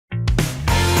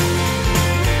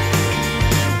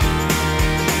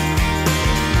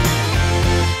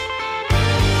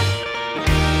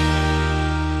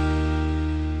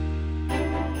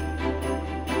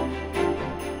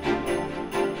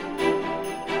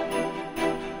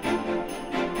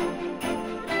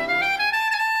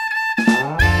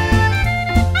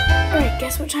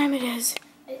time it is.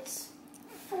 It's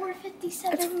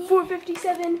 4:57. It's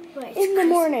 4:57 in the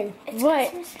morning.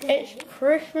 But it's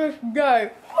Christmas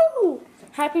Day. Woo!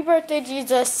 Happy birthday,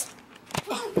 Jesus.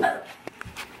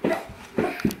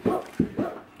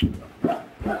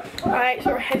 Alright,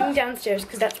 so we're heading downstairs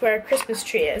because that's where our Christmas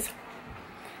tree is.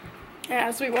 And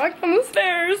as we walk down the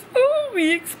stairs, ooh,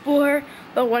 we explore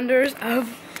the wonders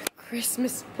of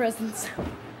Christmas presents.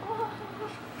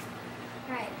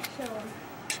 Alright, show them.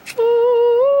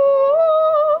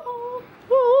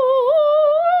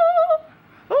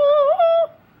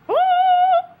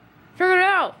 Check it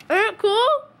out. Isn't it cool?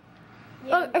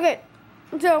 Yeah. Oh, okay,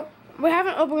 so we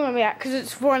haven't opened them yet because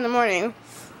it's 4 in the morning.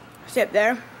 It's up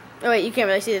there. Oh wait, you can't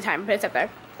really see the time, but it's up there.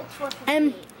 It's 4:58.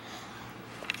 And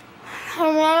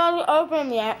I'm not allowed to open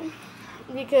them yet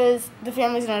because the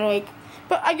family's not awake.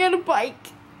 But I got a bike.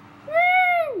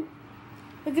 Woo!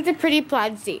 Look at the pretty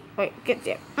plaid seat. Wait, get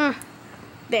there.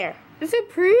 There. It's so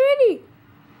pretty.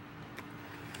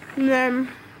 And then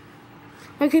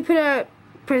I could put a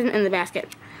present in the basket.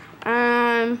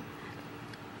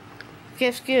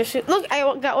 Gifts. Look, I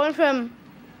got one from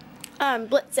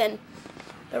Blitzen,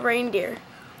 the reindeer.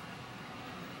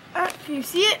 Can you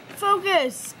see it?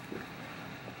 Focus.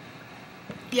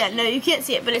 Yeah, no, you can't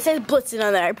see it, but it says Blitzen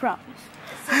on there, I promise.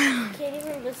 You can't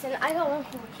even listen. I got one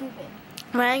from Cupid.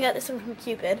 Mine got this one from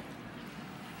Cupid.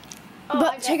 Oh,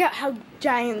 But check out how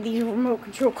giant these remote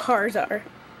control cars are.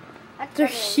 That's They're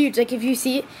funny. huge. Like if you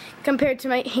see it compared to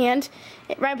my hand.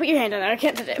 Ryan, put your hand on there. I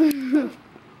can't touch it.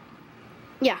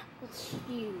 Yeah, It's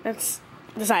huge. that's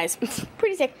the size. It's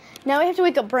pretty sick. Now we have to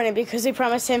wake up Brennan because we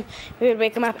promised him we would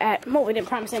wake him up at, well, we didn't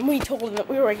promise him. We told him that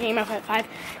we were waking him up at 5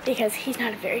 because he's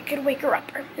not a very good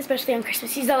waker-upper, especially on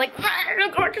Christmas. He's all like,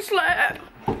 I'm going to sleep.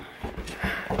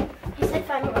 He said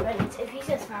 5 more minutes. If he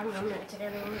says 5 more minutes, and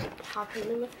everyone will talk to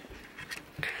him.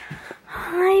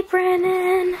 Hi,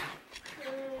 Brennan.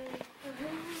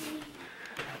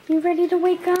 You ready to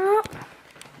wake up?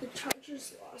 The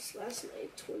Chargers lost last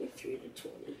night,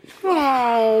 23-20.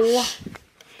 Oh.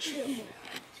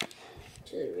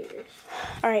 To the Raiders.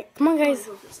 Alright, come on, guys.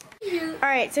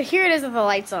 Alright, so here it is with the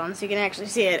lights on, so you can actually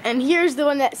see it. And here's the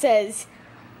one that says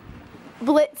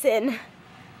Blitzen.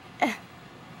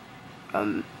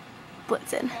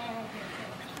 Blitzen.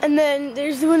 And then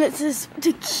there's the one that says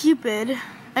to Cupid.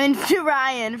 I mean, to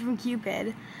Ryan from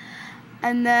Cupid.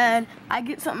 And then I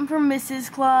get something from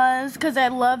Mrs. Claus because I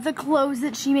love the clothes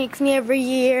that she makes me every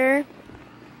year.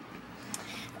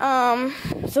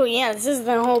 So yeah, this is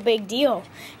the whole big deal.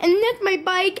 And that's my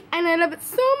bike, and I love it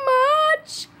so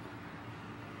much.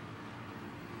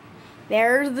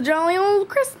 There's the jolly old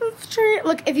Christmas tree.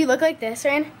 Look, if you look like this,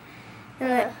 Ryan, in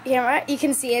the camera, you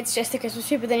can see it's just the Christmas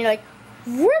tree, but then you're like,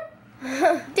 whoop,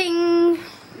 ding.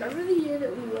 Remember the year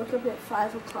that we woke up at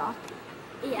 5 o'clock?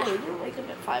 Yeah. No, we didn't wake up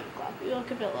at 5 o'clock. We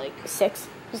woke up at like 6.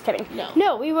 Just kidding. No.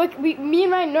 No, me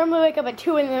and Ryan normally wake up at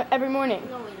 2 every morning.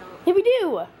 No, we don't. Yeah, we do.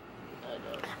 no.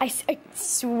 I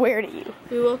swear to you.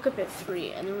 We woke up at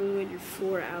 3 and then we waited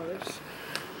 4 hours.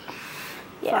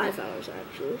 Yeah. 5 hours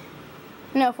actually.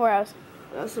 No, 4 hours.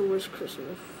 That's the worst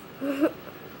Christmas.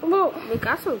 Well, We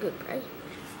got some good presents.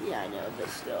 Yeah, I know, but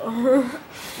still.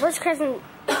 What's Christmas?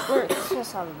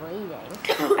 Christmas I'm waiting.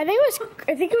 I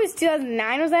think it was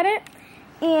 2009. Was that it?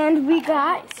 And we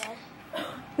got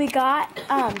we got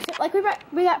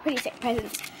pretty sick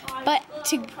presents. But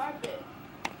to Carpet.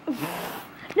 no,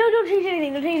 don't change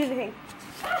anything. Don't change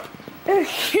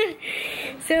anything.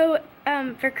 So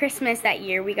for Christmas that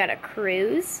year, we got a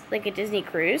cruise, like a Disney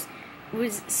cruise. It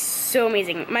was so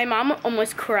amazing. My mom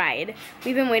almost cried.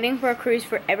 We've been waiting for a cruise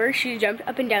forever. She jumped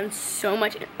up and down so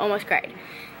much and almost cried.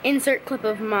 Insert clip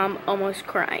of mom almost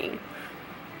crying.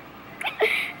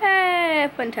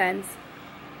 Fun times.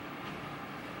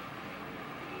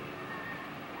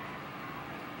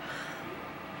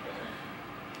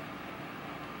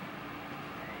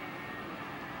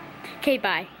 Okay,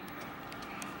 bye.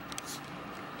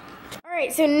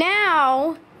 Alright, so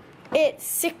now it's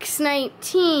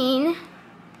 6:19.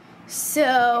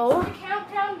 So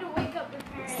Countdown to wake up your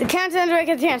parents. the countdown to wake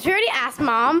up the parents. We already asked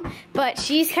Mom, but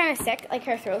she's kind of sick. Like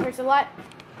her throat hurts a lot,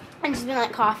 and she's been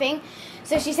like coughing.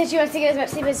 So she said she wants to get as much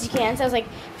sleep as she can. So I was like,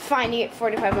 fine, you get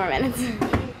 45 more minutes.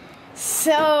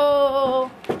 So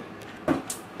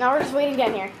now we're just waiting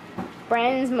down here.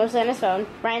 Brennan's mostly on his phone.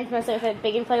 Ryan's mostly with a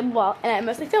big inflatable ball, and I'm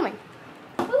mostly filming.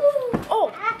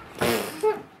 Oh.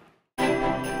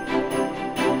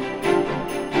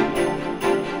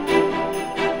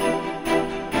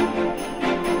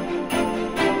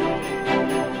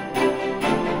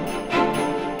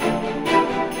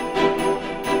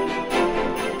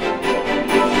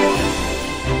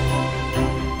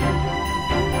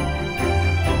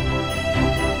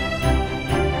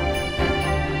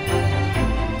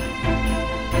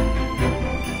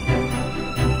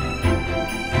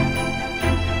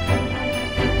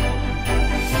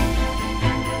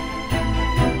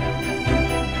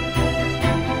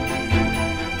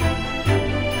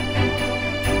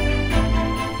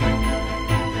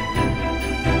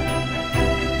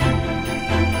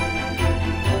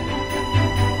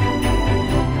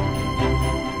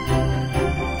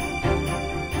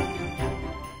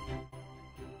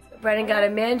 Brennan got a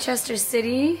Manchester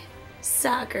City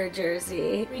soccer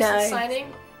jersey. Recent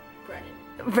signing,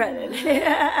 Brennan. Brennan.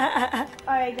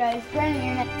 Alright guys, Brennan,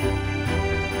 you're next.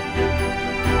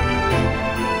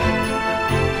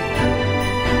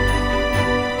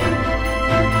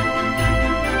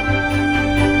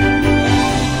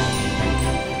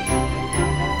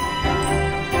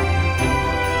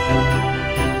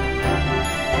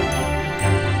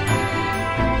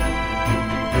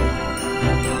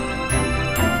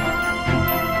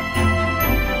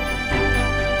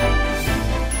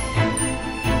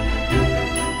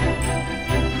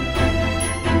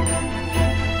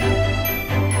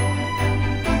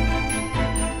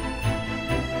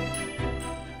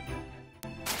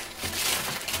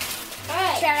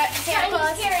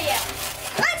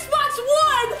 Xbox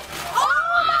One!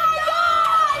 Oh my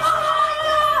god! Oh my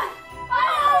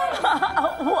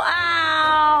god!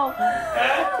 Wow!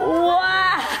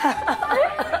 Wow!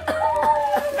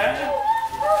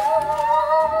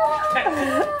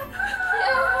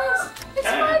 It's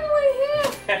finally here!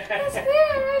 It's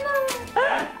here!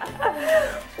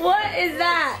 What is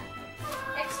that?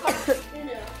 Xbox,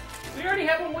 We already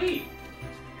have a Wii.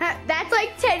 That's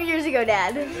like 10 years ago,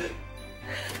 Dad.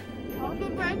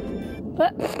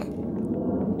 What?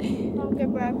 Okay,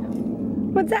 bro.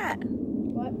 What's that?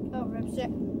 What? Oh,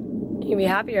 ripstick. You can be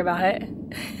happier about it.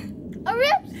 A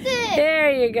ripstick!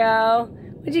 There you go.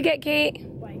 What'd you get, Kate?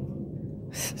 Bike.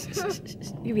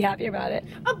 You be happier about it.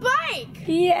 A bike!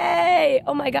 Yay!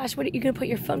 Oh my gosh, what are you gonna put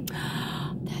your phone?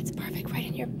 That's perfect, right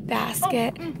in your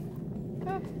basket.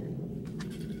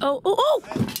 Oh!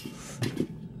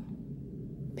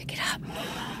 Pick it up.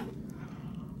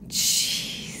 Jeez.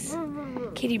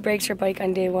 Katie breaks her bike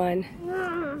on day one.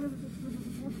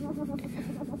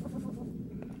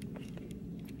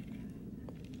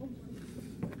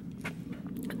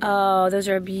 Oh, those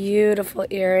are beautiful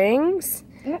earrings.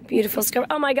 Beautiful scarf.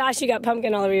 Oh my gosh, you got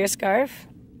pumpkin all over your scarf.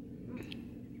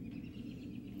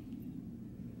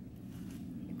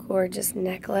 Gorgeous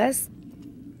necklace.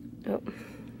 Oh,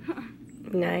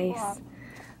 nice.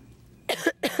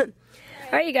 All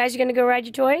right, you guys, you gonna go ride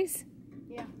your toys?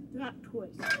 Yeah, not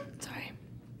toys. Sorry.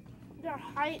 They're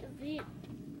the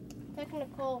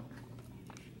technical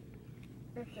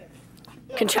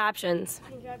Contraptions.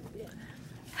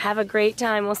 Have a great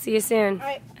time. We'll see you soon. All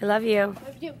right. I love you.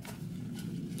 Love you.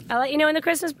 I'll let you know when the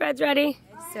Christmas bread's ready.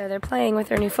 So they're playing with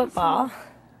their new football.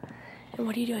 And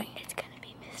what are you doing? It's gonna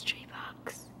be mystery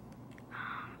box.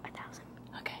 1,000.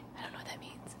 Okay, I don't know what that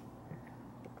means.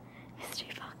 Mystery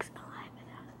box alive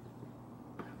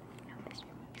 1,000. No,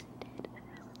 mystery box dead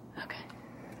 1,000. Okay.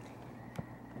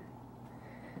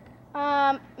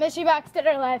 Mystery box dead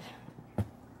or alive?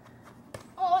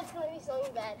 Oh, it's gonna be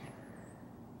something bad.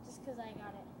 Just because I got it.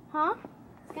 Huh?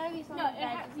 It's gonna be something No,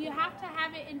 bad. you have to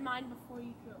have it in mind before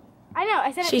you throw it. I know,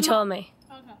 I said it. She told me.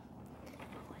 Okay.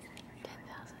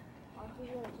 10,000.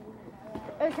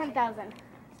 It was 10,000.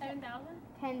 7,000?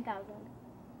 10,000.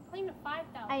 Clean to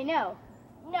 5,000. I know.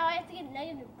 No, I have to get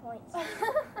negative points.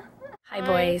 Hi,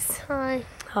 boys. Hi.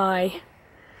 Hi.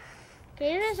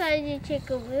 Katie decided to take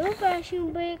a real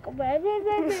fashion break.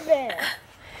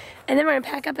 And then we're gonna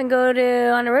pack up and go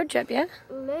on a road trip, yeah?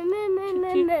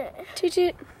 Toot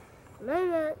toot.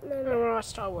 We're on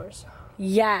Star Wars.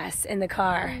 Yes, in the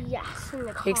car. Yes, in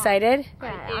the car. You excited?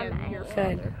 Yeah,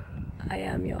 Good. I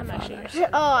am your father.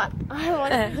 Oh,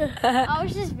 I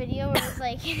watched this video where it's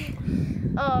like,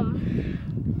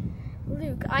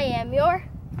 Luke, I am your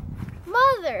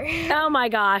mother. Oh my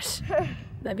gosh.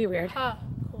 That'd be weird. Oh,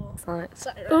 cool. Excellent.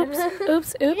 Sorry.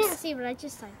 Oops. You didn't see, but I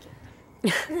just like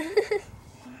it.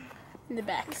 In the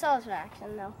back. You saw his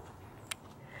reaction, though.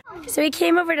 So we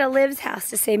came over to Liv's house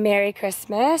to say Merry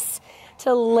Christmas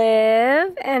to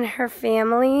Liv and her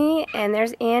family. And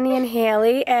there's Annie and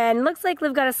Haley. And looks like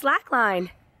Liv got a slack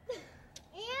line.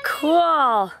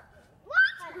 Cool.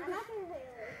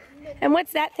 And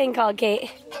what's that thing called, Kate?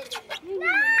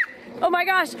 Oh my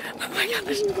gosh. Oh my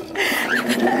gosh.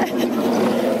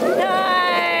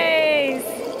 Nice.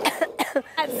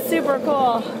 That's super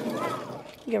cool.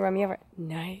 You can run me over.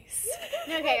 Nice.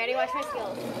 Okay, ready? Watch my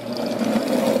skills.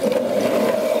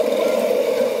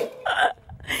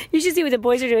 You should see what the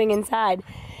boys are doing inside.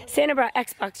 Santa brought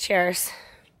Xbox chairs.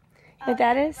 You know what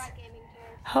that is?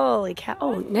 Holy cow.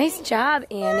 Oh, nice job,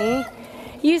 Annie.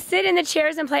 You sit in the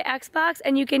chairs and play Xbox,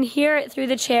 and you can hear it through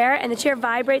the chair, and the chair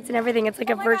vibrates and everything. It's like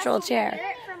a virtual chair.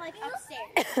 From like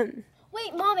upstairs.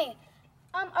 Wait, Mommy.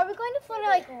 Are we going to Florida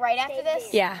like right after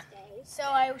this? Yeah. So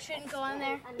I shouldn't go on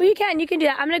there? Well, you can. You can do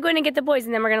that. I'm going to go in and get the boys,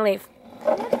 and then we're going to leave.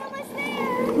 Look almost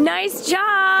there. Nice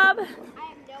job. I have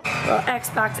no Little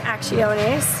Xbox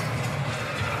acciones.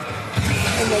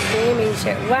 in the gaming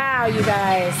chair. Wow, you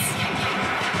guys.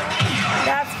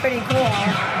 That's pretty cool.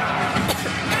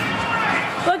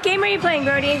 What game are you playing,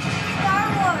 Brody? Star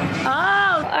Wars.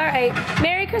 Oh, all right.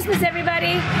 Merry Christmas,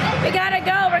 everybody. We gotta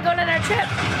go. We're going on our trip.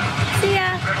 See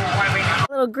ya.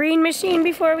 A little green machine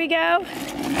before we go.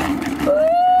 Woo!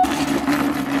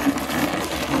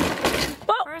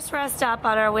 Whoa. First rest stop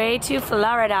on our way to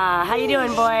Florida. How you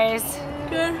doing, boys?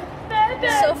 Good.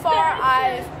 So far,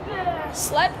 I've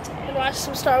slept and watched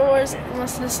some Star Wars and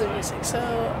listened to some music, so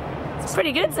It's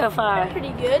pretty good so far.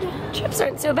 pretty good. Trips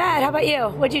aren't so bad. How about you?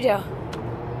 What'd you do?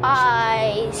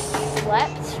 I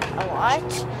slept a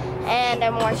lot, and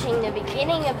I'm watching the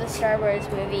beginning of the Star Wars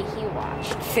movie he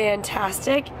watched.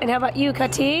 Fantastic. And how about you,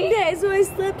 Kati? Okay, so I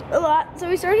slept a lot, so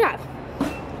we started off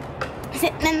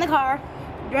sitting in the car,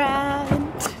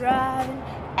 driving,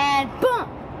 and boom,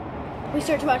 we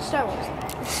started to watch Star Wars.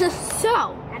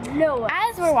 So,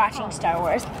 as we're watching Star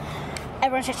Wars,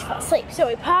 everyone starts to fall asleep. So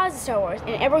we pause the Star Wars,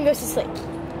 and everyone goes to sleep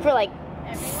for like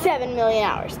 7 million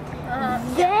hours.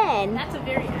 Then, That's a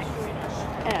very accurate.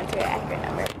 I know, it's a very accurate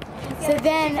number. So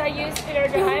then, I use Peter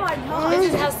Drive.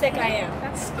 This is how sick I am.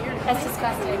 That's scary. That's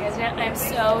disgusting, isn't it? I'm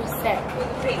so sick.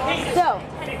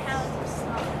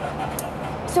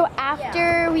 so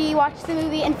after we watched the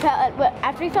movie and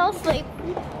after we fell asleep,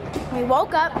 we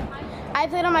woke up. I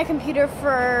played on my computer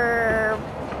for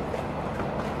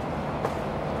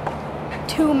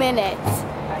 2 minutes,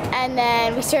 and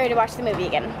then we started to watch the movie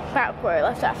again, about where we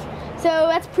left off. So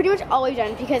that's pretty much all we've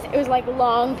done because it was like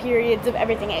long periods of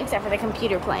everything except for the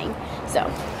computer playing. So.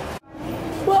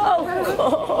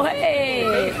 Whoa!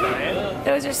 Hey!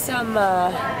 Those are some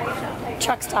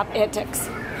truck stop antics.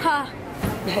 Huh.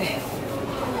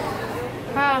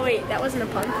 Oh, wait, that wasn't a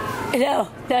pun. No,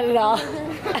 not at all.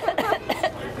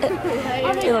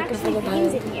 You're looking for the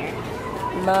Things pun. in here.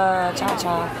 Ma cha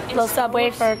cha. Little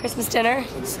Subway for Christmas dinner.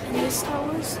 New Star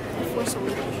Wars, The Force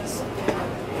Awakens.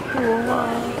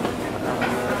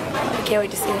 I can't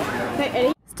wait to see it. Wait,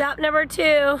 Eddie? Stop number 2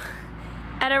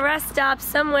 at a rest stop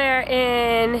somewhere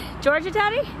in Georgia,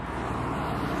 Daddy?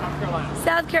 South Carolina.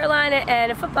 South Carolina,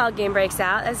 and a football game breaks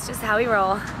out. That's just how we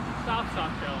roll. South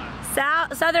Carolina.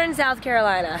 Southern South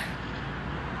Carolina.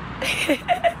 It's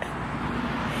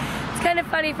kind of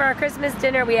funny, for our Christmas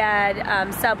dinner we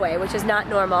had Subway, which is not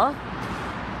normal.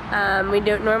 We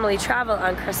don't normally travel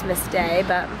on Christmas Day,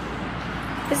 but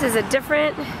this is a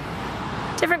different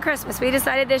Christmas. We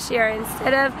decided this year,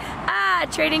 instead of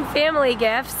trading family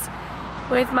gifts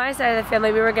with my side of the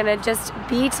family, we were gonna just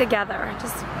be together.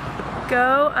 Just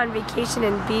go on vacation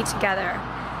and be together.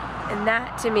 And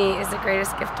that, to me, is the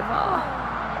greatest gift of all.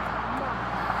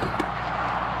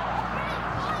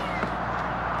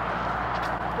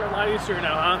 They're a lot easier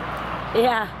now, huh?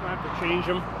 Yeah. I have to change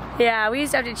them. Yeah, we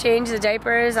used to have to change the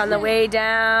diapers on the way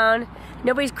down.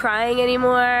 Nobody's crying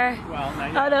anymore. Well, now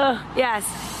you Although, yes,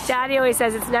 Daddy always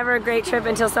says it's never a great trip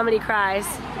until somebody cries.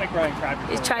 like Ryan cried He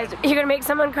before. tries. You're gonna make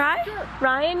someone cry?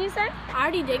 Ryan, you said? I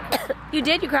already did You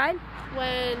did? You cried?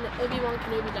 when Obi-Wan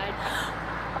Kenobi died.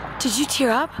 Did you tear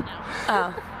up?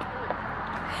 Oh.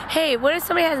 Hey, what if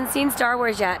somebody hasn't seen Star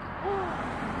Wars yet?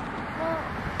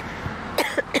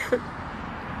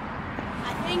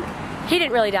 I think, He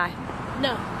didn't really die.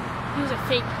 no, he was a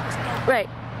fake. Right,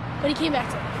 But he came back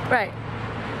to life. right.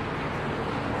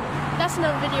 That's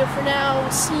another video for now.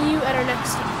 We'll see you at our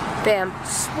next stop. Bam.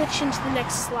 Switch into the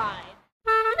next slide.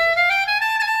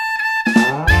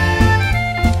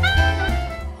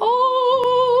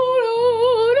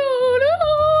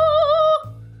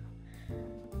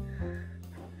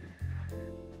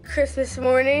 Christmas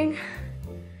morning.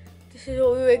 This is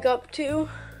what we wake up to.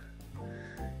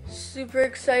 Super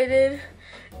excited.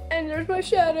 And there's my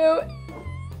shadow.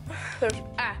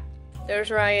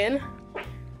 There's Ryan.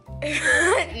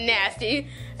 Nasty.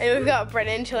 And we've got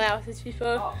Brennan chilling out with his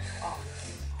people.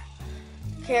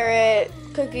 Carrot,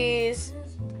 cookies.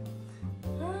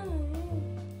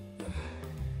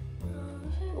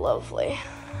 Lovely.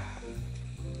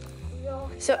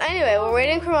 So anyway, we're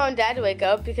waiting for Mom and Dad to wake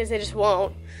up because they just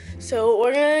won't. So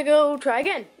we're gonna go try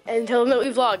again and tell them that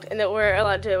we vlogged and that we're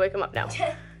allowed to wake them up now.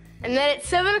 And then it's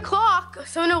 7 o'clock,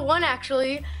 7:01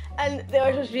 actually, and they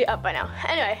were supposed to be up by now.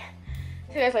 Anyway,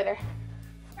 see you guys later.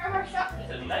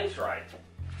 It's a nice ride.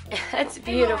 That's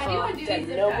beautiful.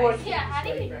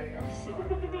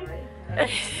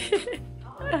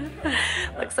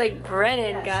 Looks like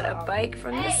Brennan got a bike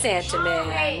from the Santa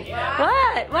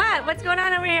Man. What? What's going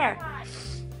on over here?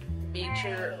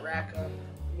 Nature rack up,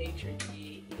 nature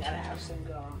key. You gotta have some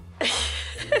gum.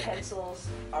 Pencils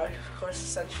are of course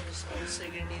essential to school, so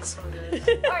you're gonna need some of this.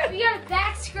 Alright, we got a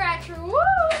back scratcher. Woo!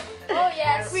 Oh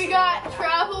yes. We got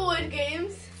travel wood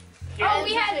games. Oh,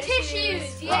 we have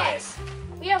tissues. Yes.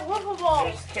 We have wiffle balls.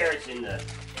 There's carrots in the.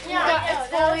 Yeah.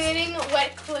 Exfoliating,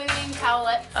 wet cleaning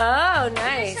towelette. Oh,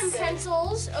 nice. Some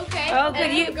pencils. Okay. Oh, good.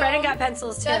 And You, go- Brennan got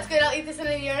pencils too. That's good. I'll eat this in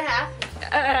a year and a half.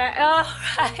 All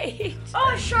right.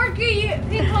 Oh, Sharky,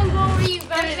 ping pong ball where you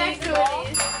bounce back the ball.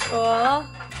 Cool.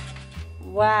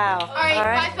 Wow. All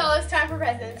right, bye, fellas. Time for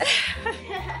presents.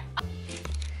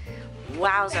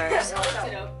 Wowzers.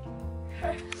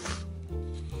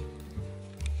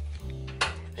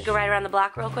 We go right around the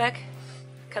block real quick.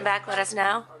 Come back, let us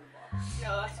know.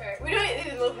 No, that's right. We don't need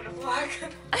to live in a block.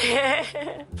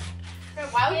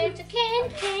 Why would you can?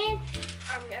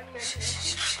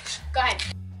 Go ahead.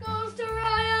 Goes to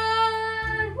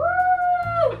Ryan.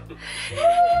 Woo!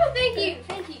 Woo! Thank you.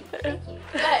 Go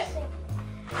ahead.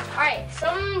 All right,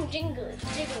 some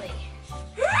jiggly.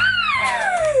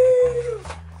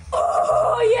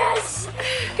 Oh, yes!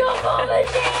 Go for the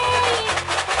day!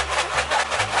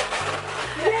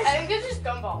 I think it's just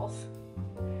gumballs.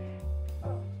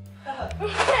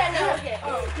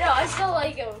 No, I still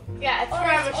like them. Yeah, it's Oh, for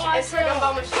that's it's for awesome.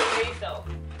 gumball machine refill.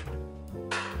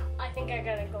 I think I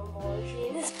got a gumball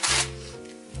machine.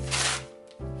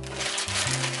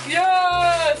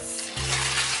 Yes!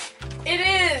 It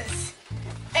is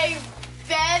a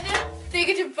bed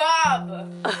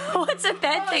thingamabob. What's a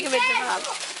bed thingamabob?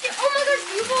 Oh my gosh,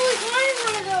 you've always wanted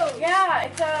one of those. Yeah,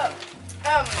 it's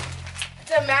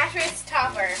a mattress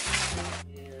topper.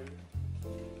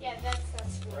 Yeah, that's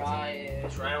Ryan.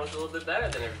 Ryan was a little bit better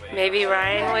than everybody. Maybe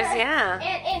Ryan was, yeah.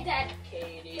 And Dad.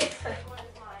 Katie.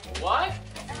 What?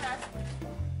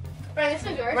 Brennan, this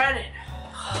is yours. Brennan.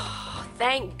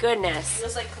 Thank goodness.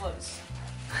 Feels like clothes.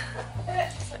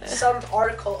 Some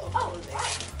article of clothing.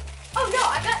 Oh no,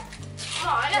 I got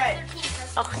Right. 13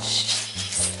 presents. Oh,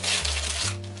 jeez.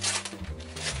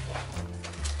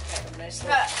 Got a nice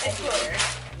It's little clothes. here.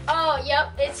 Oh,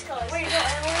 yep, it's close. Wait, no,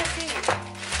 I want to see.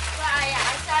 Wow, yeah,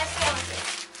 I saw it.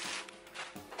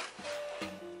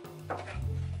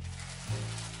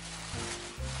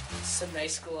 Some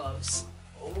nice gloves.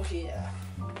 Oh yeah.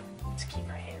 To keep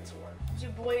our hands warm.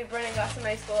 Your boy Brennan got some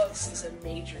nice gloves. This is a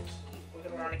major key. We're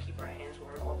gonna want to keep our hands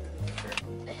warm all through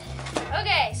the winter.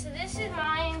 Okay, so this is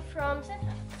mine from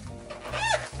Santa.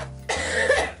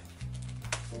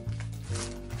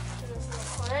 So this is the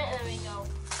corner, and then we go.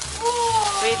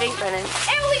 What do you think, Brennan?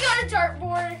 And we got a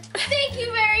dartboard. Thank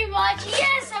you very much.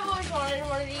 Yes, I've always wanted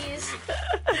one of these.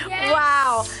 Yes.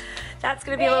 Wow. That's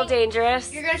going to be a little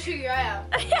dangerous. You're gonna shoot your eye out.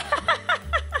 Right.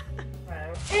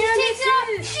 She takes it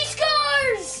out. She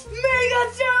scores. Mega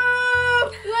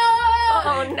jump! Oh,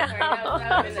 Sorry, no.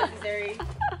 that was unnecessary.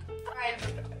 Ryan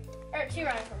from Or two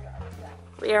Ryan from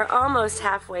Dartboard. We are almost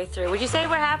halfway through. Would you say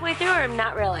we're halfway through or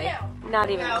not really? No. Not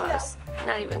even No. close.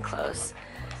 Not even close.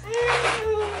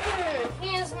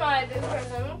 Here's my big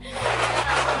present. I'm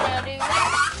gonna do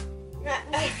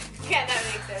Yeah, that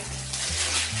makes sense.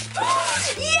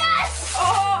 Yes!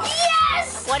 Oh!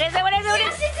 Yes! What is it? What is it? What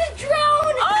Yes, is it's a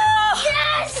drone! Oh!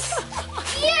 Yes!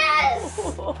 Yes!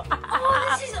 it? Oh,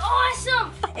 this is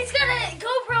awesome! It's got a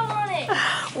GoPro on it.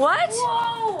 What?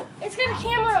 Whoa! It's got a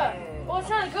camera. Well, it's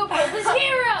not a GoPro. It's a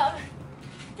camera.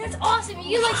 That's awesome.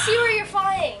 You can like see where you're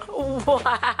flying.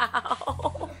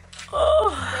 Wow.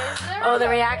 Oh, the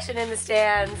reaction in the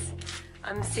stands.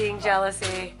 I'm seeing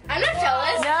jealousy. I'm not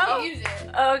jealous. No? You use it.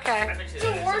 Okay. It's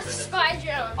the worst spy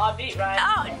drone. I'll beat Ryan.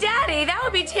 Oh, Daddy, that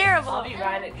would be terrible. I'll beat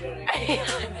Ryan at droning. I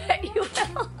bet you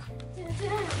will.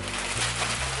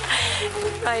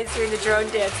 Ryan's doing the drone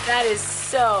dance. That is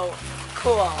so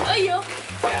cool. Oh, yo.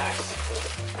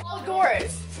 All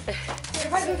yours. Your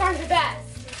presents aren't the best.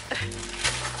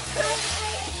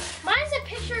 Mine's a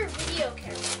picture video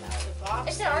camera.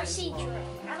 It's an RC drone.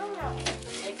 I don't know. I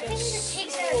think it just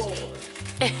takes RC.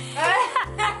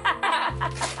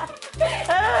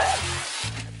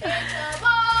 It's a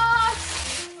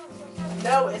box.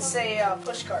 No, it's a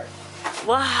push cart.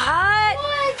 What?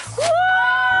 What?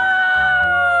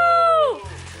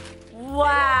 Woo!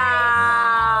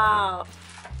 Wow.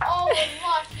 Oh,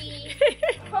 lucky.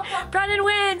 Brennan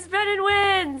wins. Brennan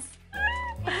wins.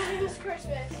 It's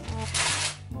Christmas.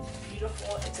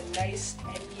 Beautiful. It's a nice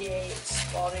NBA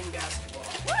spalding basketball.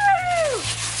 Woo!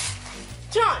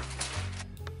 John.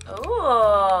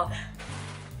 Oh.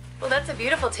 Well, that's a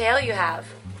beautiful tail you have.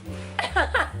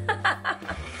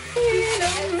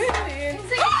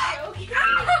 It's like a joke.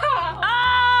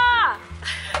 Ah!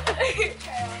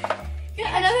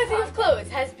 Yeah, another thing with clothes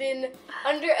has been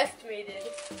underestimated.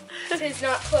 Tis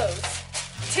not clothes.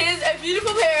 Tis a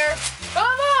beautiful pair of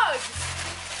mugs.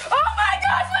 Oh my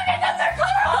gosh, look at them, they're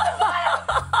colorful on the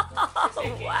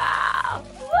bottom. Wow.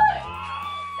 Look.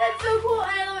 That's so cool,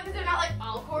 and I love it because they're not like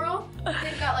all coral.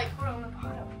 They've got like coral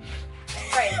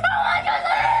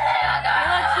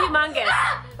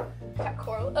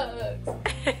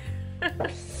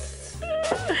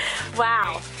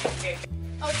Wow. Oh, it's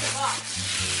a box.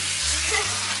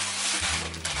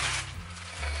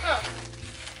 Huh.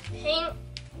 Hang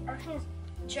Arkin's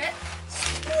jet.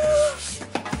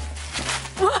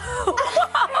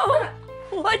 Whoa!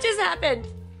 What just happened?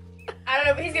 I don't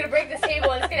know, but he's gonna break this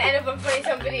table and it's gonna end up on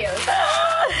 20-some videos.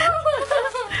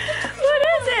 What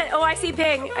is it? Oh, I see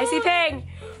Ping. I see Ping.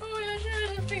 Oh my gosh,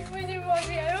 there's a big pointy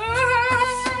monkey.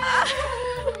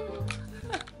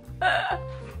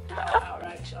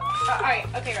 Alright,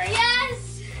 okay, right.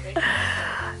 Yes!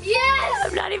 Yes!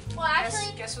 I'm not even. Well,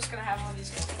 actually, Guess what's gonna happen with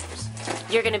these guys?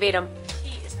 You're gonna beat him.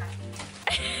 He is not.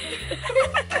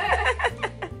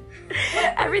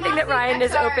 Everything that Ryan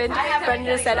has opened, Brennan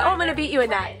just said, "Oh, I'm gonna beat you in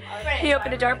that." He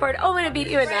opened a dartboard. Oh, I'm gonna beat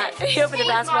you in that. He opened a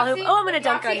basketball hoop. Oh, I'm gonna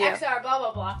dunk on you. XR, blah,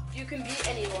 blah, blah. You can beat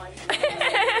anyone.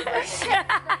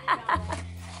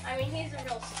 I mean, he's a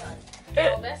real stud.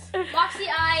 Elvis. Moxie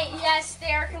Eye, yes,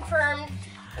 they are confirmed.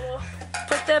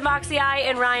 Put the Moxie Eye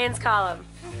in Ryan's column.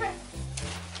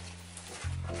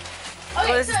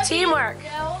 Well, this is teamwork.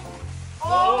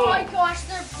 Oh my gosh,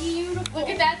 they're beautiful. Look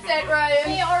at that set, Ryan.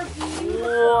 They are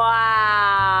beautiful.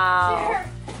 Wow. They're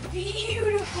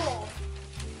beautiful.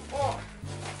 Oh,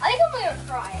 I think I'm gonna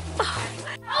cry.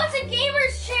 Oh, it's a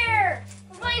gamer's chair.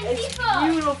 I'm playing FIFA.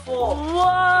 Beautiful.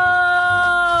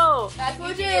 Whoa. That's You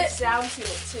legit. can get sound to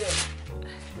it too.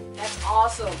 That's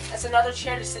awesome. That's another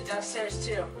chair to sit downstairs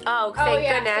too. Oh, thank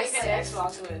yeah, goodness. thank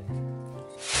Xbox with.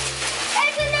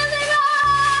 It's another box.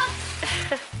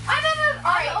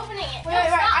 I'm opening it. Wait, I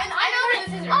know where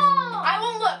this is. Oh. I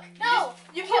won't look. No.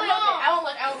 You can't look. I won't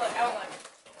look. I won't look. I won't look.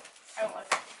 I won't look.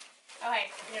 Oh, hey.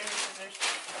 Here's the scissors.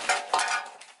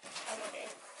 I'm looking.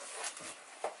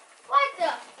 What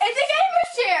the? It's a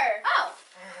gamer's chair. Oh.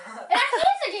 It actually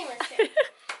is a gamer's chair.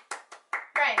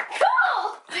 Ryan. Cool.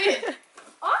 Dude.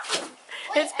 Awesome.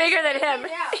 It's bigger than him.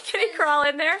 Can he crawl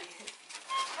in there?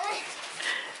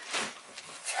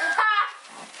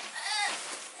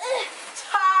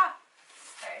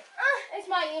 It's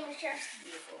my gamer's chair.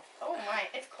 Beautiful. Oh my,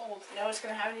 it's cold. You know what's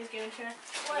gonna happen in these gaming chairs?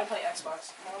 We're gonna play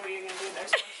Xbox. More what you're gonna do with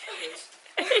Xbox is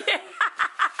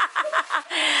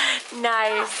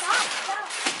Nice.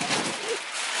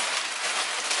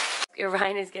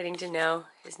 Ryan is getting to know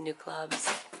his new clubs.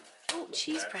 Oh,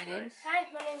 cheese, Brennan. Hi,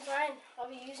 my name's Ryan. I'll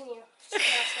be using you.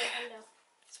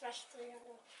 Smash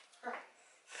 300.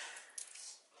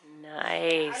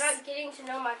 Nice. I'm not getting to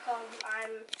know my clubs.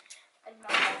 I'm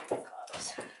admiring my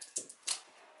clubs.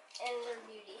 And their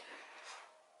beauty.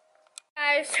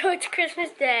 Guys, so it's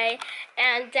Christmas Day,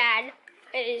 and Dad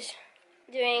is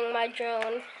doing my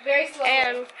drone. Very slow.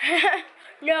 And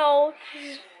no,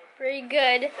 he's pretty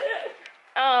good.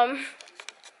 But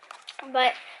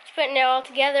he's putting it all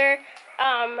together.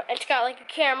 It's got like a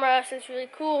camera, so it's really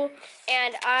cool.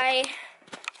 And I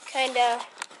kind of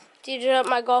did up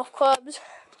my golf clubs.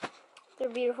 They're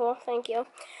beautiful, thank you.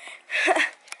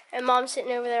 And Mom's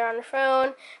sitting over there on her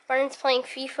phone. Brennan's playing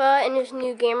FIFA in his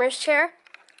new gamer's chair,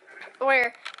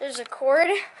 where there's a cord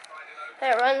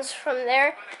that runs from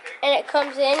there, and it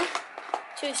comes in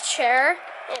to his chair,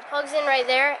 and it plugs in right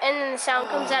there, and then the sound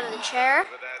comes out of the chair.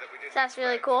 So that's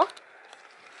really cool.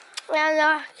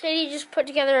 And Katie just put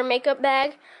together a makeup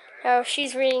bag.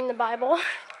 She's reading the Bible.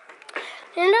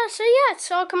 And so yeah,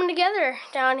 it's all coming together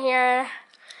down here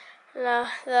in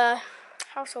the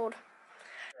household.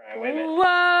 Wait a minute.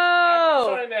 Whoa!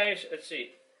 So I managed, let's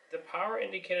see. The power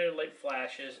indicator light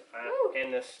flashes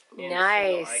and this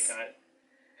Nice. icon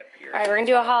appears. All right, we're gonna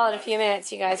do a haul in a few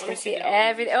minutes. You guys can see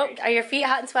everything. Oh, are your feet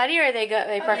hot and sweaty, or are they good? Are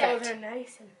they perfect? They're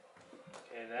nice.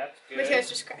 Okay, that's good. My toes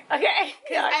just cracked. Okay.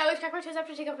 I always crack my toes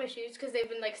after I take off my shoes because they've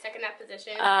been like stuck in that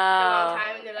position for a Oh. long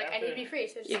time, and they're like, I need to be free.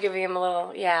 So it's You're giving him a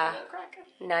little, yeah. crack.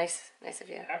 Nice of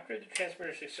you. After the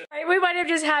transmitter success. All right, we might have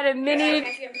just had a mini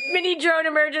drone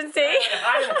emergency.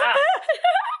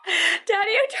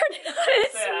 Daddy, you turned it on and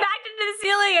it smacked into the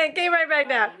ceiling and came right back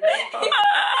down. It's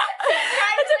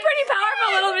a pretty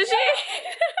powerful little machine.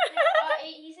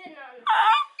 He's sitting on.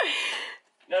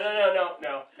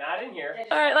 No, not in here.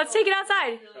 All right, let's take it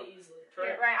outside. really easily.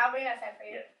 Right, I'll bring it outside for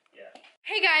you. Yeah.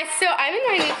 Hey guys, so I'm in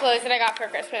my new clothes that I got for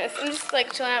Christmas. I'm just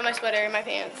like chilling out in my sweater and my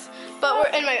pants. But we're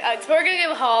in my Uggs. But we're gonna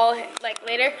give a haul like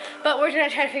later. But we're gonna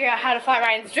try to figure out how to fly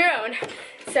Ryan's drone.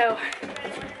 So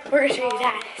we're gonna show you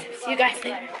that. So see you guys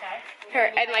later.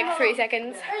 In like 3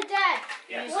 seconds. Hey,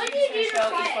 Dad, what do you do to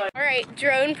fly? Alright,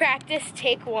 drone practice,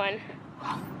 take 1.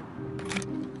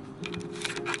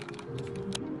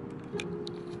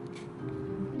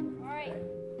 Alright.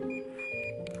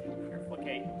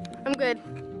 Okay. I'm good.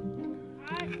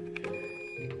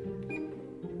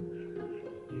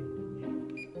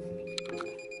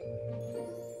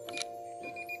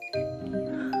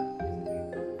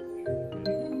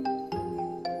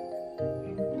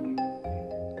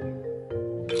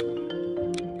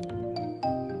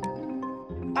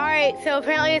 Alright, so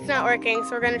apparently it's not working,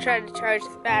 so we're gonna try to charge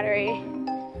the battery.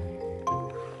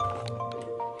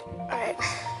 Alright.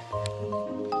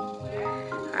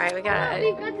 Alright, we got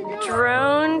a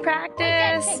drone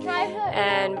practice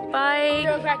and bike.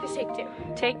 Drone practice take 2.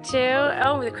 Take 2.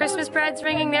 Oh, the Christmas bread's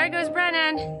ringing. There goes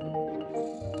Brennan.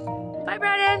 Bye,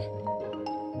 Brennan.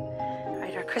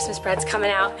 Alright, our Christmas bread's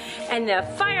coming out, and the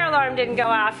fire alarm didn't go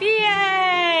off.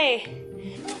 Yay!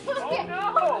 Oh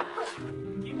no!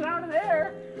 Keep it out of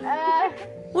there.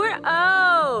 We're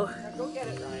oh. Now go get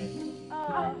it, Ryan.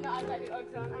 No, I got the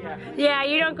Uggs on. Yeah. Yeah,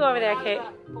 you don't go over there, Kate.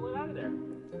 Pull it out of there.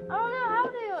 Oh no, how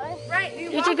do I? Right,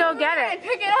 You should go get it.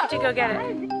 pick it You up. should go get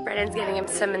it. Brennan's getting him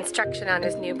some instruction on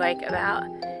his new bike about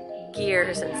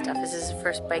gears and stuff. This is his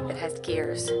first bike that has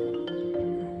gears.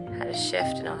 How to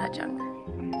shift and all that junk.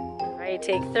 Alright,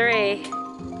 take 3.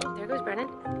 Oh, there goes Brennan.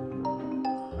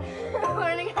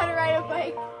 Learning how to ride a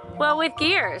bike. Well, with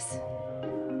gears.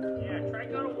 Yeah, try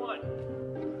go to 1.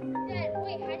 Dad,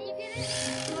 wait, how do you get it?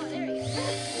 Oh, there we go.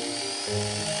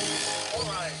 All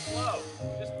right, slow.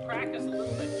 Just practice a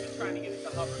little bit. Just trying to get it to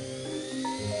hover.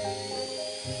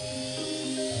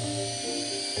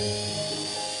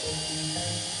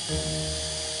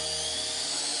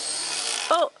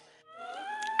 Oh.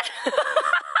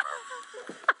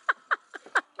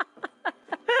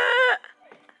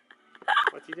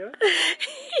 What's he doing?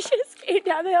 He just came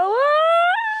down the hill.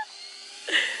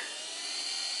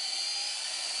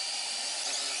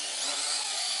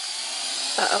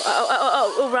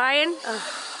 Oh, Ryan. Oh.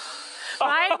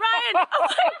 Ryan. Oh my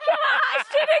gosh,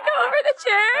 did it go over the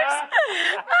chairs?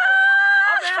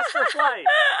 I'm master flight.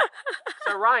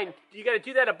 So Ryan, you got to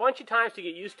do that a bunch of times to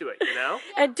get used to it, you know?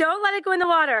 And don't let it go in the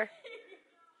water.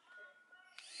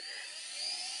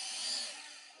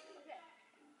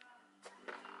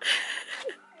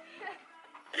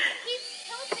 He's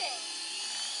tilting.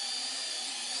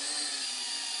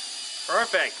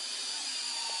 Perfect.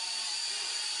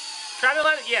 Try to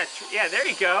let it, yeah, there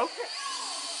you go.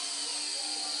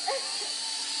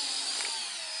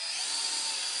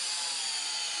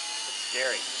 It's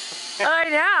scary. I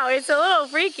know, it's a little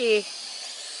freaky.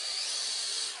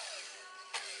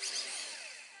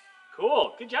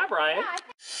 Cool. Good job, Ryan.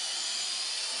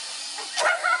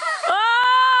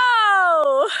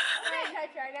 Oh!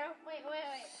 Try now. Wait.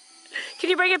 Can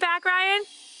you bring it back, Ryan?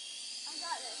 I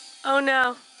got this. Oh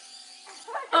no.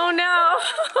 Oh no.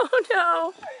 Oh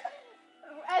no.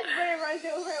 As Brennan runs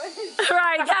over it with his...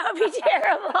 Right, that would be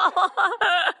terrible.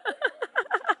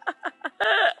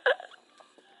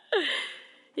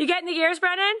 You getting the gears,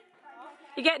 Brennan?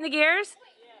 You getting the gears?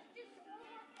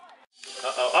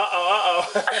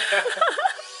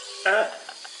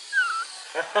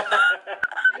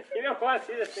 You don't want to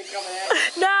see this thing coming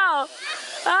at you. No.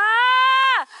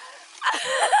 Ah!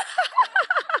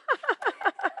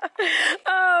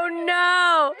 Oh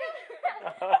no.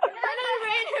 Brennan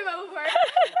ran him over.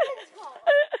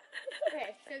 Okay,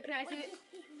 so can I see it?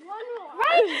 One more.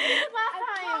 Right! Last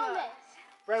time.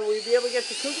 Brent, will you be able to get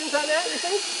the Cougars on that, you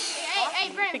think? Hey,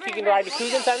 Brennan. Think you can ride the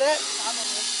Cougars on that?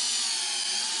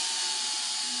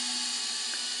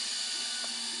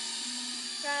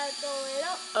 Going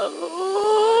up.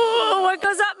 Oh, what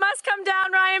goes up must come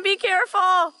down, Ryan. Be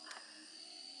careful.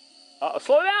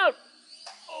 Slow down.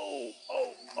 Oh.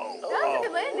 That was a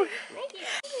good landing. Thank you.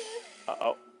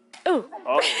 Ooh.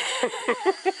 Oh.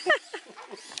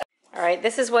 All right,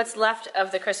 this is what's left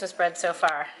of the Christmas bread so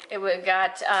far. It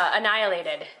got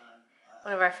annihilated.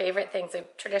 One of our favorite things, a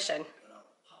tradition.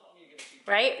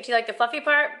 Right? Do you like the fluffy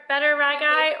part better, Rye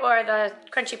Guy, or the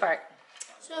crunchy part?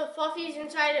 So Fluffy's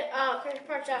inside, crunchy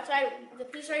part's outside. The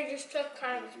piece I just took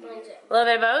kind of explains it. A little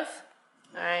bit of both?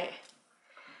 All right.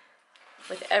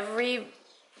 With every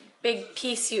big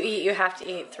piece you eat, you have to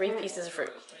eat 3 pieces of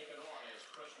fruit.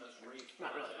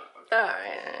 All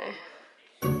right.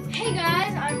 Hey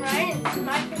guys, I'm Ryan and this is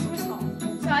my Christmas haul.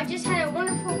 So I just had a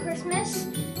wonderful Christmas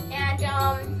and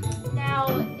now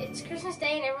it's Christmas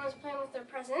Day and everyone's playing with their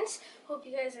presents. Hope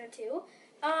you guys are too.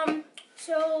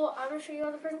 So I'm going to show you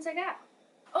all the presents I got.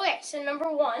 Okay, so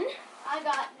number 1, I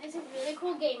got this really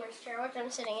cool gamer's chair which I'm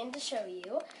sitting in to show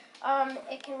you.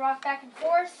 It can rock back and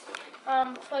forth,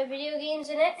 play video games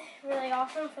in it, really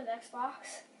awesome for the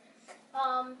Xbox.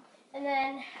 And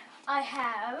then I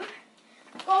have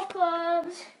golf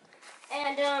clubs,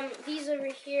 and these over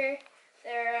here,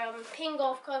 they're Ping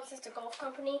golf clubs. It's a golf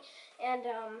company, and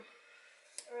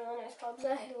really nice clubs.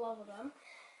 I love them.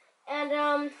 And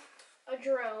a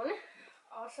drone,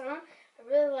 awesome. I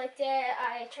really liked it.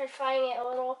 I tried flying it a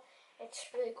little. It's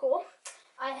really cool.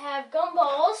 I have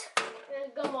gumballs.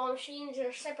 The gumball machines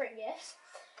are separate gifts,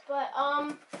 but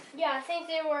yeah, I think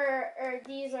they were, or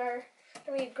these are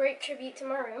It'll be a great tribute to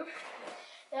my room.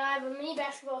 Then I have a mini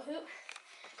basketball hoop.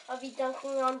 I'll be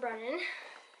dunking on Brennan.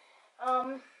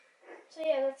 So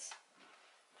yeah, that's.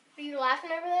 Are you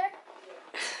laughing over there?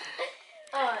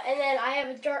 And then I have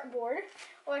a dartboard,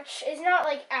 which is not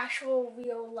like actual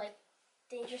real like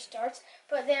dangerous darts,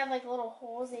 but they have like little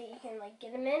holes that you can like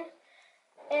get them in,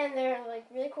 and they're like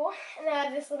really cool. And then I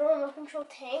have this little remote control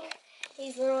tank.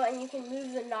 These little, and you can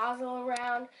move the nozzle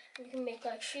around. You can make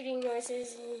like shooting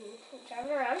noises and drive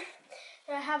it around.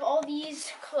 And I have all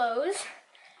these clothes.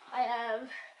 I have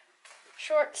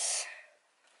shorts.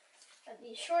 Got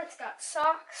these shorts. Got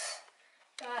socks.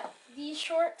 Got these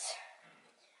shorts.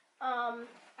 I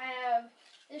have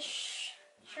this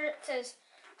shirt that says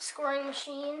scoring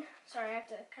machine. Sorry, I have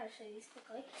to kind of show you these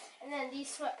quickly. And then these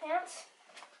sweatpants.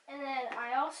 And then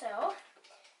I also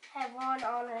have one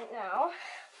on right now.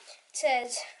 It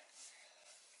says,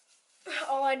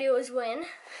 all I do is win.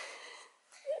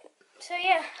 So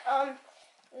yeah,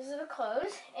 these are the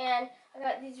clothes. And I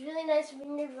got these really nice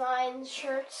Vineyard Vines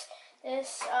shirts.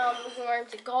 This, we can wear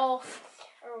them to golf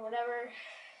or whatever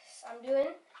I'm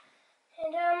doing.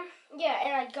 And yeah,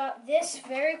 and I got this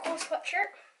very cool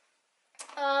sweatshirt.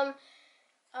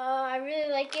 I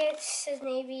really like it. It says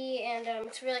navy, and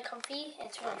it's really comfy.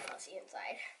 It's really fuzzy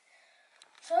inside.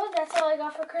 So that's all I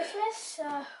got for Christmas.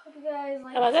 Hope you guys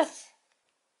like. How about this?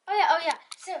 Oh yeah.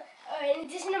 So in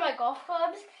addition to my golf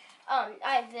clubs, I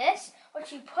have this,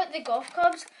 which you put the golf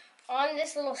clubs on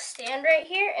this little stand right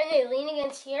here, and they lean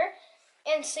against here,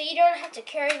 and so you don't have to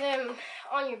carry them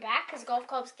on your back because golf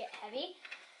clubs get heavy.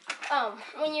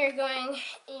 When you're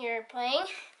playing,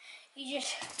 you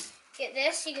just get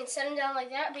this. You can set them down like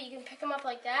that, but you can pick them up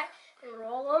like that and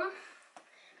roll them,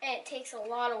 and it takes a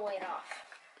lot of weight off.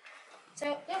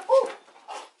 So, oh,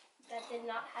 that did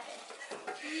not happen.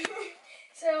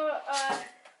 So,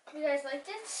 you guys liked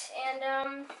it,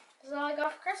 and this is all I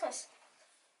got for Christmas.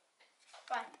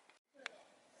 Bye.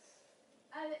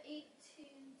 I have 18.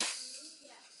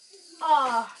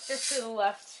 Ah, just to the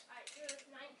left.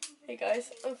 Hey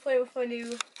guys, I'm playing with my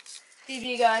new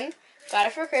BB gun. Got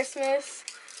it for Christmas,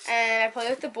 and I play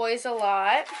with the boys a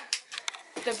lot.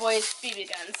 The boys' BB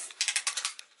guns.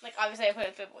 Like, obviously I play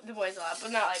with the boys a lot,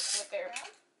 but not like with their,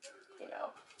 you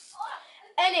know.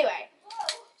 Anyway,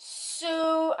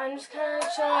 so I'm just kind of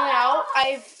chilling out.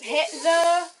 I've hit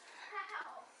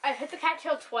the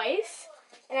cattail twice,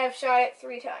 and I've shot it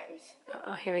 3 times.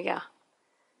 Oh, here we go.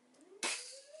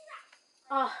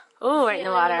 Oh, Right in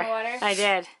the water. I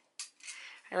did.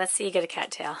 All right, let's see you get a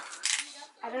cattail.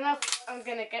 I don't know if I'm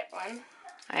gonna get one.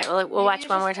 All right, we'll watch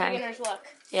one more time. Beginner's luck.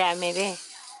 Yeah, maybe.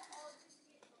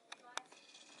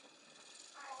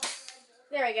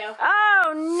 There we go.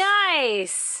 Oh,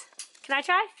 nice. Can I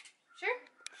try? Sure.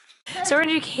 So we're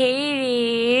gonna do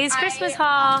Katie's Christmas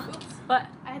haul. What?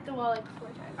 I hit the wall like 4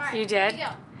 times. You did?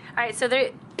 All right, so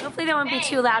hopefully they won't be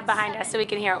too loud behind us so we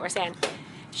can hear what we're saying.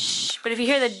 Shh, but if you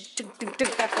hear the dunk, dunk,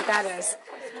 dunk, that's what that is.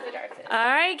 All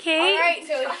right, Kate. All right,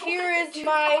 so here is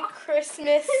my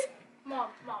Christmas. Mom.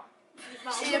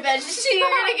 You're gonna get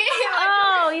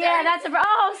Oh, yeah, that's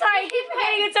oh, sorry, I keep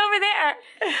forgetting it's over there.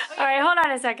 All right, hold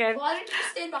on a second. Why don't you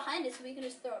just stand behind it so we can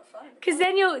just throw it in front of it? Because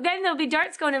then there'll be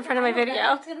darts going in front of my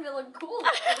video. It's gonna look cool.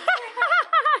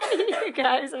 You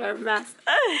guys are a mess.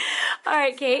 All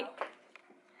right, Kate.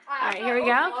 All right, here we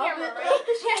go.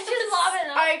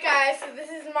 Alright guys, so this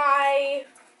is my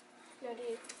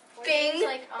thing,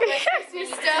 my Christmas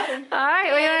stuff. All right,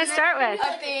 what do you want to start with?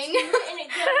 A thing. I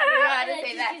don't know how to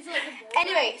say that.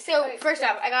 Anyway, so first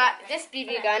off, I got this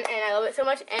BB gun and I love it so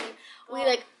much, and we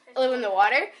like live in the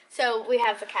water, so we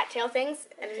have the cattail things,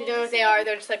 and if you don't know what they are,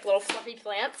 they're just like little fluffy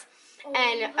plants.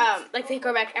 And like they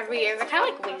grow back every year. They're kind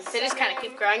of like wings. They just kind of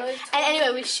keep growing. And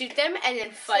anyway, we shoot them, and then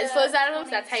fuzz flows out of them.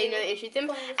 So that's how you know that you shoot them.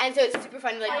 And so it's super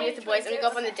fun to like be with the boys, and we go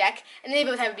up on the deck, and they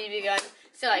both have a BB gun.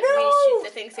 So like we shoot the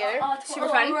things together. Super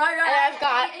fun. And I've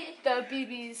got the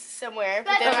BBs somewhere,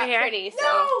 but they're not pretty. So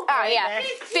oh yeah,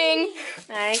 thing.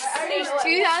 Nice. There's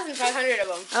 2,500 of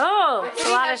them. Oh, a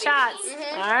lot of shots.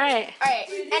 All right. All right.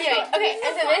 Anyway, okay.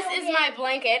 And so this is my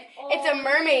blanket. It's a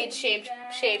mermaid shaped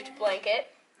blanket.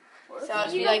 So I'll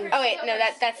just be like, oh wait, no,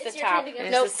 that's the top.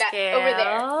 Nope, that over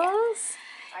there.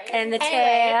 Yeah. And the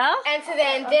Anyway, tail. and so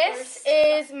then this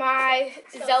is my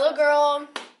Zello Girl.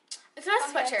 It's not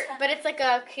a sweatshirt, but it's like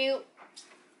a cute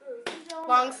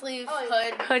long sleeve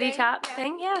Hoodie top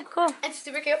thing. Yeah, cool. It's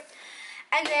super cute.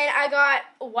 And then I got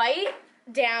white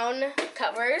down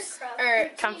covers or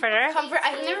Comforter. I can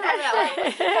never remember that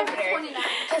word. Comforter,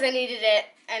 because I needed it,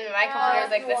 and my comforter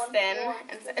is like this thin.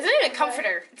 And so, it's not even a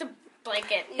comforter.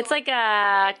 blanket. It's like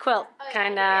a quilt,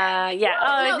 kind of. Yeah.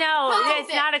 Oh no,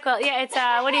 it's not a quilt. Yeah, it's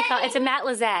what do you call it? It's a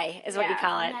matelassé, is what you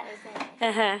call it.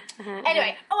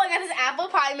 Anyway, I got this apple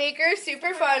pie maker.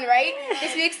 Super fun, right?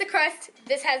 This makes the crust.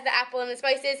 This has the apple and the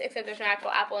spices, except there's no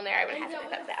actual apple in there. I wouldn't have to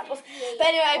without the apples. But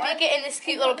anyway, I bake it in this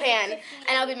cute little pan,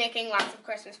 and I'll be making lots of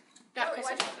not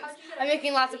Christmas presents. I'm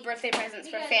making lots of birthday presents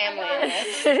for family in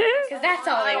this, because that's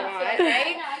all they want,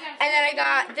 right? And then I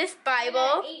got this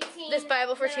Bible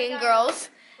for teen girls.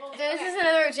 And then this is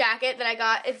another jacket that I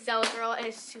got. It's Zella Girl, and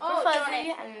it's super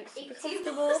fuzzy and super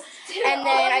comfortable. And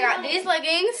then I got these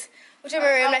leggings, which are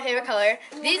maroon, my favorite color.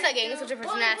 These leggings, which are for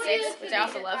gymnastics, which I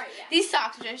also love. These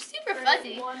socks, which are super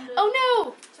fuzzy. Oh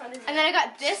no! And then I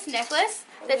got this necklace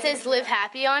that says Live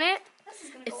Happy on it.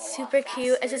 It's super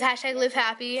cute. It says hashtag Live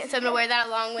Happy. And so I'm going to wear that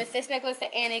along with this necklace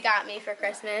that Annie got me for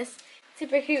Christmas.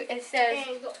 Super cute. It says,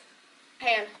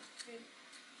 hand.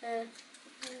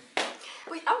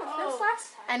 Wait, that's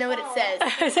last time. I know what it says.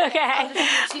 It's okay. I'll just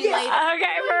read it to you later.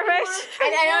 Okay, perfect. I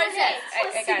know what it says.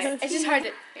 I got it. It's just hard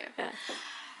to,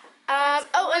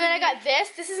 and then I got this.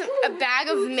 This is a bag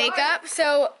of makeup.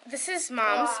 So this is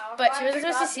Mom's, but she wasn't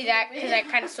supposed to see that because I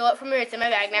kind of stole it from her. It's in my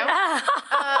bag now.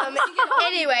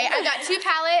 Anyway, I got 2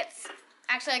 palettes.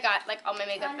 Actually, I got like all my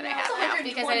makeup that I have now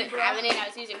because I didn't have any. I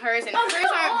was using hers, and hers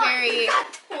aren't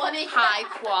very high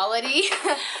quality,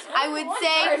 I would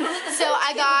say. So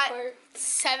I got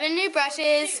 7 new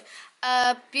brushes,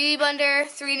 a beauty blender,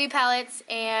 3 new palettes,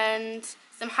 and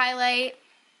some highlight,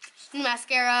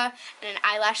 mascara, and an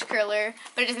eyelash curler,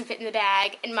 but it doesn't fit in the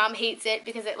bag, and Mom hates it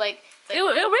because it It'll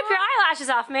rip your eyelashes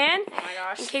off, man. Oh my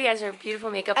gosh. And Katie has her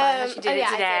beautiful makeup on. She did it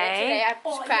today. I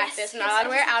just practiced. I'm not allowed to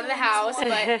wear it out of the house,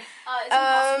 but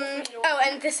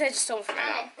and this I just stole from my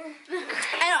mom.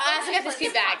 I also got this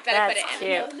cute bag that I put it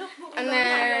in. Cute. And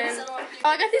then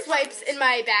I got these wipes in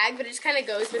my bag, but it just kind of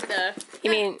goes with the.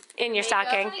 You mean in your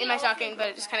stocking? In my stocking, but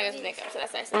it just kind of goes with makeup, so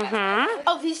that's nice.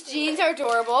 Oh, these jeans are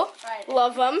adorable.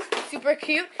 Love them. Super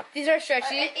cute. These are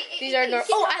stretchy. These are normal.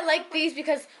 Oh, I like these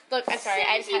because look. I'm sorry.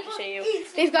 I just have to show you.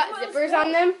 They've got zippers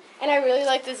on them, and I really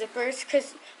like the zippers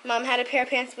because Mom had a pair of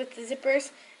pants with the zippers,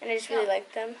 and I just really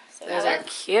liked them. So Those are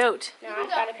cute. now I've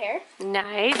got a pair.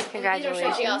 Nice. These are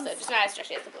Congratulations. stretchy also, just not as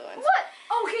stretchy as the blue ones. What?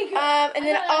 Okay, good. And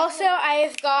then also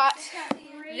I've got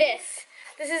this.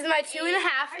 This is my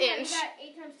 2.5-inch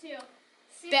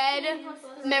bed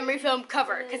memory foam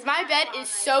cover because my bed is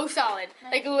so solid.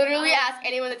 Like literally ask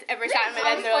anyone that's ever sat in my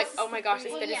bed and they're like, oh my gosh,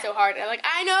 this bed is so hard. And I'm like,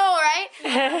 I know, right?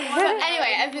 But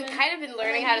anyway, I've been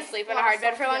learning how to sleep on a hard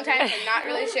bed for a long time, so I'm not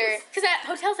really sure. Because at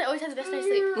hotels I always have the best night's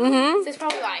sleep. So that's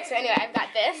probably why. So anyway, I've got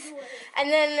this.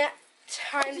 And then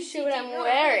time to show what I'm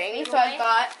wearing. So I've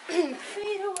got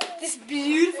this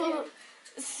beautiful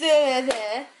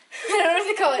I don't know what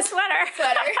to call it. Sweater.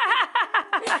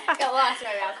 Got lost in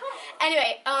my mouth.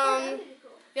 Anyway,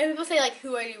 you know, people say like,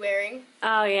 who are you wearing?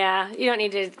 Oh yeah. You don't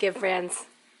need to give brands.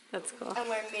 That's cool. I'm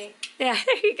wearing me. Yeah,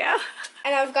 there you go.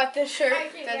 And I've got this shirt.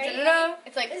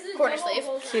 It's like quarter sleeve.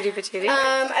 Cutie patootie.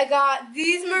 I got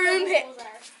these maroon pants.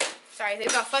 Sorry,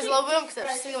 they've got fuzz all over them because I'm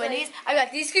sitting on my knees. I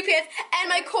got these cute pants and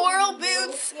my coral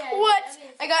boots. What?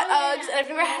 I got Uggs, and I've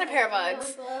never had a pair of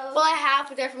Uggs. Well, I have,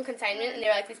 but they're from consignment, and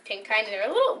they're like these pink kind, and they're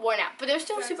a little worn out, but they're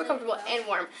still super comfortable and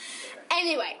warm.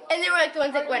 Anyway, and they were like the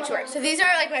ones that went short. So these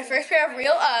are like my first pair of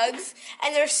real Uggs,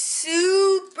 and they're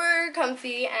super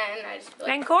comfy, and I just feel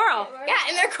like... And coral. Yeah,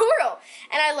 and they're coral.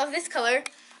 And I love this color.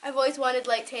 I've always wanted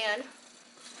light tan.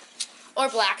 Or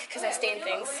black, because I stain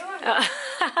things.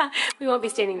 We won't be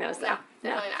staining those, though.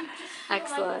 No, definitely not.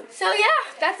 Excellent. So yeah,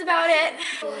 that's about it.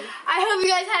 I hope you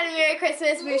guys had a Merry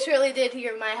Christmas. We surely did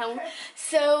here at my home.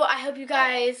 So I hope you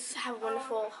guys have a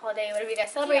wonderful holiday, whatever you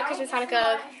guys celebrate, Christmas,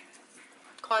 Hanukkah,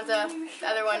 Kwanzaa, the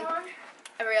other one,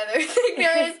 every other thing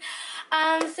there is.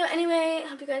 So anyway, I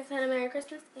hope you guys had a Merry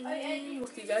Christmas, and we'll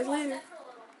see you guys later.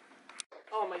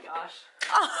 Oh my gosh.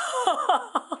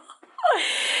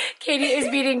 Katie is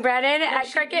beating Brennan at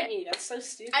cricket. That's so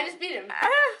stupid. I just beat him.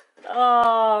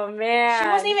 Oh man. She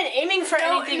wasn't even aiming for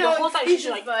anything the whole time. She's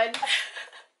like, bud.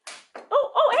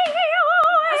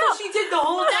 that's what she did the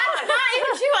whole time. That's not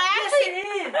even true.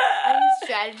 I use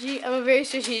strategy. I'm a very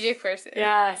strategic person.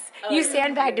 Yes. You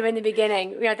sandbagged him in the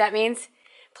beginning. You know what that means?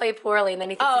 Play poorly, and then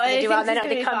he thinks he's going to do well, and then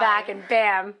they come back, and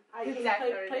bam.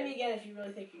 Exactly. Play me again if you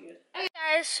really think you're good. Okay,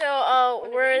 guys, so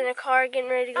we're in the car getting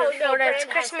ready to go to Florida. It's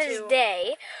Christmas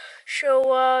Day, so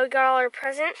we got all our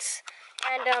presents,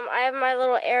 and I have my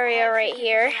little area right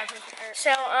here.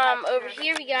 So over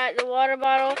here we got the water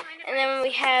bottle, and then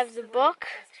we have the book,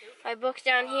 my book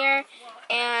down here,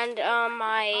 and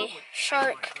my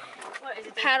shark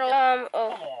paddle.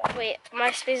 Oh, wait,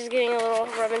 my space is getting a little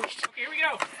rummaged. Okay, here we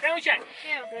go. Family check.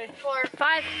 2, 4,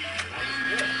 5.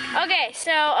 Okay,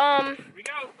 so, Here we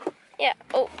go. yeah.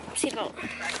 Oh, seatbelt.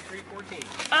 Back to 314.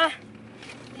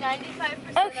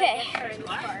 95%. Okay.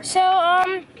 So,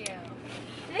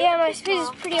 yeah, my space is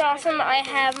pretty awesome. I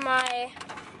have my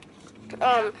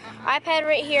iPad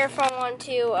right here if I want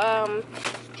to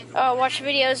watch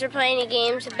videos or play any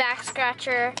games. A back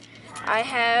scratcher. I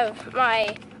have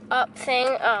my up thing.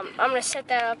 I'm gonna set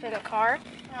that up in the car.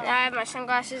 And I have my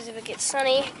sunglasses if it gets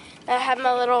sunny. I have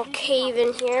my little cave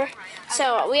in here.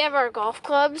 So we have our golf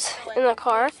clubs in the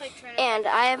car, and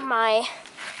I have my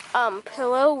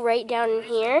pillow right down in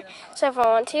here. So if I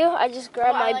want to, I just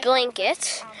grab my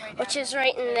blanket, which is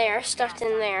right in there, stuffed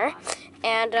in there,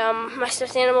 and my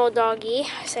stuffed animal doggy.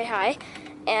 Say hi,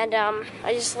 and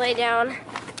I just lay down.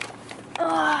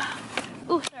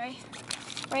 Ooh, sorry.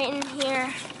 Right in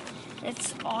here.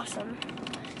 It's awesome.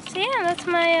 So yeah, that's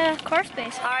my car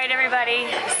space. All right, everybody.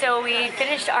 So we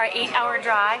finished our 8-hour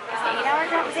drive. Was it 8-hour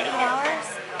drive? Was it 8 hours?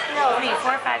 No. 3,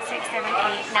 4, 5, 6, 7,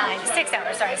 8, 9. 6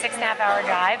 hours, sorry. 6.5-hour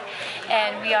drive.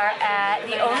 And we are at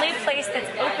the only place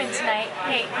that's open tonight.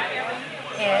 Hey,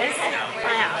 is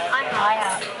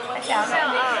IHOP. So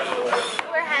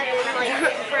we're having like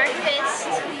breakfast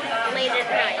late at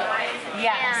night.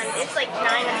 Yes. And it's like 9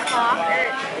 o'clock,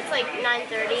 or it's like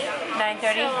 9:30.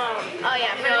 9:30. Oh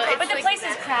yeah, But the place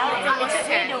is crowded. It's just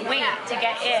need to wait to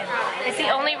get in. It's the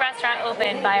only restaurant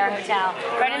open by our hotel.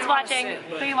 Brennan's watching.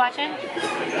 Who are you watching?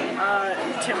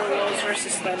 Timberwolves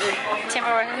versus Thunder.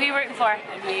 Timberwolves. Who are you rooting for?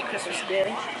 NBA Christmas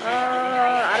Day.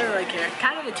 I don't really care.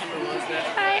 Kind of the Timberwolves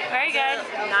though. Alright, very good.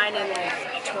 9 and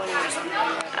like 20 or something.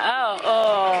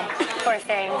 Oh, poor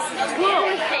things.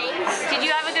 Did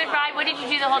you have a good ride? What did you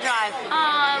do the whole drive?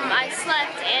 I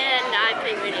slept and I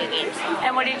played video games.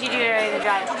 And what did you do during the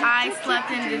drive? I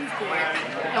slept and did schoolwork.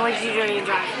 And what did you do during the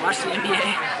drive? Watch the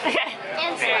NBA.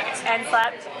 And slept. And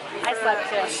slept? I slept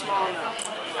too.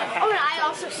 Oh, and I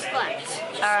also slept.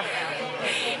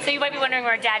 So you might be wondering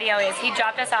where Daddy-O is. He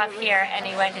dropped us off here and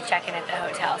he went to check in at the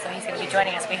hotel. So he's going to be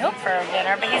joining us, we hope, for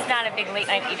dinner. But he's not a big late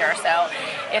night eater, so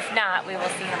if not, we will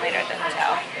see him later at the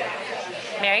hotel.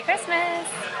 Merry Christmas!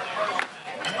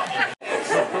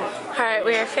 Alright,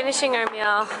 we are finishing our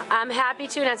meal. I'm happy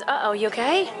to announce. Uh-oh, you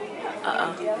okay?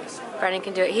 Uh-oh. Brennan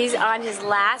can do it. He's on his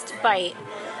last bite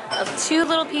of 2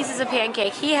 little pieces of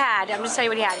pancake. He had, I'm just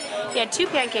telling you what he had. He had 2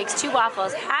 pancakes, 2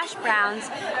 waffles, hash browns,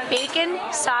 bacon,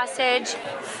 sausage,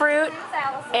 fruit,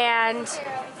 and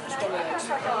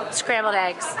scrambled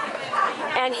eggs.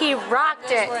 And he rocked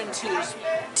it.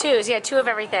 Twos, yeah, 2 of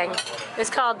everything. It was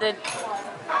called the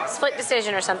split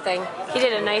decision or something. He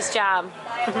did a nice job.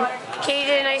 Katie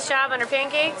did a nice job on her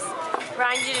pancakes.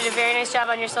 Ryan, you did a very nice job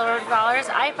on your silver dollars.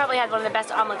 I probably had one of the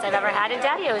best omelets I've ever had, and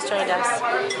Daddy-O has joined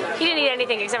us. He didn't eat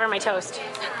anything except for my toast,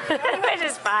 which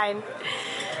is fine. All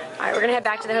right, we're gonna head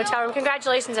back to the hotel room.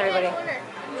 Congratulations, everybody.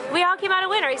 We all came out a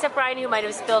winner, except Ryan, who might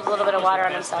have spilled a little bit of water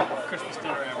on himself. Christmas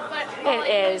dinner ever.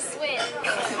 It is.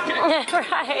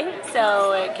 Right,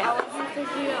 so it counts.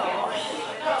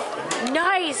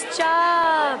 Nice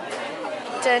job.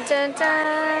 Dun, dun,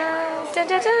 dun, dun,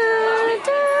 dun,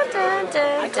 dun, dun,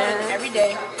 dun, I come every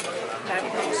day. I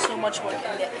put so much work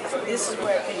in it. This is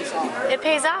where it pays off. It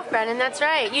pays off, Brennan. That's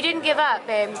right. You didn't give up,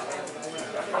 babe.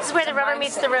 This is where the rubber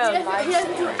meets the road. He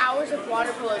doesn't do hours of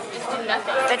water polo to just do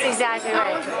nothing. That's exactly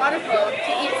right. Hours of water polo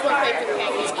to eat 4 plates of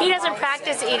pancakes. He doesn't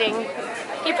practice eating.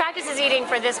 He practices eating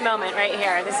for this moment right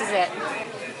here. This is it.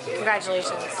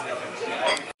 Congratulations.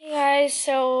 Hey guys,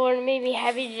 so what made me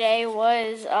happy today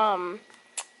was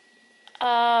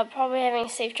probably having a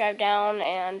safe drive down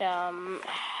and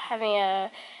having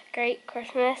a great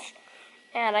Christmas.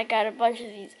 And I got a bunch of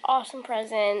these awesome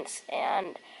presents,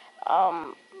 and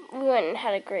we went and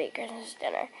had a great Christmas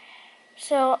dinner.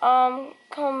 So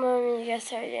come on, you guys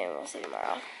Saturday, and we'll see you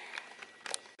tomorrow.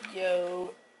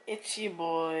 Yo, it's your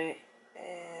boy,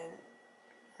 and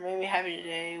what made me happy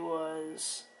today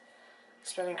was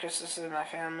spending Christmas with my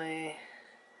family,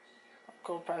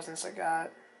 cool presents I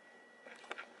got,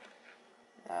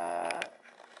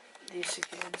 these 2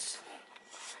 kids.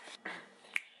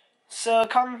 So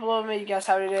comment below what made you guys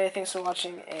happy today. Thanks for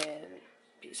watching, and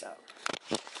peace out.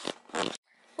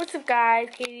 What's up, guys?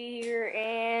 Katie here,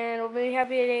 and what made me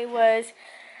happy today was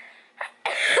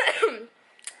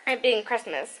it being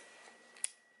Christmas,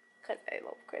 because I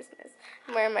love Christmas.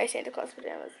 I'm wearing my Santa Claus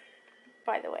pajamas,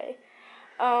 by the way.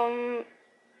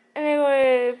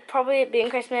 Anyway, probably it being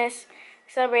Christmas,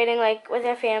 celebrating like with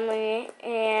our family,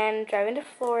 and driving to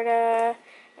Florida.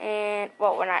 And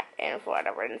well, we're not in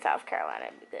Florida, we're in South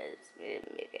Carolina because we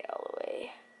didn't make it all the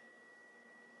way.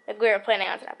 Like, we were planning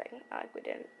on snapping. Like, we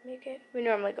didn't make it. We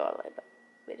normally go all the way, but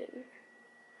we didn't.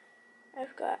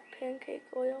 I've got pancake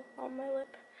oil on my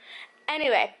lip.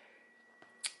 Anyway.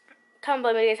 Comment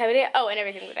below, maybe you guys have a day. Oh, and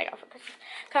everything that I got for Christmas.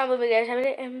 Comment below, maybe you guys have a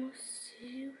day. And we'll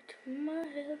see you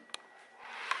tomorrow.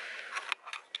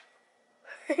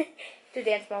 Do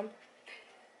dance, Mom.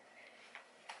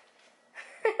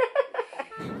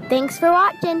 Thanks for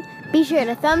watching. Be sure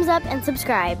to thumbs up and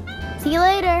subscribe. See you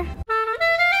later.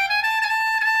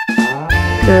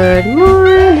 Good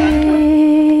morning.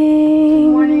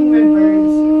 Morning,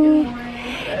 Redbirds.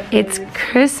 It's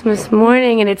Christmas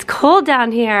morning and it's cold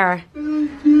down here.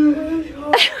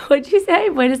 What'd you say?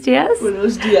 Buenos dias?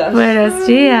 Buenos dias. Buenos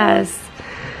dias.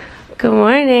 Good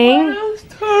morning.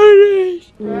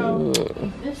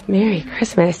 Merry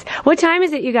Christmas. What time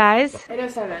is it, you guys?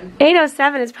 8:07.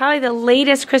 8:07. It's probably the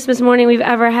latest Christmas morning we've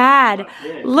ever had.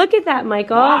 Look at that,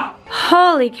 Michael. Wow.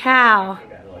 Holy cow.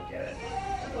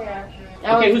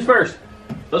 Okay, who's first?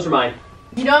 Those are mine.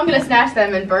 You know I'm gonna snatch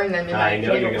them and burn them in my I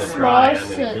know you're candles. gonna try. I'm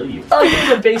gonna kill you. Oh,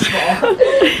 it's a baseball. All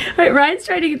right, Ryan's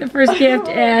trying to get the first gift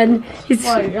and he's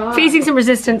facing some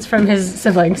resistance from his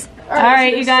siblings. All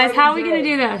right, you guys, how are we gonna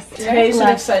do this? Today's an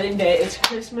exciting day. It's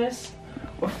Christmas.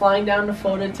 We're flying down to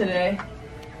Florida today.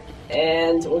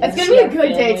 And we're It's gonna be a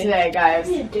good day today, guys.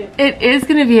 It is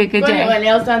gonna be a good We're gonna get my day.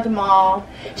 nails done at the mall.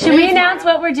 Should we announce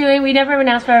what we're doing? We never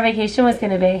announced what our vacation was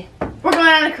gonna be. We're going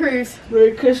on a cruise.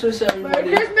 Merry Christmas,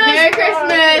 everybody. Merry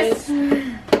Christmas! And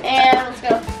let's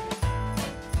go.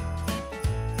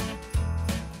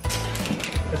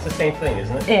 It's the same thing,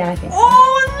 isn't it? Yeah, I think so.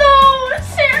 Oh no! It's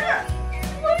Santa!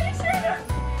 What is Santa?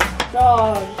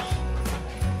 Dog.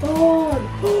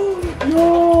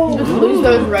 No. Just lose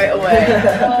those right away.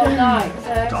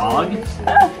 Dog?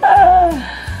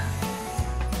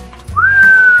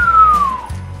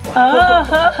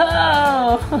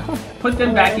 Oh! Put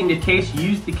them back in the case.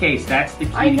 Use the case. That's the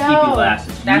key to keeping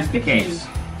glasses. Use the case.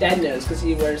 Dad knows because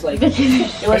he wears like like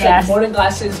morning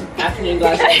glasses, afternoon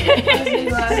glasses,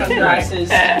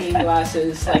 sunglasses, evening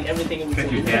glasses, like everything in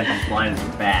Because your between. dad's as blind as a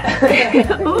bat. Hey,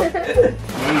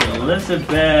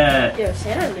 Elizabeth. Yo,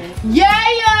 Santa man.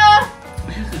 Yeah!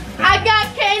 I got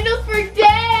candles for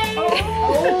days!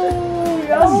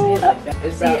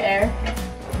 It's See air?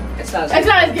 It's not. It's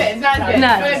not as good. It's not as good.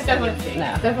 No. But it's definitely,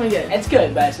 definitely good. It's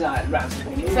good, but it's not brown.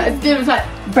 It's not, it's good, it's not.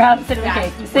 Brown cinnamon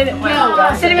cake.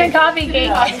 Cinnamon coffee cake.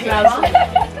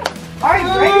 Alright,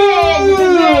 Brennan!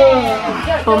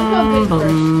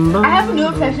 I have a new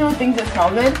obsession with things that smell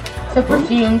good. So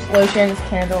perfumes, lotions,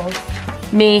 candles,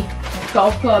 Me.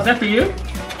 golf Is clubs. that for you?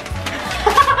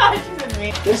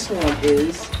 This one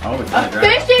is. Oh, it's A good,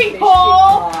 right? fishing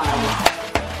pole!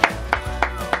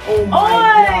 Oh my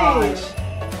gosh.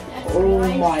 Oh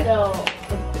my.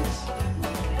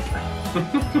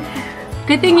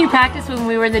 Good thing you practiced when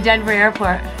we were in the Denver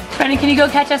airport. Brennan, can you go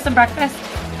catch us some breakfast?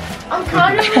 I'm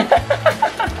kind of in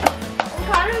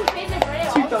the brain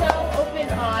also open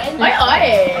eyes. My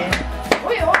eye.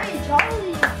 Wait,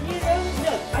 Charlie.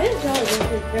 No, I didn't tell you this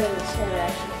is Brennan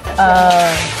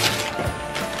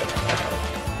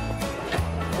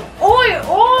Oi,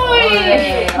 oi!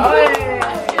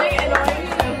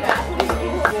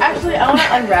 Actually, I want to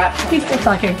unwrap. He's still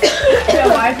talking. No,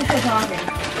 why is he still talking?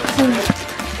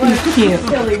 He's cute.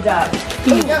 Silly duck.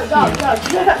 Duck.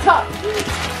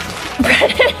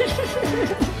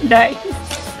 Nice.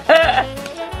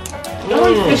 You know how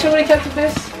many fish I'm gonna catch with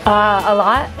this? A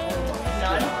lot?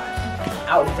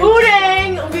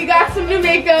 Oodang! We got some new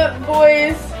makeup,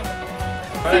 boys.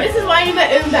 See, this is why you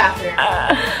met in the bathroom.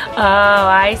 Oh,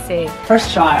 I see.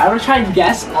 First try. I'm gonna try and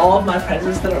guess all of my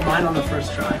presents that are mine on the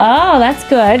first try. Oh, that's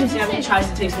good. See how many tries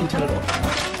it takes me total.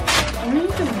 I'm gonna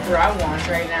use some brow wands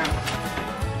right now.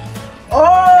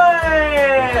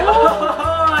 Oi!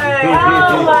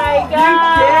 Oh my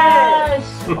gosh!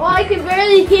 Oh, I can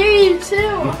barely hear you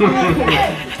too.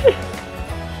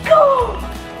 Go!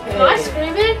 Am I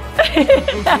screaming?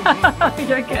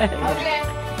 You're good. Okay.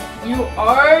 You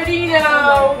already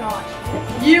know.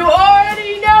 You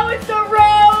already know it's a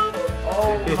rose.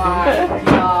 Oh my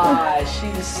gosh,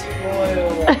 she's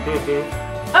spoiled.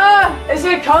 Is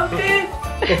it comfy?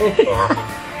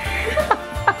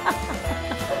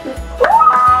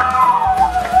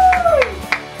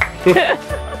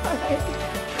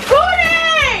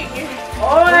 Pudding!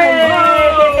 Oi!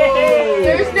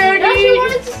 There's no need.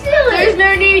 There's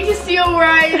no need to steal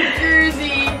Ryan's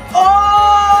jersey.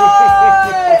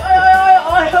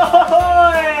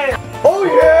 Oh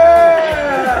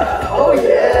yeah! Oh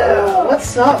yeah!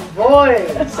 What's up,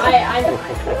 boys? I know.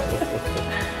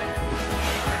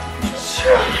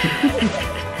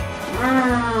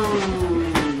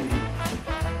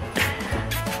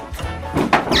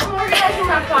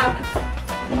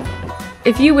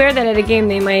 if you wear that at a game,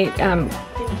 they might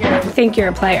think you're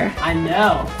a player. I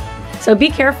know. So be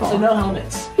careful. So no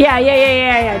helmets. Yeah.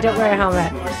 Don't wear a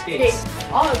helmet. Or skates.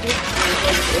 All of you.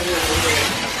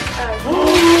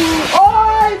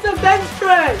 Oh, it's a bench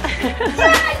press!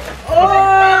 Yes!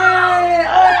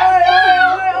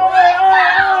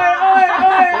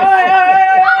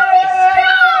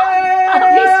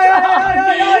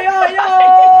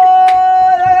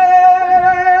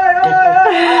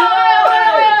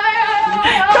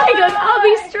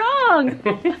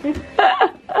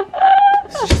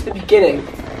 This is just the beginning.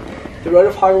 The road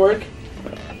of hard work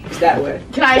is that way.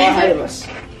 Can I far ahead of us.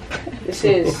 This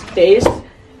is days,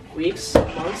 weeks,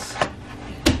 months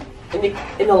in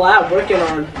the lab working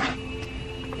on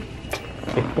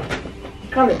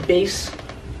the base,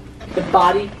 the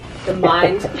body, the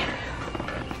mind.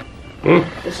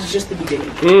 This is just the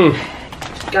beginning. You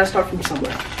gotta start from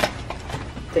somewhere.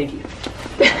 Thank you.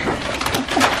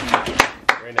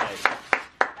 Very nice.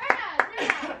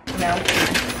 No.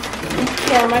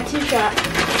 Yeah, my 2-shot.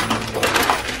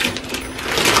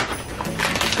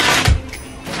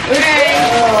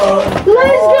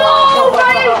 Let's go,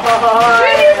 Brian!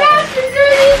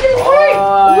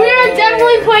 We are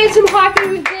definitely playing some hockey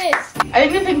with this. I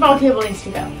think the ping pong table needs to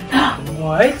go.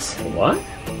 What? What?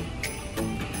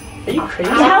 Are you crazy?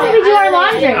 How do we do our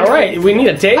laundry? All right, we need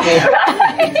a table.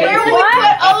 Where will we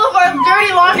put all of our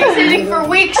dirty laundry sitting for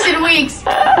weeks and weeks?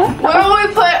 Where will we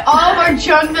put all of our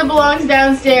junk that belongs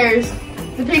downstairs?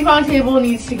 The ping pong table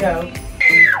needs to go.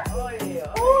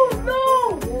 Oh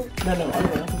no! No.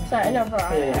 Sorry, no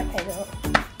problem. Yeah.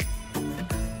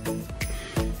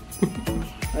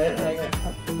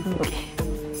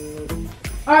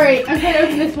 Alright, I'm trying to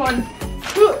open this one.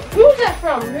 Who's that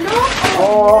from? You know?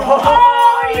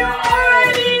 Oh, you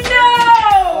already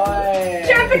know!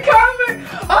 Check the cover!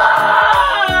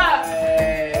 Ah!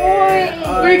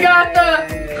 We got the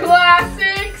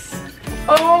classics!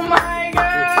 Oh my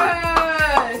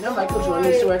gosh! You know Michael Jordan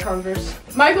used to wear Converse?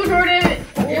 Michael Jordan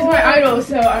is my idol,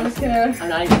 so I'm just gonna... I'm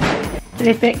not even Do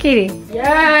they fit, Katie?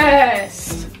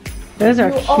 Yes! Those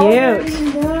are cute.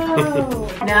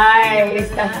 Nice!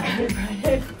 That's good,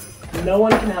 Brennan. No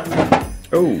one can have me.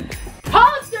 Oh.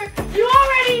 Hollister, you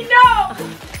already know!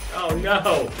 Oh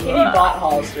no. Katie bought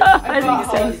Hollister. I bought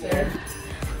Hollister.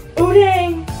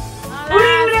 Udang!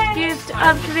 Last gift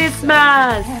of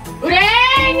Christmas.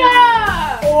 Udang!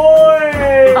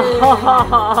 Oi!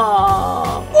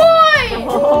 Oi!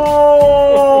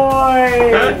 Oi!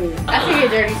 That's gonna get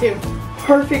dirty too.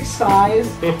 Perfect size.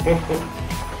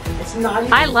 It's not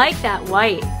even... I like that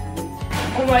white.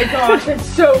 Oh my gosh, that's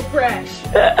so fresh.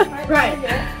 Right.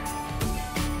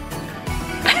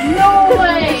 No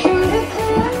way!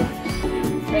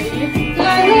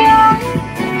 Ready?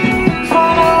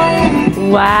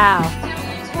 Wow.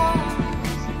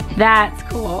 That's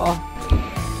cool.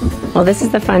 Well, this is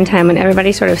the fun time when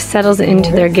everybody sort of settles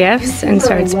into their gifts and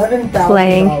starts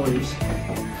playing.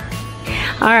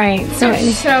 All right, so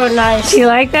nice. do you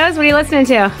like those? What are you listening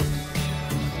to?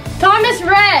 Thomas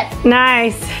Rhett.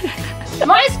 Nice. Am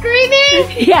I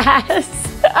screaming? Yes.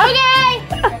 Okay.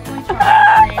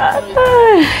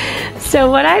 So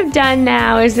what I've done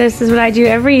now is this is what I do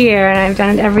every year, and I've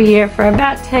done it every year for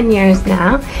about 10 years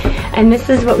now. And this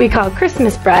is what we call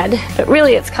Christmas bread, but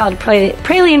really it's called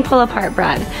praline pull-apart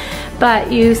bread.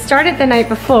 But you start it the night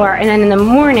before, and then in the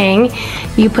morning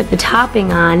you put the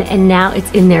topping on, and now it's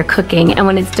in there cooking. And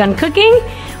when it's done cooking,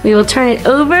 we will turn it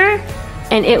over,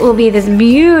 and it will be this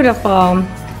beautiful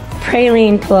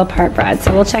praline pull-apart bread.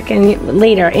 So we'll check in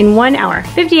later in 1 hour,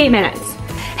 58 minutes.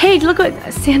 Hey, look what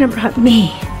Santa brought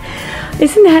me.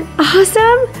 Isn't that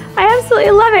awesome? I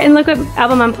absolutely love it. And look what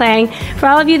album I'm playing. For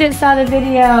all of you that saw the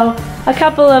video a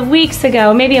couple of weeks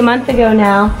ago, maybe a month ago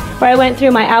now, where I went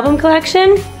through my album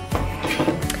collection,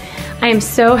 I am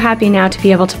so happy now to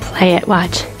be able to play it.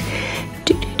 Watch.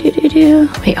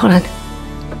 Wait, hold on.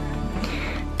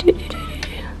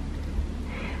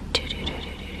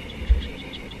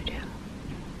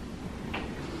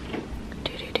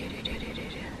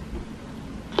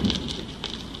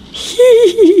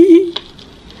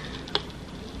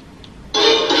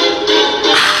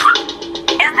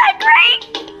 Isn't that great?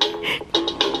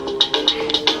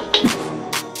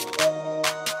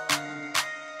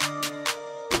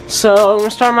 So I'm gonna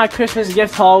start my Christmas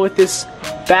gift haul with this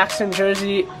Baxton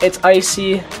jersey. It's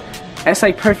icy. It's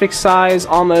like perfect size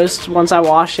almost once I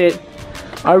wash it.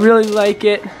 I really like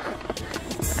it.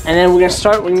 And then we're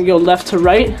gonna go left to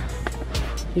right.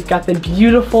 You've got the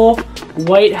beautiful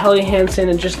white Helly Hansen.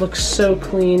 It just looks so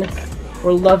clean.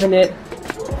 We're loving it.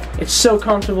 It's so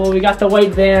comfortable. We got the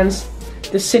white Vans.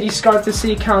 the city scarf, the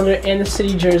city calendar, and the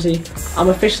city jersey. I'm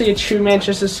officially a true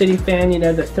Manchester City fan, you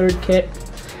know, the third kit.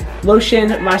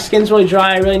 Lotion, my skin's really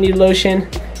dry, I really need lotion.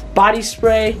 Body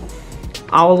spray,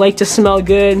 I would like to smell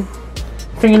good.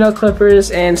 Fingernail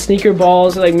clippers and sneaker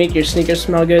balls that like make your sneakers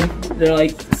smell good. They're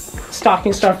like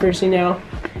stocking stuffers, you know.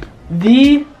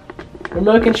 The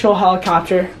remote control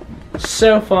helicopter,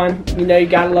 so fun. You know, you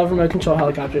gotta love remote control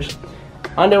helicopters.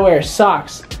 Underwear,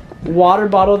 socks, water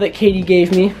bottle that Katie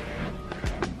gave me.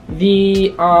 The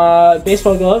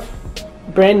baseball glove,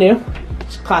 brand new,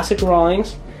 it's classic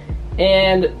Rawlings.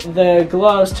 And the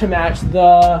gloves to match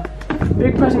the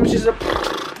big present, which is a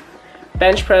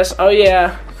bench press. Oh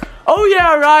yeah. Oh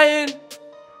yeah, Ryan!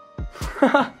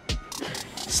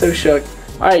 So shook.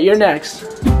 Alright, you're next.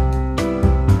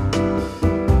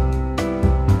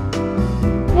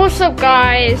 What's up,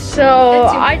 guys? So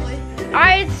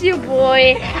it's your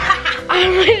boy.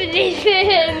 I'm with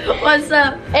Nathan. What's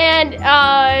up? And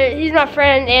he's my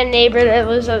friend and neighbor that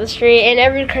lives on the street. And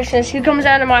every Christmas he comes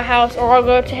down to my house, or I'll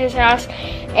go up to his house,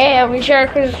 and we share a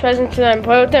Christmas present to them,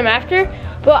 play with them after.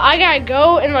 But I gotta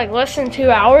go in like less than 2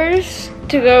 hours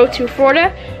to go to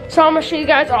Florida, so I'm gonna show you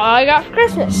guys all I got for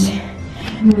Christmas.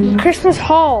 Christmas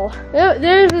haul.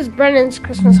 There's Brennan's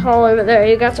Christmas haul over there.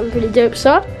 You got some pretty dope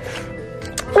stuff.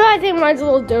 But I think mine's a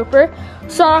little doper.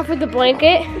 Start off with the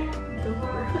blanket.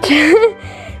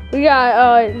 We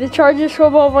got the Chargers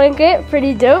football blanket,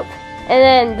 pretty dope.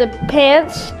 And then the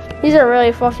pants, these are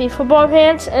really fluffy football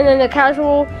pants. And then the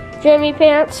casual jammy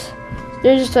pants,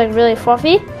 they're just like really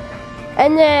fluffy.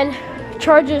 And then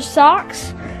Chargers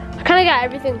socks. I kind of got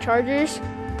everything Chargers.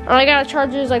 I got a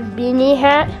Chargers like beanie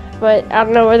hat, but I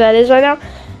don't know where that is right now.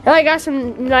 And I got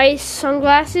some nice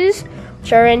sunglasses,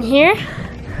 which are in here.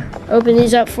 Open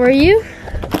these up for you.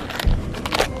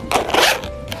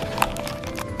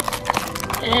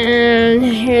 And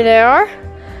here they are.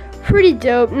 Pretty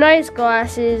dope, nice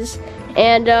glasses.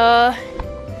 And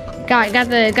got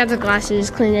the glasses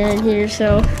cleaned in here,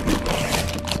 so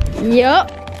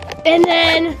yup. And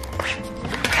then,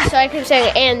 so I keep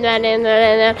saying and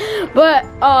then. But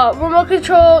remote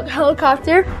control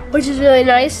helicopter, which is really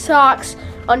nice. Socks,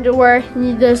 underwear, you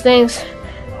need those things.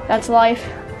 That's life.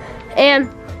 And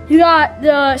you got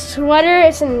the sweater.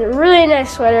 It's a really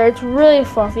nice sweater. It's really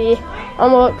fluffy.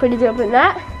 I'm gonna look pretty dope in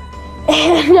that.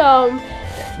 And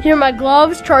here are my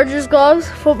gloves, Chargers gloves,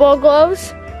 football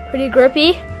gloves, pretty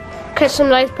grippy. Catch some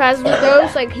nice passes with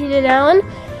those, like Keenan Allen.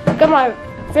 Got my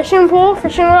fishing pole,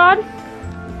 fishing rod.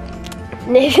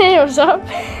 Nathan, what's up?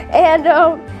 And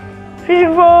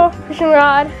fishing pole, fishing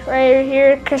rod, right over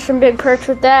here. Catch some big perch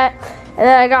with that. And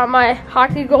then I got my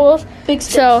hockey goals. Big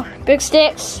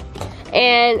sticks.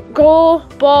 And goal,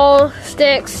 ball,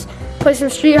 sticks. Play some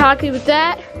street hockey with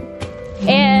that.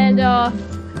 And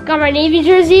got my Navy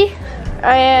jersey.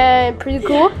 And pretty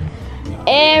cool.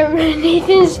 And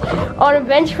Nathan's on a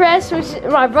bench press, which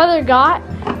my brother got.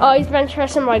 Oh, he's bench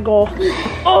pressing my goal.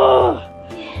 Oh!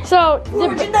 So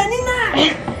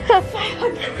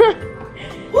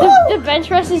the bench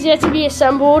press is yet to be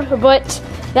assembled, but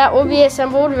that will be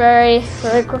assembled very,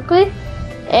 very quickly.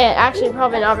 And actually,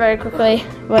 probably not very quickly,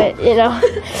 but you know.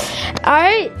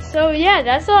 Alright, so yeah,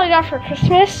 that's all I got for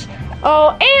Christmas.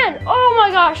 Oh, and oh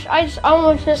my gosh, I just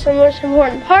almost missed the most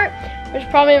important part, which is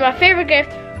probably my favorite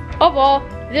gift of all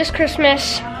this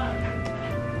Christmas.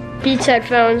 Beats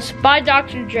headphones by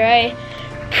Dr. Dre.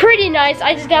 Pretty nice.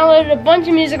 I just downloaded a bunch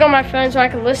of music on my phone so I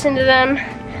can listen to them.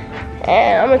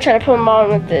 And I'm gonna try to put them on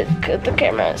with the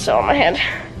camera that's on my head.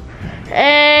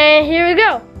 And here we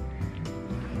go.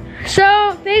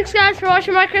 So thanks guys for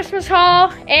watching my Christmas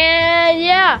haul. And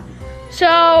yeah,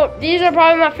 so these are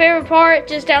probably my favorite part.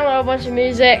 Just download a bunch of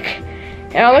music.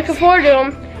 And I'm looking forward to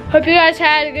them. Hope you guys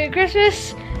had a good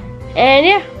Christmas. And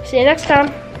yeah, see you next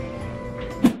time.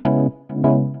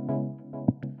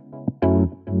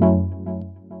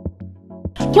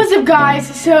 What's up guys?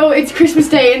 So it's Christmas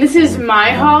Day and this is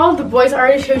my haul. The boys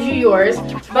already showed you yours.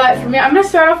 But for me, I'm gonna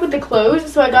start off with the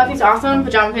clothes. So I got these awesome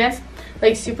pajama pants,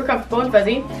 like super comfortable and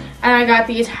fuzzy. And I got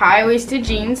these high-waisted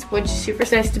jeans, which super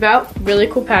stressed about, really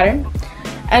cool pattern.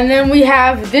 And then we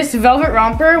have this velvet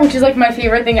romper, which is like my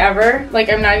favorite thing ever. Like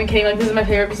I'm not even kidding, like this is my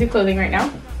favorite piece of clothing right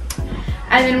now.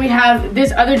 And then we have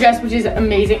this other dress, which is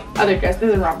amazing. Other dress, this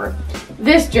is a romper.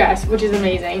 This dress, which is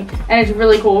amazing. And it's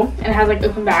really cool, and it has like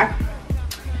open back.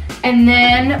 And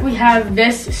then we have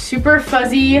this super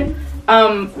fuzzy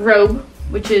robe,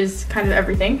 which is kind of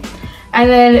everything. And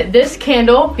then this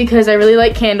candle, because I really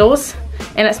like candles,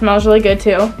 and it smells really good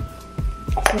too.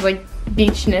 It smells like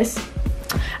beachness.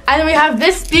 And then we have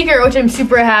this speaker, which I'm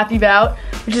super happy about,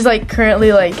 which is like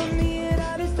currently like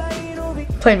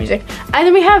playing music. And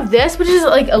then we have this, which is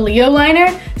like a Leo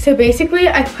liner. So basically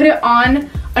I put it on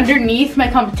underneath my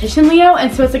competition Leo,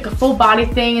 and so it's like a full body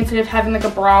thing instead of having like a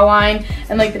bra line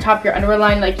and like the top of your underwear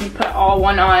line, like you put all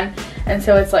one on, and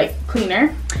so it's like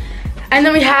cleaner. And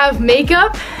then we have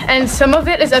makeup, and some of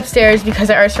it is upstairs because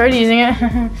I already started using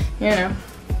it. You know,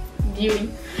 beauty.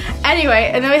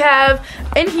 Anyway, and then we have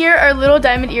in here our little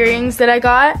diamond earrings that I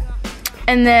got.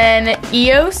 And then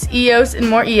Eos, and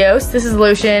more Eos. This is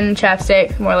lotion,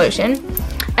 chapstick, more lotion.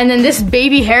 And then this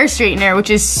baby hair straightener, which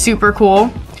is super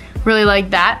cool. Really like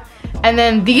that. And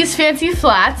then these fancy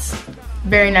flats.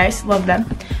 Very nice, love them.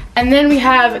 And then we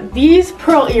have these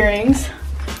pearl earrings,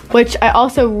 which I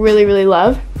also really, really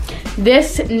love.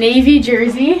 This navy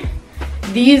jersey,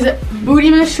 these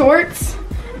booty shorts,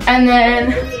 and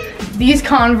then these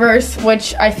Converse,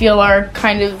 which I feel are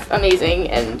kind of amazing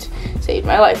and saved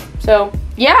my life. So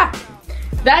yeah,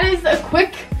 that is a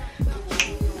quick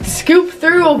scoop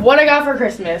through of what I got for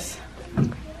Christmas.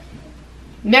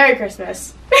 Merry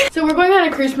Christmas. So we're going on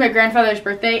a cruise for my grandfather's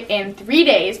birthday in 3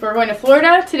 days. We're going to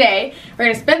Florida today. We're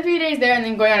gonna spend 3 days there and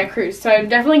then going on a cruise. So I'm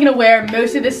definitely gonna wear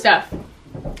most of this stuff.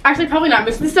 Actually, probably not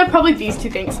most of this stuff, probably these two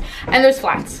things. And those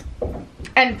flats.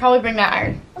 And probably bring that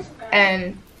iron.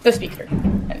 And the speaker.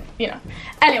 And, you know.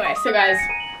 Anyway, so guys.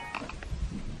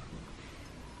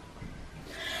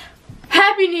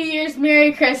 Happy New Year's,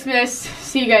 Merry Christmas.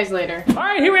 See you guys later. All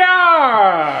right, here we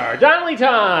are. Donnelly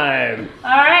time.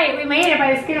 All right, we made it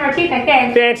by the skin of our teeth, I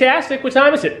think. Fantastic. What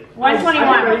time is it? 1:21.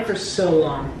 I've been ready for so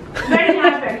long. Brennan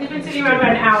has been. He's been sitting around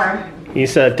about an hour.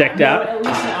 He's decked out. At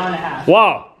least an hour and a half.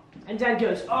 Wow. And Dad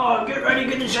goes, oh, get ready,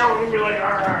 get in the shower. And we're like,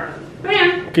 arr.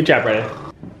 Brennan. Good job, Brennan.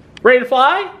 Ready to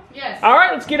fly? Yes. All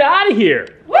right, let's get out of here.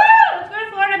 Woo! Let's go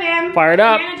to Florida, man. Fired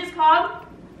up. Anna just called.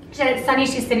 She said it's sunny.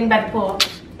 She's sitting by the pool.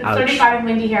 It's Ouch. 35 and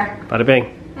windy here. Bada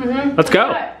bing. Mm-hmm. Let's go.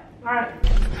 All right.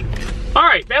 All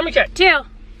right, family check. 2.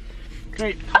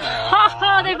 Great.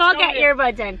 Oh, they've all got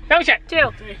earbuds in. Family check.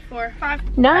 2. 3, 4,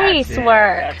 5. Nice work.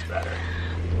 That's better.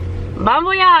 Bon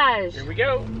voyage. Here we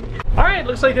go. All right,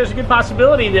 looks like there's a good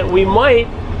possibility that we might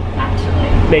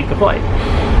make the flight.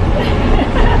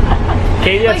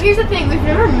 Katie, But here's the thing, we've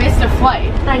never missed a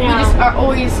flight. I know. We just are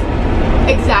always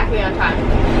exactly on time.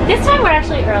 This time we're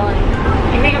actually early.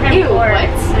 I think we're gonna Ew, be bored. what?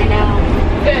 I know.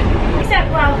 Good. Except,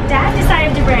 well, Dad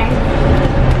decided to bring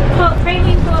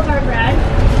praline pull bar bread.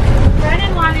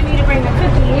 Brennan wanted me to bring the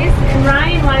cookies, and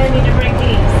Ryan wanted me to bring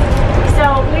these.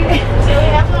 So we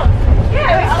have them.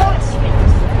 yeah,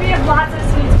 we have lots of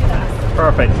sweets with us.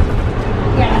 perfect.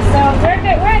 Yeah, so we're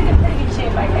good. We're in pretty good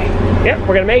shape, I think. Yep,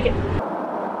 we're gonna make it.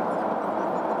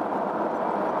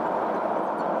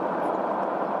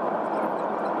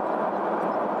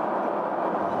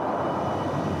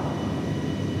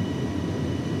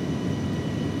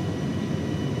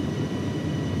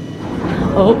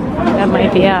 Oh, that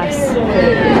might be us.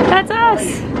 That's us.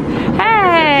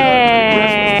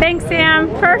 Hey! Thanks, Sam.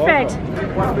 Perfect.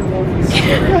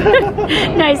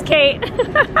 Nice, Kate.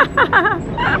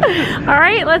 All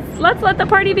right, let's let the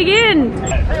party begin.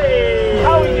 Hey,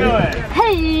 how we doing?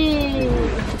 Hey!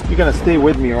 You're gonna stay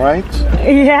with me, all right?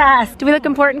 Yes. Do we look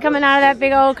important coming out of that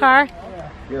big old car?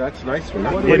 Yeah, that's a nice one.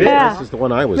 Yeah. This is the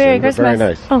one I was Merry in. But Christmas. very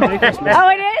nice. Oh, oh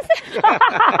it is?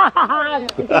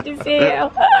 Good to see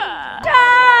you.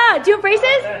 Ah, do you have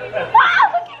braces?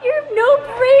 Wow, look at you. No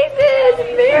braces.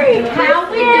 Merry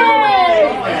Christmas.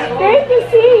 Great to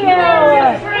see you.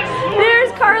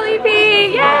 There's Carly P.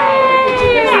 Yay.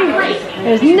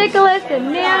 There's Nicholas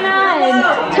and Nana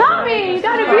and Tommy. You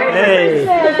got a beard for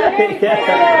Christmas. Merry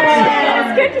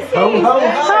Christmas. Good to see you. Ho,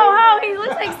 ho. He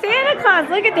looks like Santa Claus.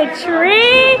 Look at the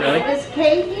tree. Is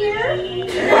Kate here?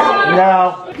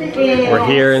 No. We're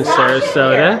here in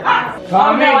Sarasota.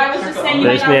 Oh no, I was just saying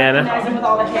There's Nana. with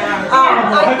all the cameras.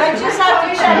 I just have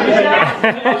to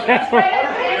check.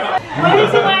 What he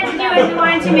wanted to do is he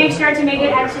wanted to make sure to make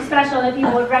it extra special that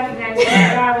people would recognize who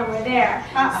we are when we're there.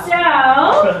 So,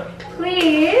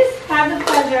 please have the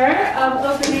pleasure of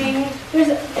opening.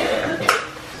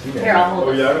 Here, I'll hold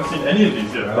it. Yeah, I haven't seen any of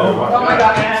these yet. Oh Oh my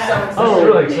god, I'm so excited. Oh,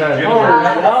 really excited. Isn't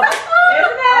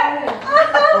that?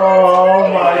 Oh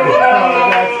my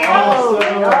god, that's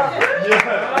awesome. Yeah.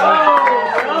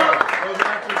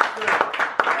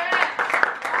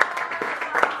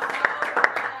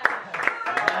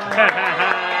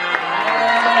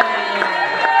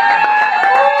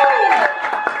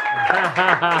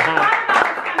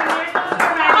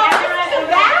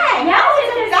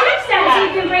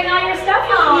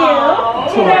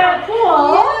 To the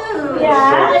pool.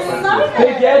 Yeah.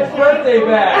 Big Ed's birthday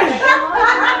bash.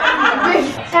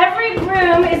 Every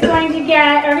room is going to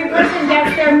get, every person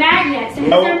gets their magnets. And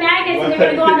these are magnets and they're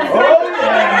going to go on the front.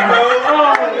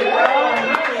 Oh,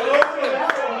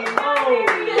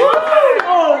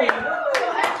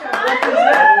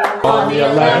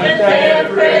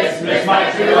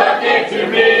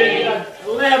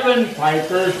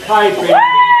 Piper's piping.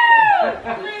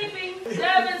 Leaping,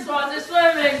 7 swans are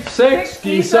swimming, 6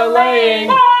 geese are laying.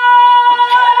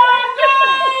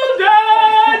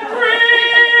 golden ring!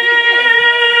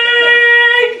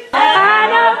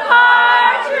 And a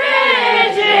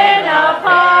partridge in a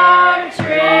palm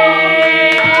tree.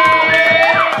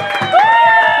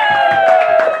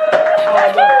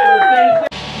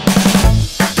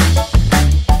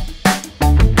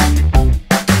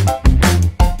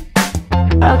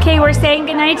 Okay, we're saying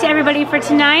goodnight to everybody for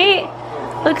tonight.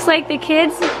 Looks like the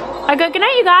kids are good. Good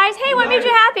night, you guys. Hey, what made you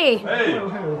happy? Hey,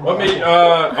 what made,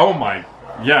 oh my,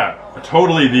 yeah,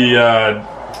 totally the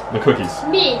cookies.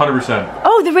 Me. 100%.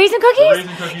 Oh, the raisin cookies? The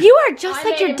raisin cookies. You are just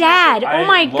like your dad. Oh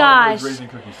my gosh. I love those raisin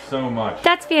cookies so much.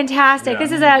 That's fantastic. Yeah.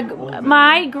 This is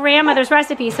my grandmother's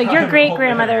recipe, so your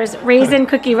great-grandmother's raisin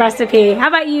cookie recipe. How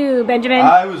about you, Benjamin?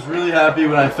 I was really happy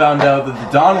when I found out that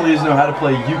the Donnellys know how to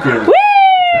play euchre. Woo!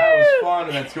 That was fun,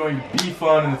 and that's going to be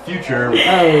fun in the future.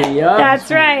 Hey, yeah. That's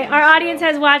right. Our audience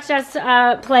has watched us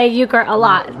play euchre a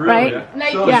lot, right?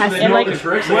 So Yes. they know the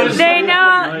tricks. They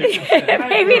know.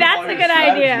 Maybe that's a good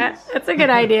idea. That's a good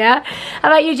idea. How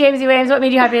about you, Jamesy Williams? What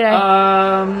made you happy today?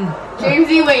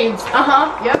 James E. Waves.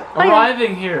 Yep.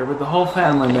 Arriving here with the whole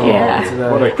family. Yeah.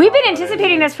 Today. We've been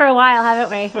anticipating this for a while, haven't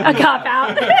we? A cop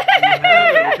out.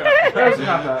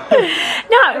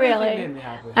 Not really.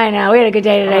 I know. We had a good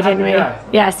day today, didn't we?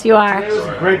 Yes, you are. Today was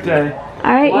a great day.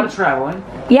 All right. A lot of traveling.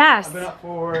 Yes. I've been up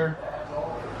for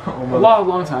a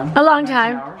long time. A long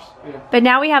time. Hours. Yeah. But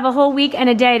now we have a whole week and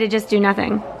a day to just do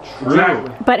nothing.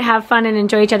 Exactly. But have fun and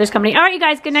enjoy each other's company. All right, you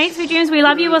guys. Good night, sweet dreams. We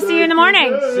love you. We'll see you in the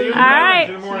morning. All right.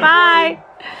 Bye.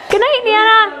 Good night,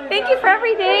 Nana. Thank you for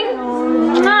everything.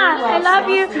 Mwah. I love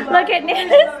you. Look at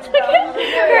Nana's. Look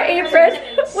at her apron.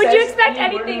 Would you expect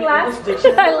anything less?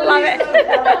 I love it.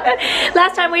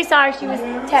 Last time we saw her, she was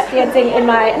tap dancing in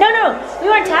my... No, we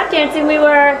weren't tap dancing. We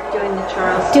were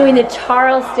doing the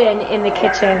Charleston in the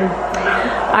kitchen.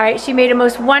 All right, she made a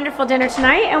most wonderful dinner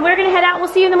tonight, and we're going to head out. We'll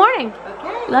see you in the morning.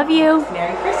 Okay. Love you.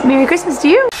 Merry Christmas. Merry Christmas to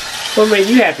you. What made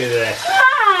you happy today?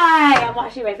 Hi! I'm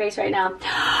washing my face right now.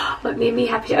 What made me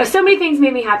happy? Oh, so many things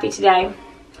made me happy today.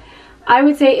 I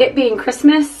would say it being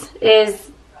Christmas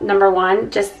is #1.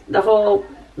 Just the whole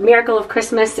miracle of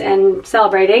Christmas and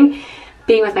celebrating.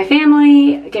 Being with my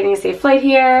family, getting a safe flight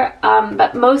here.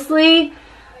 But mostly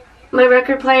my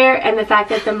record player and the fact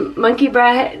that the monkey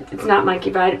bread, it's not monkey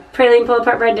bread, praline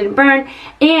pull-apart bread didn't burn,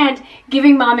 and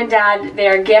giving Mom and Dad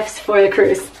their gifts for the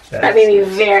cruise. That made me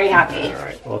very happy. All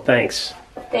right, well, thanks.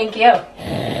 Thank you.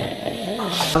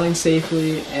 Traveling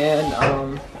safely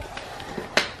and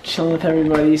chilling with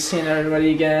everybody, seeing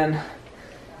everybody again.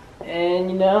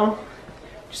 And you know,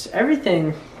 just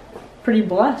everything pretty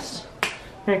blessed.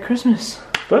 Merry Christmas.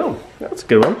 Boom. That's a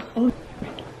good one.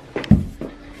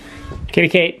 Kitty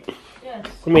Kate. Yes.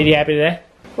 What made you happy today?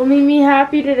 What made me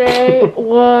happy today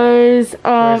was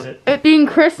it being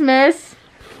Christmas.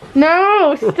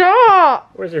 No,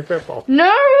 stop. Where's your football?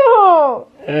 No.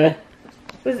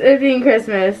 Was it being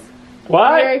Christmas.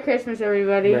 What? Merry Christmas,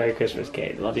 everybody. Merry Christmas,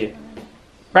 Kate. Love you.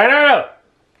 Right.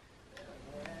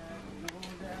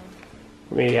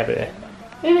 What made you happy today?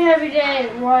 Made me happy day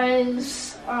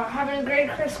was having a great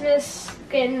Christmas,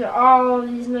 getting all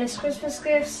these nice Christmas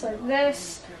gifts like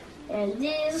this and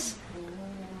these,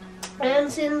 and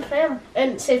seeing the family,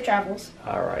 and safe travels.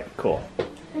 All right, cool.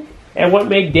 And what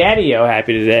made Daddy-O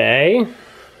happy today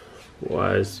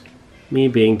was me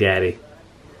being Daddy.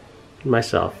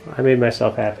 Myself. I made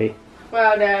myself happy.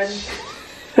 Wow, Dad.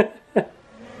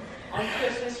 On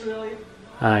Christmas, really?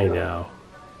 I know.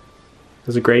 It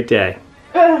was a great day.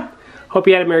 Hope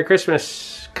you had a Merry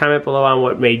Christmas. Comment below on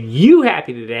what made you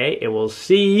happy today, and we'll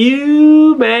see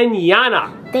you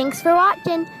mañana. Thanks for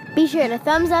watching. Be sure to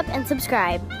thumbs up and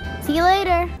subscribe. See you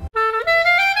later.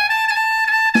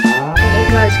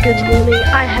 Hey guys, good morning.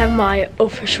 I have my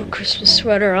official Christmas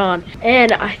sweater on,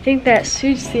 and I think that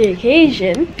suits the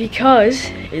occasion because,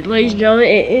 ladies and gentlemen,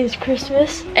 it is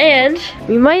Christmas, and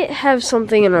we might have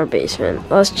something in our basement.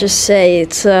 Let's just say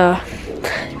it's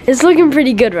looking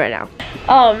pretty good right now.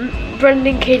 Brennan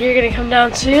and Katie are gonna come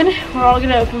down soon. We're all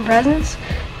gonna open presents,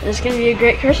 and it's gonna be a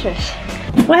great Christmas.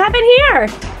 What happened here?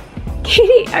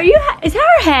 Katie, is that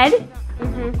her head?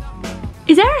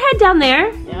 Is that her head down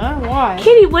there? Yeah, why?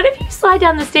 Katie, what if you slide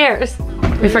down the stairs?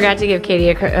 We forgot to give Katie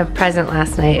a present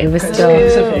last night. It was still...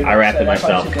 I wrapped it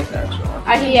myself.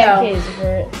 I can get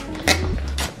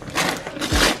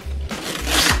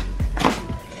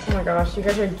Oh my gosh, you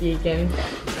guys are geeking.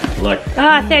 Look.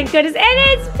 Ah, thank goodness. And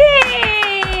it's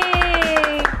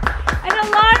pink! An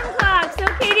alarm clock, so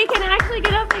Katie can actually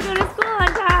get up and go to school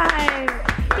on time.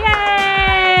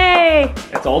 Yay!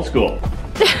 That's old school.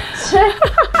 What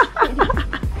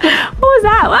was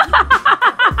that?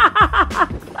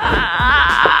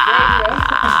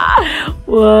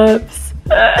 Whoops.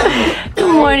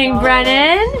 Good morning,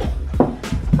 Brennan.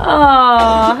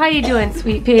 Oh, how you doing,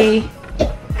 sweet pea?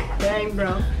 Dang,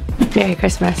 bro. Merry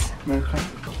Christmas. Merry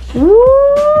Christmas. Woo,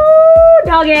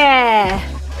 doggy.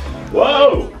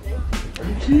 Whoa!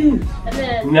 And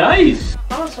then, Nice!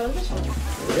 oh, so this one.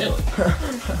 Really?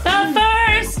 The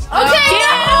first. Okay,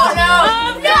 no!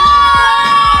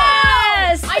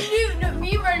 Yes! I knew, no,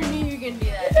 me and Brennan knew you were gonna do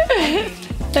that.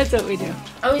 That's what we do.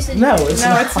 I always said No, it's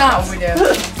not. It's not what we do.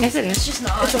 Yes, it is. it's just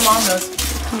not. It's Among Us.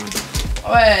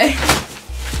 Wait.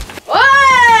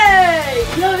 Wait!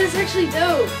 No, this is actually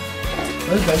dope.